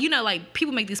 like, you know, like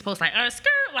people make these posts like, skirt,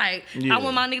 like, Yeah. I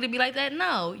want my nigga to be like that.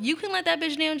 No, you can let that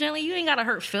bitch down gently. You ain't gotta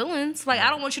hurt feelings. Like, I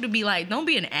don't want you to be like, don't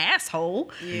be an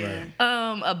asshole Yeah.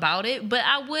 about it. But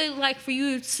I would like for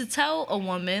you to tell a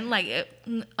woman, like,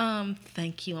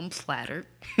 thank you, I'm flattered.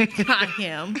 I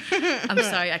am. I'm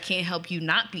sorry, I can't help you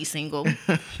not be single.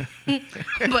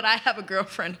 But I have a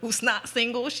girlfriend who's not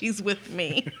single. She's with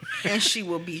me. And she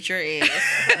will beat your ass.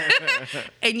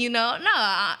 And you know,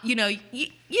 you're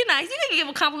nice. You can give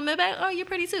a compliment back. Oh, you're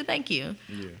pretty too. Thank you.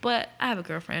 Yeah. But I have a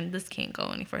girlfriend. This can't go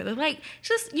any further. Like,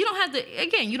 just, you don't have to,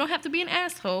 again, you don't have to be an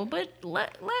asshole, but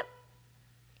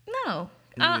no.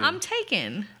 I'm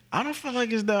taken. I don't feel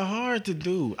like it's that hard to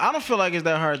do. I don't feel like it's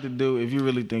that hard to do if you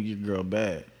really think your girl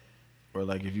bad, or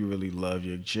like if you really love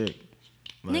your chick.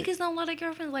 Like, Niggas don't love their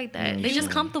girlfriends like that. Yeah, They just sure.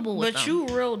 comfortable with But them. you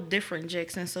real different,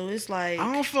 Jackson. So it's like,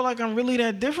 I don't feel like I'm really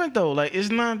that different though. Like it's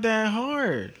not that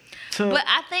hard. But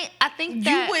I think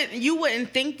that you wouldn't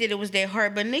think that it was that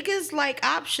hard, but niggas like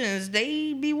options.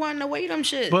 They be wanting to weigh them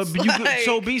shits. But you could, Like,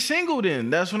 so be single then.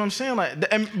 That's what I'm saying. Like,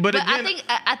 but But again,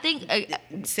 I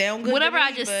think sound good. whatever to I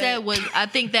me, just but- said was, I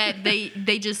think that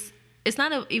they just, it's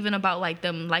not even about like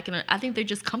them liking it. I think they're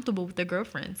just comfortable with their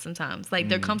girlfriends sometimes. Like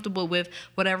they're comfortable with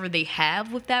whatever they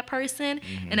have with that person,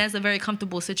 and that's a very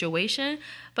comfortable situation.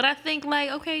 But I think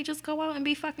like, okay, just go out and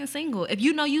be fucking single. If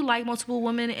you know you like multiple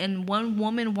women and one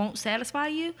woman won't satisfy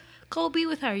you, go be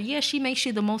with her. Yeah, she makes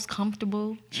you the most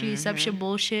comfortable. She accepts your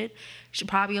bullshit. She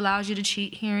probably allows you to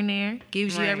cheat here and there,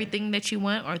 gives you Right. everything that you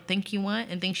want or think you want,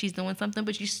 and think she's doing something,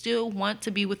 but you still want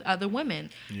to be with other women.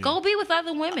 Go be with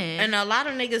other women. And a lot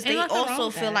of niggas, they nothing wrong also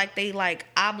with feel that. like they like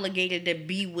obligated to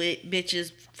be with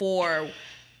bitches for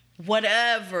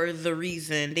whatever the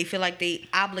reason. They feel like they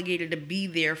obligated to be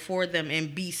there for them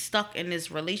and be stuck in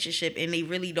this relationship, and they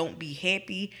really don't be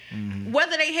happy.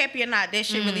 Whether they happy or not, that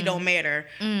shit really don't matter.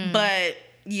 But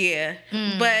yeah,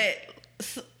 but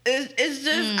it's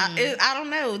just I don't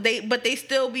know. They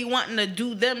still be wanting to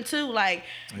do them too. Like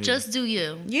Just do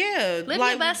you. yeah, Live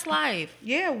like your best life.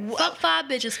 yeah. Fuck 5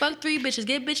 bitches. Fuck 3 bitches.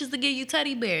 Get bitches to give you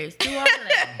teddy bears. Do all of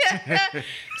that.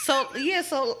 So yeah,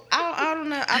 so I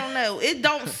don't know. It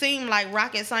don't seem like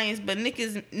rocket science, but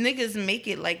niggas make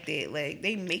it like that. Like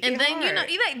they make And it then, hard.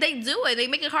 you know, they do it. They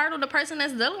make it hard on the person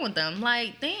that's dealing with them.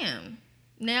 Like, damn.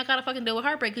 Now I gotta fucking deal with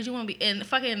heartbreak because you want to be in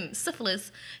fucking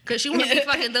syphilis because you want to be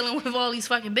fucking dealing with all these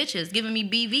fucking bitches giving me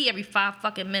BV every 5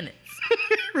 fucking minutes.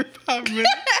 every 5 minutes.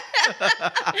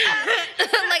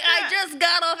 Like, I just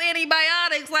got off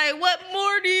antibiotics. Like, what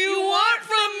more do you want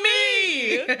from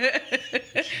me?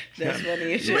 That's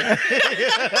funny as shit.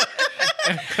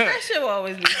 That shit will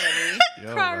always be funny.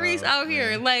 Yo, Clarice wow, out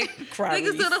here. Like, Clarice.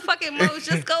 niggas do the fucking most.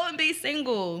 Just go and be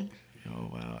single. Oh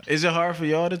wow. Is it hard for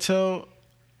y'all to tell?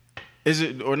 Is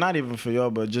it, or not even for y'all,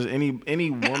 but just any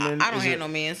woman? I don't is have it- no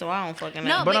man, so I don't fucking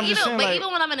know. No, But but, I'm just saying, like-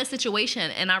 even when I'm in a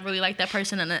situation and I really like that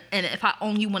person, and if I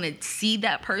only want to see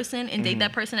that person and date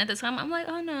that person at the time, I'm like,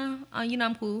 oh no, you know,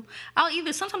 I'm cool.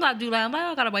 Sometimes I do like, I'm like,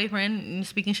 oh, I got a boyfriend, and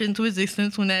speaking shit into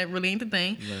existence when that really ain't the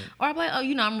thing. Or I'm like, oh,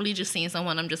 you know, I'm really just seeing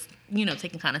someone I'm just, you know,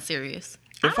 taking kind of serious.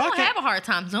 If I I don't can- have a hard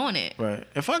time doing it. Right.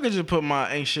 If I could just put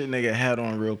my ain't shit nigga hat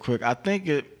on real quick, I think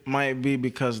it might be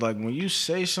because like when you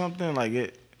say something like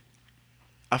it,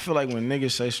 I feel like when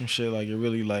niggas say some shit, like it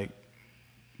really like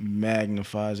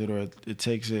magnifies it, or it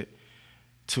takes it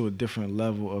to a different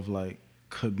level of like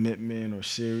commitment or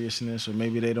seriousness, or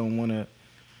maybe they don't want to.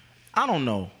 I don't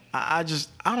know. I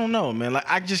don't know, man. Like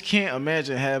I just can't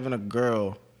imagine having a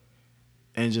girl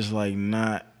and just like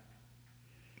not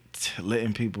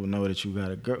letting people know that you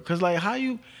got a girl. Cause like how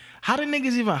do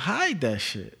niggas even hide that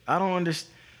shit? I don't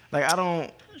understand. Like I don't.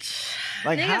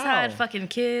 Like Niggas how? hide fucking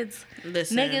kids.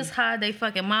 Listen. Niggas hide they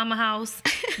fucking mama house.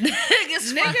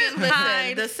 Niggas Niggas, fucking listen,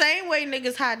 hide. the same way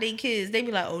niggas hide their kids, they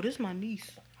be like, oh, this my niece.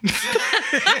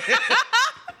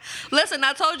 Listen,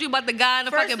 I told you about the guy in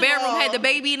the First fucking of bedroom all- had the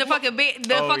baby in the fucking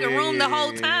Oh, fucking yeah, room yeah, the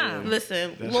whole yeah, time. yeah.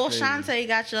 Listen, That's Lil crazy. Shantae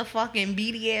got your fucking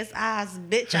beady ass eyes,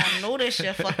 bitch. I know that's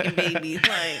your fucking baby. Like,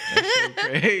 That's so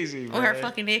crazy, on her man.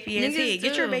 fucking nappy ass Niggas head.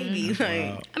 Get your do. baby. Like,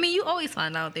 Wow. I mean, you always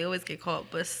find out. They always get caught,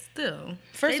 but still.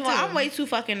 first They of all, do. I'm way too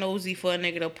fucking nosy for a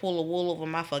nigga to pull a wool over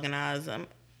my fucking eyes.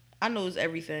 I knows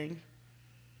everything.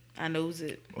 I knows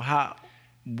it.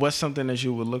 What's something that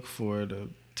you would look for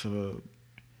to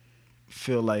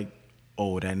feel like,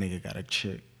 oh, that nigga got a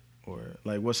chick? Or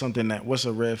like what's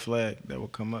a red flag that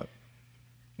would come up?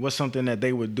 What's something that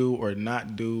they would do or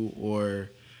not do, or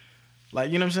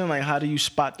like, you know what I'm saying? Like how do you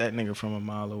spot that nigga from a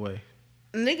mile away?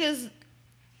 Niggas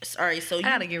All right, so I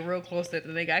gotta get real close to the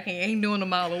nigga. I ain't doing a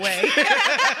mile away.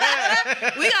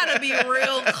 We gotta be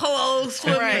real close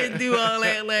for me to do all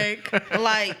that.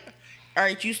 Like, all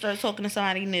right, you start talking to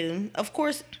somebody new. Of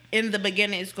course, in the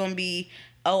beginning, it's gonna be,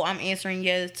 oh, I'm answering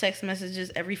your text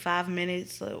messages every 5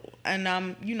 minutes, so, and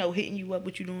I'm, hitting you up.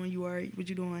 What you doing? You alright? What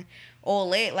you doing? All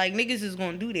that. Like, niggas is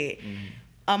gonna do that. Mm-hmm.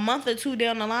 A month or two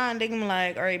down the line, they gonna be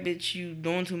like, all right, bitch, you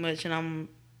doing too much, and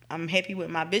I'm happy with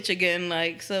my bitch again.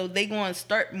 Like, so they gonna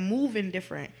start moving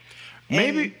different.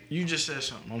 Maybe you just said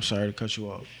something. I'm sorry to cut you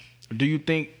off. Do you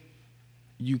think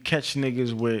you catch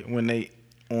niggas when they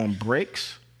on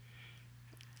breaks?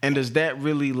 And does that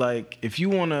really, like, if you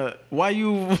wanna,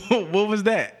 what was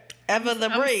that? Ever the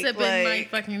break. I'm sipping my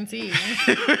fucking tea.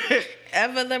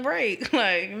 Ever the break.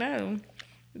 Like, no.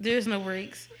 There's no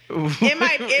breaks. They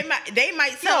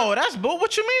might tell. No, that's bull.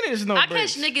 What you mean there's no breaks? I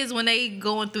catch niggas when they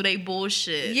going through they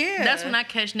bullshit. Yeah. That's when I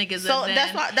catch niggas. So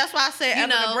that's why I said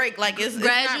ever the break. Like, it's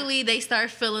gradually they start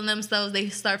feeling themselves. They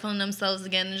start feeling themselves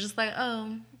again. And just like,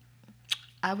 oh,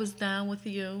 I was down with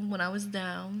you when I was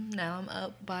down. Now I'm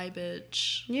up. Bye,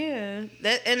 bitch. Yeah.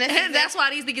 That's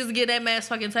why these niggas get that mass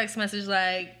fucking text message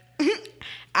like,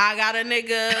 I got a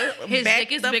nigga. His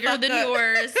dick is bigger than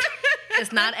yours.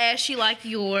 It's not ashy like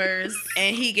yours.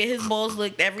 And he get his balls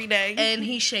licked every day. And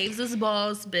he shaves his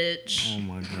balls, bitch. Oh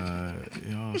my God.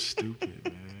 Y'all stupid,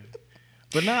 man.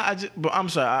 But nah, I'm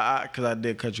sorry, because I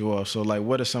did cut you off. So, like,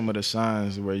 what are some of the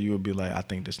signs where you would be like, I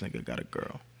think this nigga got a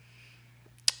girl?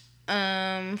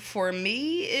 For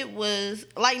me, it was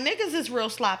like, niggas is real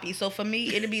sloppy. So for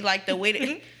me, it'd be like the way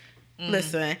that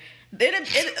listen. That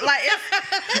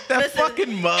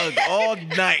fucking mug all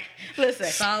night. Listen.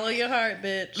 Follow your heart,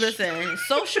 bitch. Listen,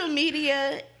 social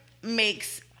media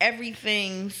makes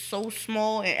everything so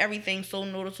small and everything so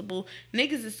noticeable.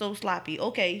 Niggas is so sloppy.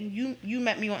 Okay, you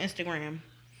met me on Instagram.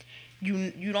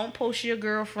 You don't post your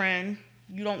girlfriend.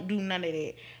 You don't do none of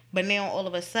that. But now all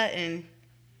of a sudden,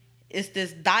 it's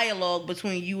this dialogue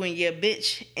between you and your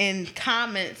bitch in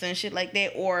comments and shit like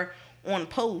that, or on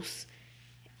posts.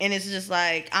 And it's just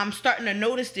like, I'm starting to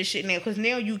notice this shit now, because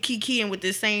now you kikiing with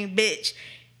this same bitch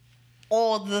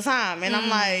all the time. And I'm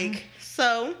like,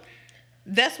 so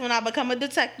that's when I become a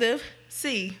detective.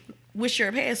 See, what's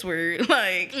your password?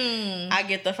 Like, I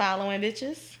get the following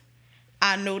bitches.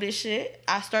 I know this shit.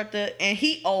 I start to, and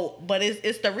but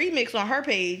it's the remix on her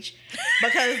page,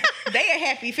 because they a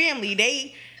happy family.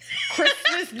 They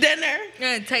Christmas dinner.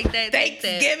 Take that.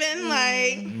 Thanksgiving,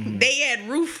 like, they had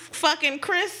Roof fucking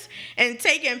Chris and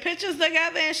taking pictures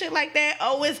together and shit like that.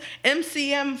 Oh, it's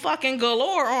MCM fucking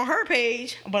galore on her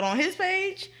page, but on his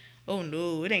page, oh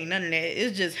no, it ain't none of that.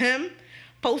 It's just him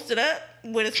posted up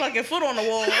with his fucking foot on the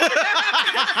wall and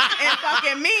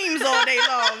fucking memes all day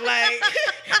long. Like,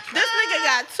 this nigga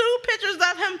got 2 pictures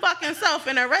of him fucking self,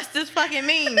 and the rest is fucking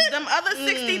memes. Them other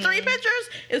 63 pictures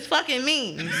is fucking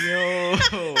memes. Yo,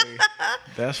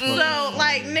 that's funny. So,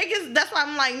 like, niggas, that's why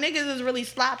I'm like, niggas is really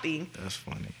sloppy. That's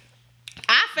funny.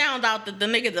 I found out that the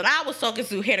nigga that I was talking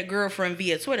to had a girlfriend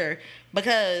via Twitter,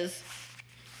 because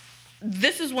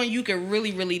this is when you could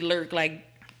really, really lurk. Like,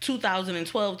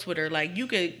 2012 Twitter, like, you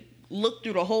could look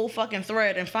through the whole fucking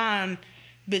thread and find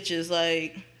bitches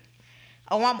like,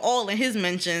 oh, I'm all in his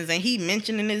mentions, and he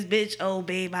mentioning this bitch, oh,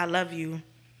 babe, I love you.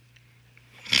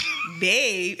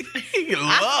 Babe.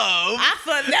 I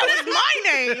thought that was my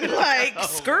name. Like,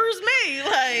 screws me.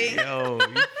 Like, yo,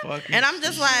 you fucking. And I'm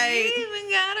just like,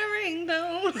 even got a ring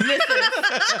though. Listen,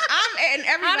 I'm adding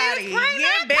everybody.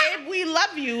 Yeah, babe, we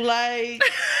love you. Like,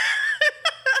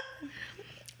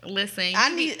 listen, I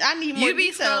need more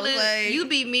details. Scrolling, like, you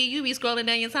be me. You be scrolling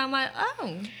down your time like,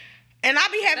 oh. And I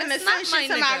be having That's to send not shit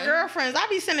my to my nigga. girlfriends. I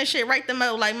be sending shit right to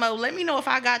Mo. Like, Mo, let me know if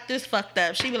I got this fucked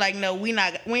up. She be like, no, we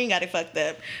ain't got it fucked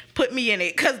up. Put me in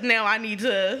it, because now I need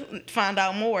to find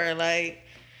out more. Like,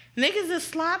 niggas is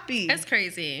sloppy. That's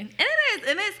crazy. And it is.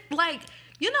 And it's like,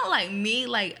 like me,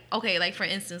 like, okay, like for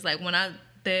instance, like when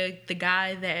the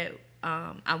guy that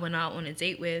I went out on a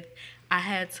date with, I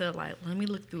had to, like, let me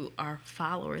look through our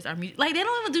followers. Like, they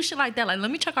don't even do shit like that. Like, let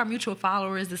me check our mutual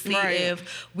followers to see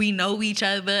if we know each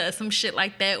other or some shit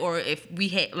like that. Or if we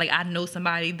had, like, I know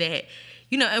somebody that,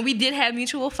 and we did have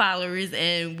mutual followers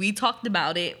and we talked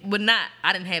about it. But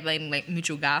I didn't have, like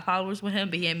mutual guy followers with him,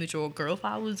 but he had mutual girl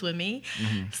followers with me.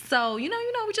 Mm-hmm. So, we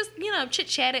just,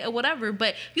 chit-chatted or whatever.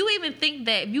 But you even think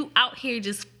that you out here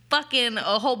just fucking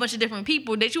a whole bunch of different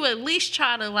people, that you at least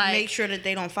try to, like, make sure that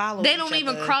they don't follow. They don't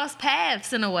even cross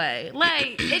paths in a way.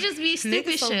 Like, it just be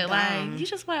stupid so shit. dumb. Like, you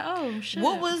just like, oh shit.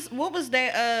 What was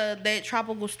that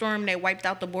tropical storm that wiped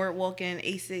out the boardwalk in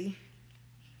AC?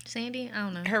 Sandy? I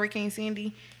don't know. Hurricane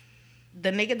Sandy.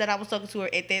 the nigga that I was talking to her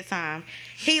at that time,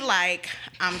 he like,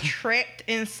 I'm trapped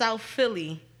in South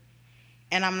Philly.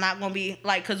 And I'm not going to be,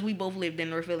 like, because we both lived in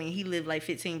North Philly. And he lived, like,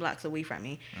 15 blocks away from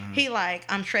me. He, like,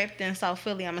 I'm trapped in South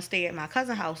Philly. I'm going to stay at my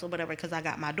cousin's house or whatever because I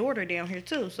got my daughter down here,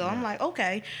 too. So I'm like,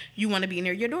 okay, you want to be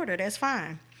near your daughter. That's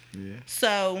fine. Yeah.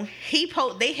 So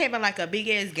they having, like, a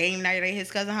big-ass game night at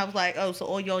his cousin's house. Like, oh, so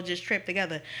all y'all just trapped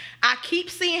together. I keep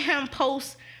seeing him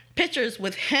post pictures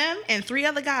with him and 3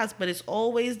 other guys. But it's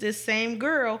always this same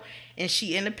girl. And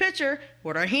she in the picture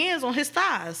with her hands on his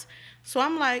thighs. So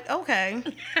I'm like, okay.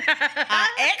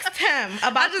 I asked him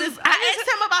about this. I asked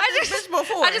him about this bitch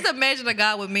before. I just imagine a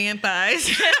guy with man thighs,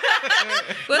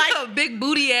 with Like, a big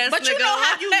booty ass. but nigga. you know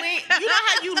how you lean. You know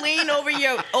how you lean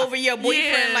over your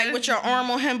boyfriend, Yeah. like with your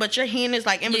arm on him, but your hand is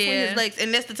like in between Yeah. his legs,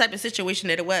 and that's the type of situation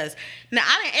that it was. Now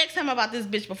I didn't ask him about this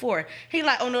bitch before. He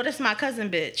like, oh no, that's my cousin,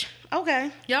 bitch.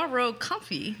 Okay. Y'all real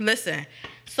comfy. Listen.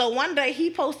 So one day he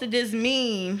posted this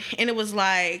meme, and it was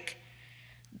like,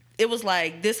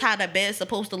 this how the bed's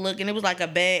supposed to look, and it was like a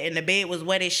bed, and the bed was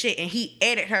wet as shit, and he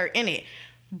added her in it.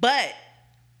 But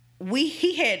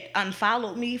he had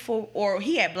unfollowed me or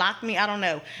he had blocked me, I don't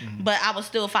know. But I was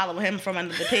still following him from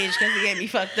under the page because he had me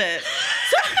fucked up.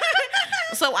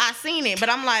 So I seen it, but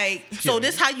I'm like, so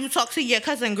this how you talk to your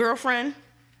cousin girlfriend?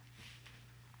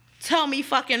 Tell me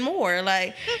fucking more.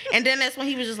 Like, and then that's when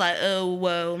he was just like, oh,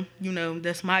 well, you know,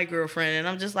 that's my girlfriend. And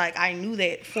I'm just like, I knew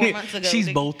that 4 months ago. She's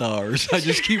nigga. both ours. I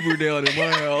just keep her down in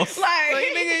my house. Like,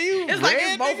 nigga, you it's like red,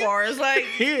 it's both nigga? ours. Like,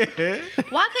 Yeah.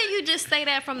 Why couldn't you just say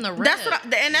that from the rip?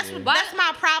 that's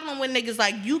my problem with niggas.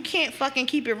 Like, you can't fucking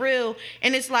keep it real.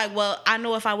 And it's like, well, I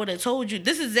know if I would have told you,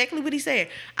 this is exactly what he said.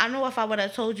 I know if I would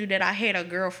have told you that I had a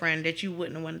girlfriend that you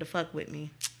wouldn't have wanted to fuck with me.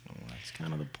 That's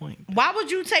kind of the point. Why would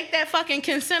you take that fucking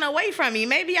consent away from me?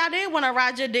 Maybe I did want to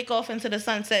ride your dick off into the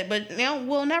sunset, but you know,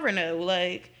 we'll never know.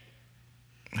 Like,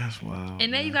 That's wild.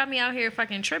 And then you got me out here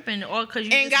fucking tripping, all because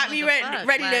you and just got me wanted to fuck.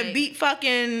 ready to Like, beat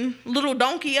fucking little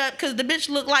donkey up because the bitch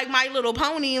looked like My Little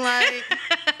Pony. Like,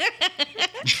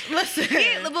 listen.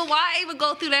 Yeah, but why even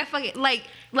go through that fucking like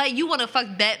you want to fuck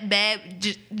that bad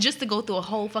just to go through a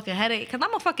whole fucking headache? Because I'm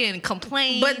gonna fucking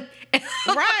complain, But-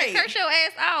 right. curse your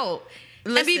ass out.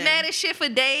 And be Listen. mad as shit for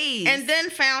days. And then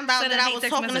found out Sending that I hate was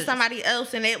text talking to messages. somebody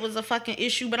else and it was a fucking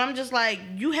issue. But I'm just like,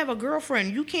 you have a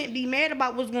girlfriend. You can't be mad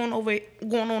about what's going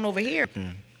on over here.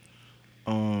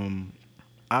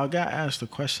 I got asked a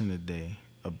question today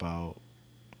about.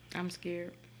 I'm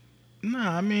scared.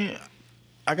 Nah, I mean,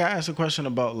 I got asked a question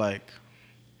about like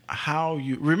how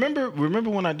you remember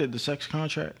when I did the sex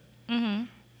contract. Mm-hmm.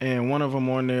 And one of them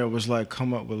on there was like,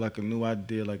 come up with like a new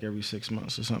idea like every 6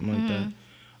 months or something like that.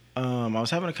 I was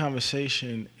having a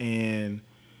conversation and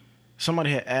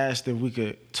somebody had asked if we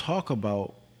could talk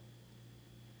about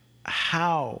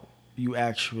how you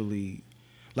actually,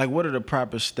 like, what are the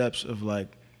proper steps of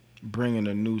like bringing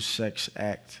a new sex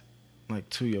act like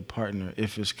to your partner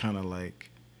if it's kind of like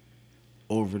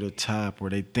over the top, or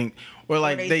they think, or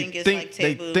like they they think it's, think like,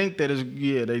 they taboo. think that is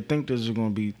they think this is going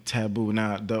to be taboo.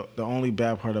 Now the only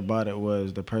bad part about it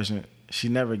was the person, she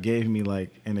never gave me like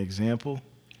an example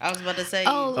I was about to say.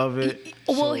 of it.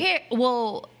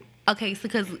 Okay, so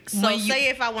because So say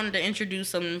if I wanted to introduce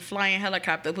some flying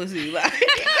helicopter pussy, like like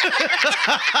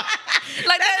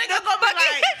that nigga gonna be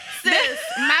like, sis,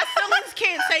 my feelings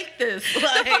can't take this.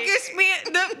 Like, the fucking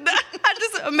spin. I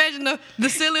just imagine the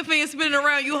ceiling fan spinning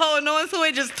around, you holding on to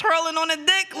it, just twirling on the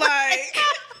dick, like.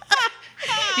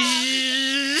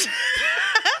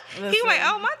 He like,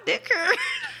 oh, my dick hurt.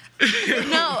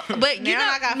 No, but you Now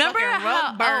know, I got remember fucking how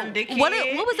rug burn, dickhead.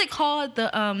 what was it called?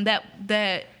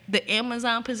 The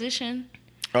Amazon position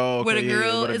Oh, okay, where the yeah,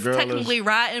 girl where the is girl technically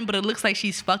riding, but it looks like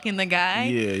she's fucking the guy.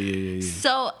 Yeah.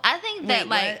 So I think that Wait,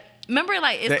 like. what? Remember,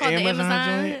 like, it's The called Amazon the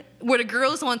Amazon, joint? where the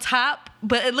girl's on top,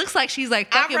 but it looks like she's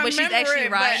like I fucking, but she's remember actually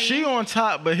it, but riding. She on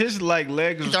top, but his like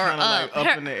legs was Are kind of like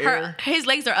up in the air. His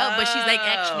legs are up, but she's like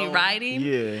actually Oh. riding.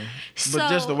 Yeah, So, but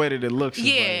just the way that it looks. Is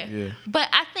Yeah. like, yeah. But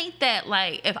I think that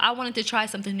like if I wanted to try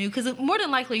something new, because more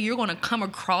than likely you're gonna come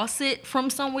across it from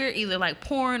somewhere, either like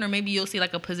porn or maybe you'll see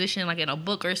like a position like in a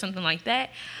book or something like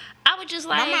that. I would just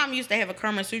like my mom used to have a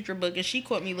Karma Sutra book, and she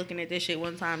caught me looking at this shit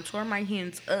one time, tore my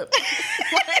hands up.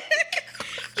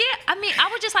 yeah, I mean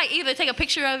I would just like either take a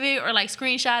picture of it or like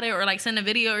screenshot it or like send a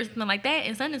video or something like that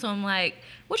and send it to him like,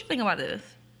 what you think about this?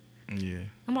 Yeah.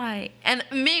 I'm like, and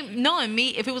me knowing me,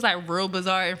 if it was like real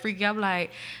bizarre and freaky, I'm like,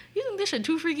 you think this shit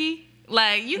too freaky?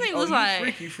 Like, you think it was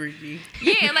like, freaky.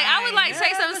 yeah, like I would like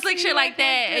say some never slick seen shit you like like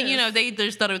that, and you this. know, they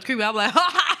just thought it was creepy. I'm like, ha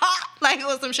ha ha, like it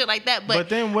was some shit like that. But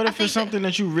then what I if think it's something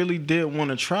that you really did want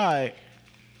to try,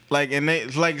 like, and they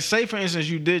like, say for instance,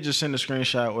 you did just send a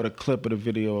screenshot or a clip of the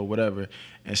video or whatever,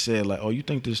 and said like, "Oh, you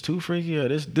think this too freaky? Or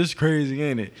this crazy,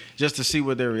 ain't it?" Just to see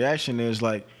what their reaction is.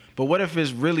 Like, but what if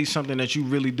it's really something that you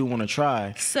really do want to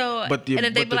try? So, but and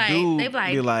if they be like, dude they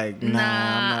be like, nah, I'm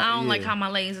not, I don't like yeah. how my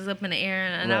legs is up in the air,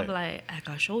 and Right. I'll be like, I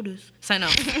got shoulders. So no,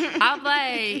 I'm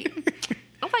like,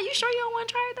 you sure you don't want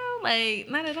to try it though? Like,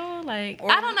 not at all. Like,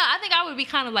 Or- I don't know. I think I would be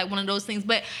kind of like one of those things,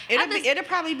 but It'll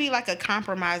probably be like a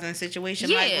compromising situation.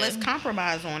 Yeah. Like, let's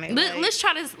compromise on it. let's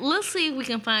try this. Let's see if we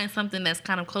can find something that's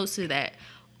kind of close to that,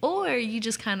 or you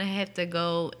just kind of have to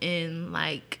go in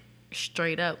like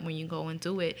straight up when you go and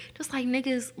do it. Just like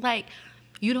niggas, like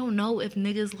you don't know if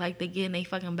niggas like they get in they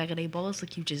fucking back of their balls,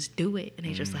 like you just do it and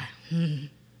they just like.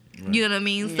 You know what I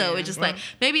mean? So Yeah. it's just like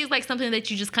maybe it's like something that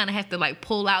you just kind of have to like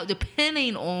pull out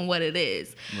depending on what it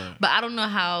is. Right. But I don't know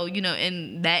how,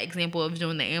 in that example of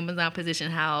doing the Amazon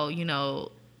position, how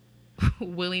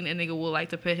willing a nigga will like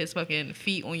to put his fucking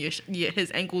feet on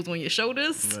his ankles on your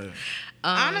shoulders. Right.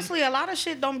 Honestly, a lot of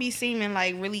shit don't be seeming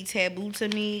like really taboo to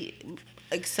me,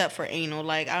 except for anal.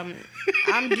 Like I'm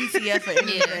DCF for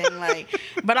anything. Like,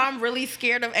 but I'm really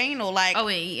scared of anal. Like, Oh,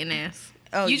 and eating ass.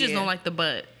 Oh, You just yeah. don't like the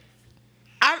butt.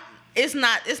 It's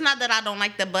not that I don't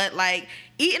like the butt. Like,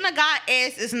 eating a guy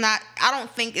ass is not, I don't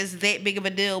think it's that big of a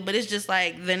deal, but it's just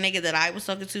like the nigga that I was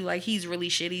talking to, like, he's really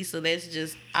shitty, so that's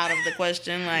just out of the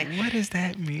question. Like, What does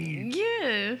that mean?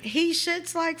 Yeah. he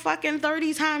shits like fucking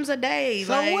 30 times a day.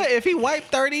 So like, what? If he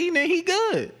wiped 30, then he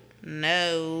good.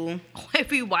 No. If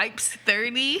he wipes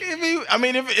 30.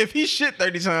 If he shit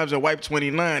 30 times and wiped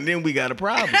 29, then we got a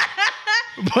problem.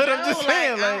 But I'm just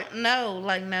saying,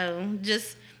 like, no.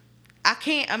 Just, I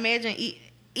can't imagine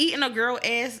eating a girl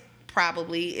ass,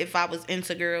 probably, if I was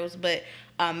into girls, but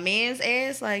a man's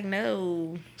ass, like,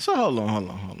 no. so hold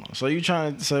on.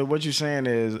 So what you saying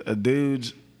is a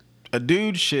dude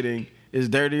shitting is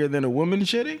dirtier than a woman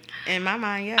shitting? In my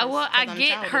mind, yes. Well, 'cause I I'm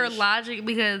get her childish. logic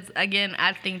because, again,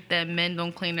 I think that men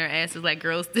don't clean their asses like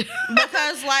girls do.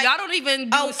 Because, like, y'all don't even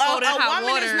do a scalding hot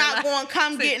woman water. is not like- going to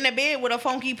come get in the bed with a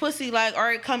funky pussy, like, all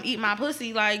right, come eat my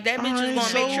pussy. Like, that bitch is Alright, going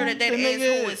to make so sure that the asshole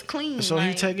nigga- is clean. So like,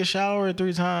 he take a shower a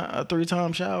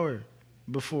three-time shower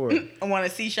before. I want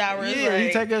to see showers. Yeah, he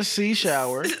like, take a sea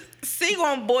shower. C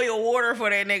gonna boil water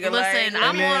for that nigga. Listen, like,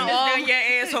 I'm on just all- down your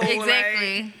asshole.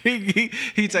 Exactly.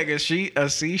 He take a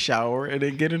sea shower and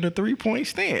then get in a 3-point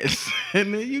stance,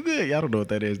 and then you good. Y'all don't know what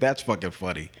that is. That's fucking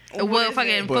funny. What Well, is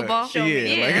fucking it? But, football. Show me.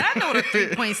 yeah, Yeah, like- I know what a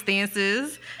 3-point stance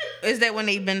is. Is that when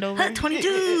they bend over?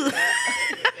 22.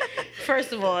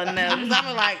 First of all, no. 'Cause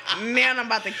I'm like, man, I'm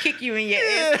about to kick you in your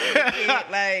ass.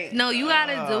 Kid. Like, No, you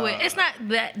gotta do it. It's not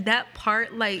that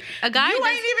part. Like a guy. you does-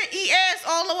 ain't even eat ass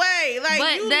all the way. Like,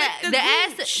 But you the lick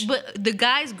ass, gooch. but the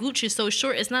guy's gooch is so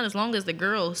short. It's not as long as the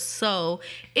girl's, so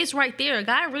it's right there. A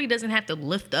guy really doesn't have to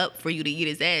lift up for you to eat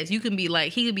his ass. You can be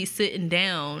like, he could be sitting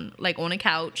down, like on a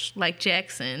couch, like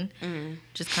Jackson,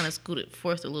 just kind of scoot it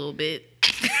forth a little bit,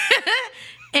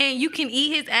 and you can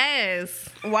eat his ass.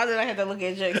 Why did I have to look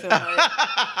at Jackson?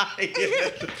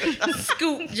 Like,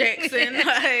 Scoop Jackson.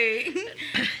 Like,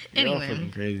 Y'all Anyway,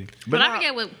 fucking crazy. but I now-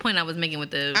 forget what point I was making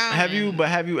with the. Have you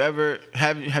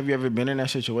ever been in that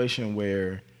situation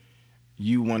where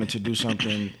you wanted to do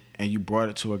something and you brought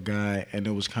it to a guy and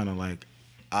it was kind of like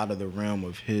out of the realm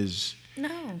of his? No.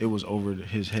 It was over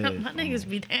his head. My niggas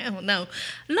be down. No.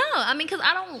 I mean, because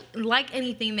I don't like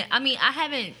anything that. I mean,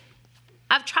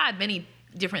 I've tried many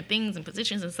different things and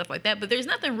positions and stuff like that, but there's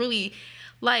nothing really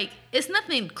like, it's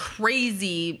nothing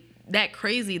crazy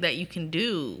that you can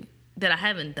do that I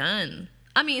haven't done.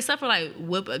 I mean, except for like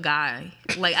whip a guy.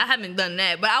 Like, I haven't done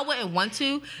that, but I wouldn't want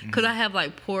to because I have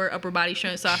like poor upper body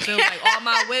strength. So I feel like all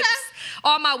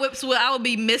my whips, I would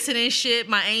be missing and shit.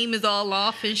 My aim is all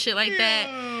off and shit like that.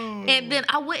 And then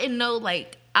I wouldn't know,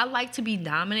 like, I like to be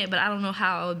dominant, but I don't know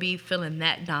how I would be feeling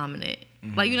that dominant.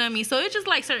 Like, you know what I mean? So it's just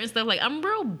like certain stuff. Like, I'm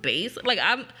real basic. Like,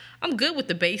 I'm good with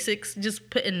the basics. Just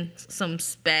putting some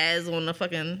spaz on the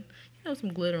fucking,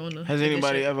 some glitter on the. Has the good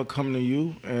anybody shit. ever come to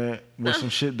you with some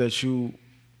shit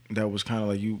that was kind of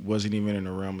like you wasn't even in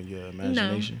the realm of your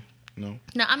imagination? No.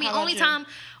 No, I mean, How about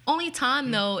only time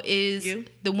though is You?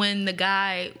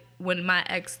 when my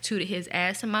ex tooted his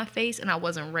ass in my face and I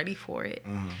wasn't ready for it.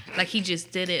 Like, he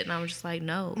just did it and I was just like,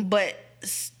 no. but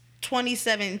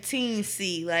 2017,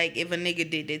 see, like, if a nigga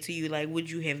did that to you, like, would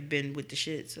you have been with the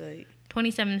shits? Like,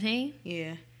 2017?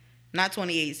 yeah. Not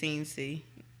 2018, see.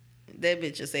 That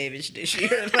bitch a savage this year.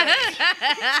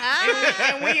 Like,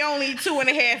 and we only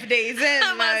 2.5 days in.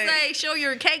 I'm about to like, say, show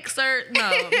your cake, sir. No,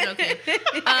 I'm joking.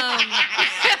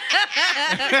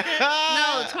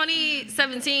 No,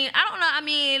 2017. I don't know. I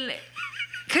mean,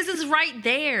 Cause it's right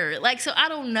there. Like, so I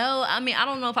don't know. I mean, I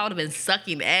don't know if I would have been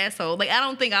sucking the asshole. Like, I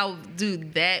don't think I would do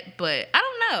that, but I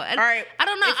don't know. All right. I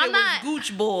don't know. If I'm it not. was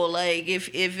Gooch Bull, like if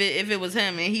it was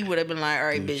him and he would have been like, all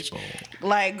right, bitch,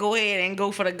 like go ahead and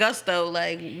go for the gusto.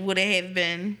 Like, would it have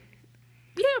been?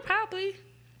 Yeah, probably.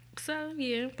 So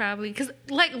yeah, probably. Cause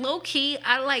like low key,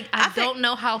 I don't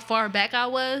know how far back I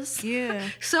was. Yeah.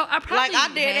 So I probably Like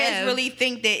I did have. really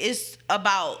think that it's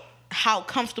about how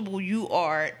comfortable you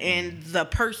are and the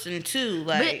person too.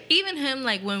 But Like, even him,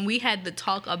 like when we had the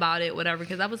talk about it, whatever.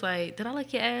 Cause I was like, did I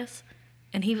like your ass?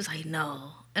 And he was like,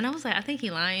 no. And I was like, I think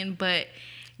he lying, but.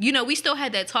 You know, we still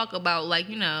had that talk about, like,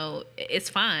 you know,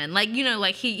 it's fine. Like, you know,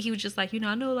 like, he was just like, you know,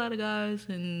 I know a lot of guys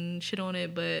and shit on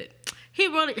it, but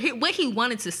what he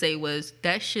wanted to say was,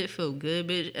 that shit feel good,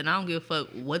 bitch, and I don't give a fuck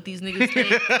what these niggas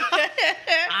think.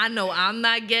 I know I'm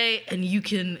not gay, and you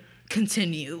can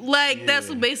continue. Like,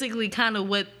 that's basically kind of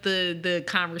what the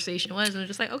conversation was, and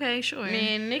just like, okay, sure.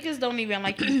 man, niggas don't even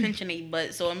like you pinching their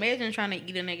butt. So imagine trying to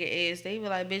eat a nigga ass. They be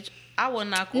like, bitch, I will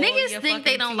not call Niggas your think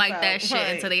they fucking don't teeth like out. that shit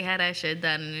Right. until they had that shit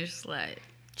done, and it's just like...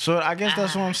 So I guess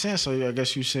that's what I'm saying. So I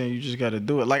guess you saying you just got to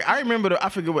do it. Like I remember, I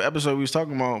forget what episode we was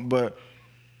talking about, but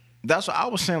that's what I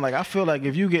was saying. Like I feel like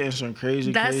if you get in some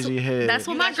crazy head, That's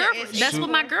what You my got your girlfriend. ass That's ate what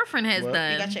my before? girlfriend has What?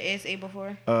 done. You got your ass ate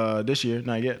before? this year,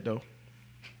 not yet though.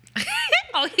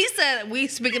 Oh, he said we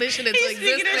speaking this shit into He's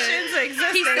existence. speaking this shit into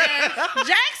existence. He said,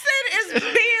 Jackson is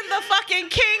being the fucking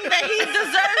king that he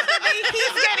deserves to be.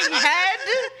 He's getting head.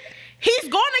 He's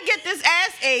going to get this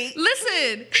ass ate.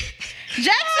 "Listen,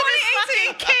 Jackson is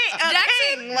fucking king.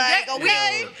 King. Like,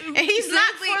 okay? And he's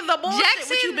not for the bullshit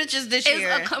with you bitches this is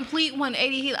year. a complete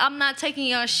 180. I'm not taking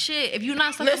your shit. If you're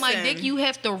not sucking my Listen, dick, you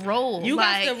have to roll. you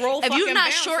got like, to roll If you're fucking not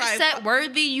bounce, short like, set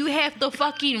worthy, you have to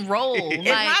fucking roll. If like,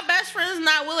 my best friend's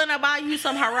not willing to buy you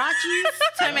some harachis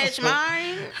to match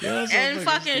mine that's so and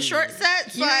fucking stupid. short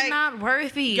sets, you're like, not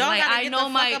worthy. y'all Like gotta I get know the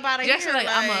my. fuck up outta Jackson, here,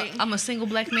 like, like- I'm a single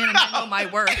black man and I know my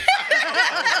worth. and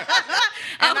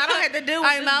I don't have to deal with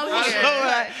I'm this out bullshit. here.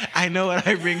 I know what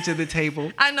I bring to the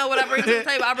table. I know what I bring to the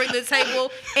table. I bring to the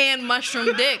table and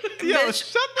mushroom dick. Yo,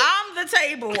 Bitch, I'm the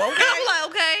table, okay? I'm like,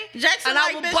 okay. Jackson, And I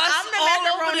like, will bitch, bust I'm the all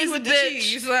over macaroni this with the bitch.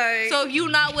 cheese. Like, So if you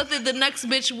not with it, the next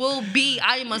bitch will be.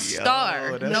 I am a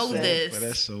star. Yo, Know so, this. But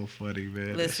that's so funny,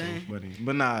 man. Listen. That's so funny.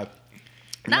 But not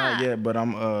Nah. yet. But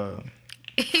I'm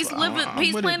He's living. I'm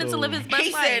He's with it, planning to though. live his best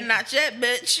he life. said, not yet,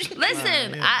 bitch.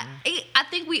 Listen, yeah. I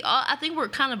think we all. I think we're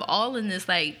kind of all in this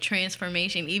like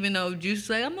transformation. Even though Juice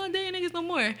like I'm not dating niggas no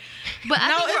more, but I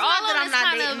No, think it's we're not all that in I'm this not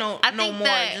kind dating of. no, I no think more,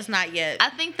 that just not yet. I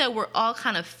think that we're all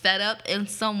kind of fed up in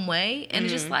some way, and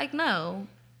just like no.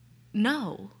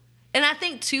 And I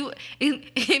think too,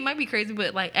 it might be crazy,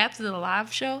 but like after the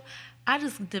live show, I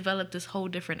just developed this whole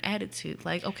different attitude.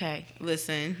 Like, okay,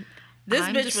 Listen, this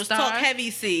I'm bitch the was star. talk heavy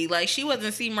C. Like, she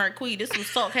wasn't C Marquis. This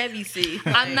was talk heavy C.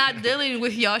 I'm not dealing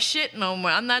with y'all shit no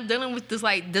more. I'm not dealing with this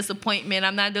like disappointment.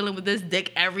 I'm not dealing with this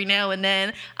dick every now and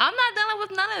then. I'm not dealing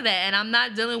with none of that. And I'm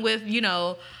not dealing with, you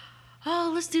know,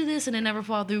 oh, let's do this and then never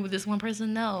fall through with this one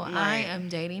person. No, I Right. am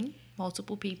dating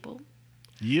multiple people.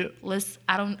 yep.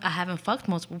 I haven't fucked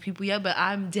multiple people yet, but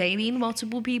I'm dating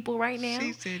multiple people right now.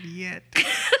 She said yet.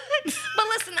 But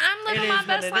listen, I'm living It my is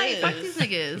best what it life. Fuck is. these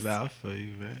niggas. Nah, I feel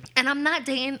you, man. And I'm not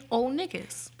dating old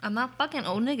niggas. I'm not fucking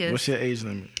old niggas. What's your age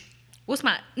limit? What's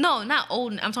my no, not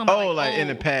old. I'm talking about Oh, like in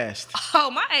the old. past.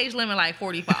 Oh, my age limit like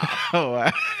 45. Oh,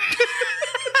 I,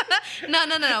 No.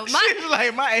 My she's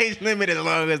like my age limit as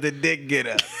long as the dick get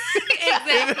up.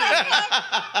 exactly.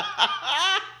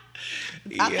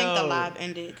 I think the live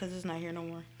ended because it's not here no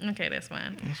more. Okay, that's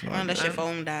fine. Unless your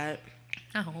phone died.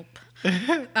 I hope.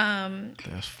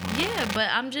 That's funny. Yeah, but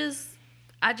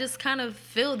I just kind of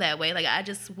feel that way. Like I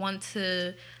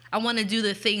want to do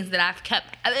the things that I've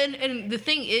kept. And the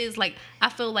thing is, like, I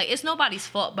feel like it's nobody's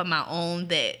fault but my own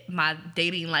that my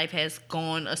dating life has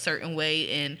gone a certain way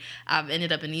and I've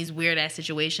ended up in these weird ass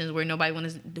situations where nobody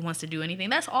wants to do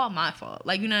anything. That's all my fault.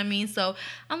 Like, you know what I mean? So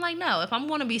I'm like, no, if I'm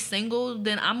going to be single,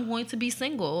 then I'm going to be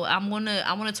single. I want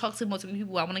to talk to multiple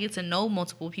people. I want to get to know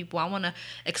multiple people. I want to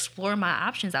explore my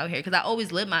options out here because I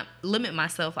always limit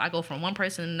myself. I go from one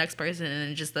person to the next person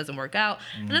and it just doesn't work out.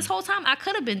 And this whole time I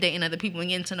could have been dating other people and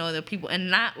getting to know other people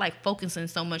and not like focusing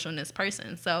so much on this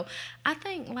person. So I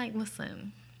think, like,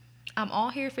 listen, I'm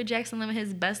all here for Jackson living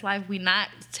his best life. We not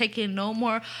taking no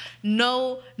more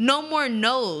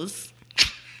no's.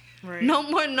 Right. No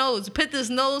more nose. Put this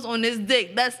nose on this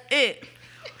dick. That's it.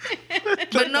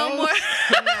 But no more.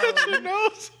 Your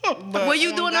nose. When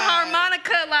you doing the God.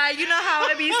 harmonica, like, you know how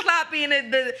it be sloppy and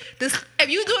if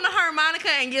you doing the harmonica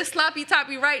and get sloppy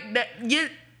toppy right, that your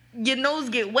nose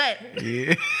get wet,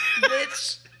 Yeah.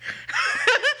 bitch.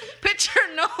 Put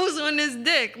your nose nose on this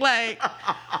dick. Like,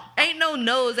 ain't no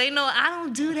nose. Ain't no, I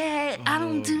don't do that. I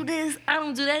don't do this. I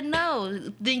don't do that. No.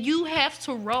 Then you have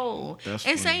to roll. That's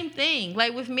and funny. same thing.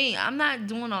 Like with me, I'm not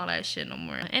doing all that shit no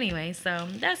more. Anyway, so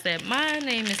that's it. My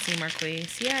name is C Marquis.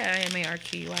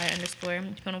 CIMARQY _.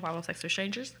 You can follow Sex with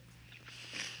Strangers.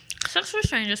 Sex with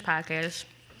Strangers podcast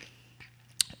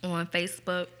on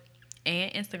Facebook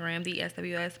and Instagram, the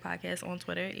SWS podcast on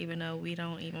Twitter, even though we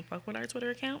don't even fuck with our Twitter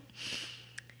account.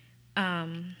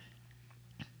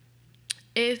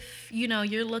 If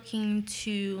you're looking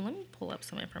to, let me pull up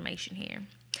some information here.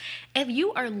 If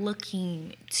you are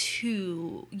looking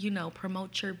to,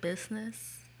 promote your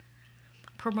business,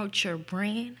 promote your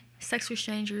brand, Sex with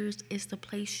Strangers is the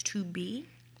place to be.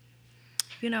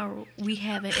 We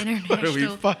have an international. What are we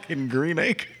fucking Green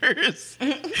Acres?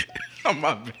 Oh,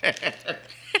 my bad.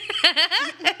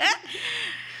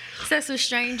 Sex with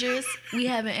Strangers, we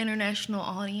have an international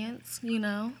audience,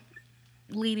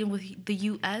 leading with the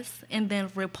U.S. and then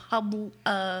Republic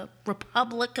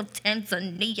of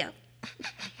Tanzania.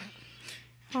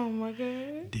 Oh my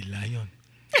God. The lion.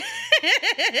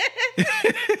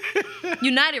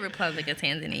 United Republic of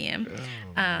Tanzania.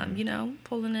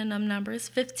 Pulling in them numbers,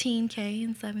 15K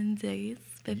in 7 days.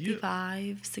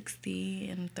 55, 60,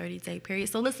 and 30-day period.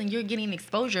 So listen, you're getting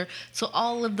exposure to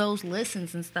all of those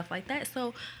listens and stuff like that.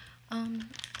 So,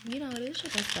 it is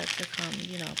your best bet to come,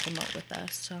 promote with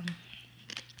us. So,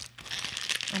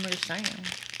 I'm just saying.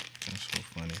 That's so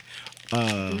funny.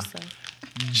 Do so.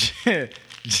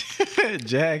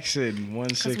 Jackson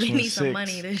Because we need some 1616.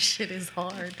 money. This shit is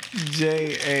hard.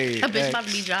 JA. A bitch about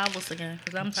to be jobless again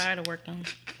because I'm tired of working.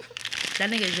 That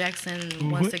nigga Jackson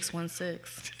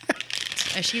 1616.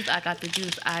 And she's I got the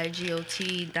juice,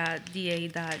 IGOT.DA.juice.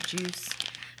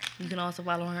 You can also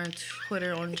follow her on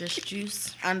Twitter on Just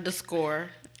Juice. _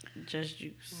 Just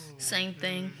Juice. Same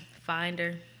thing. Find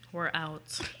her. We're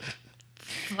out.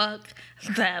 Fuck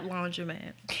that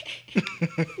laundromat.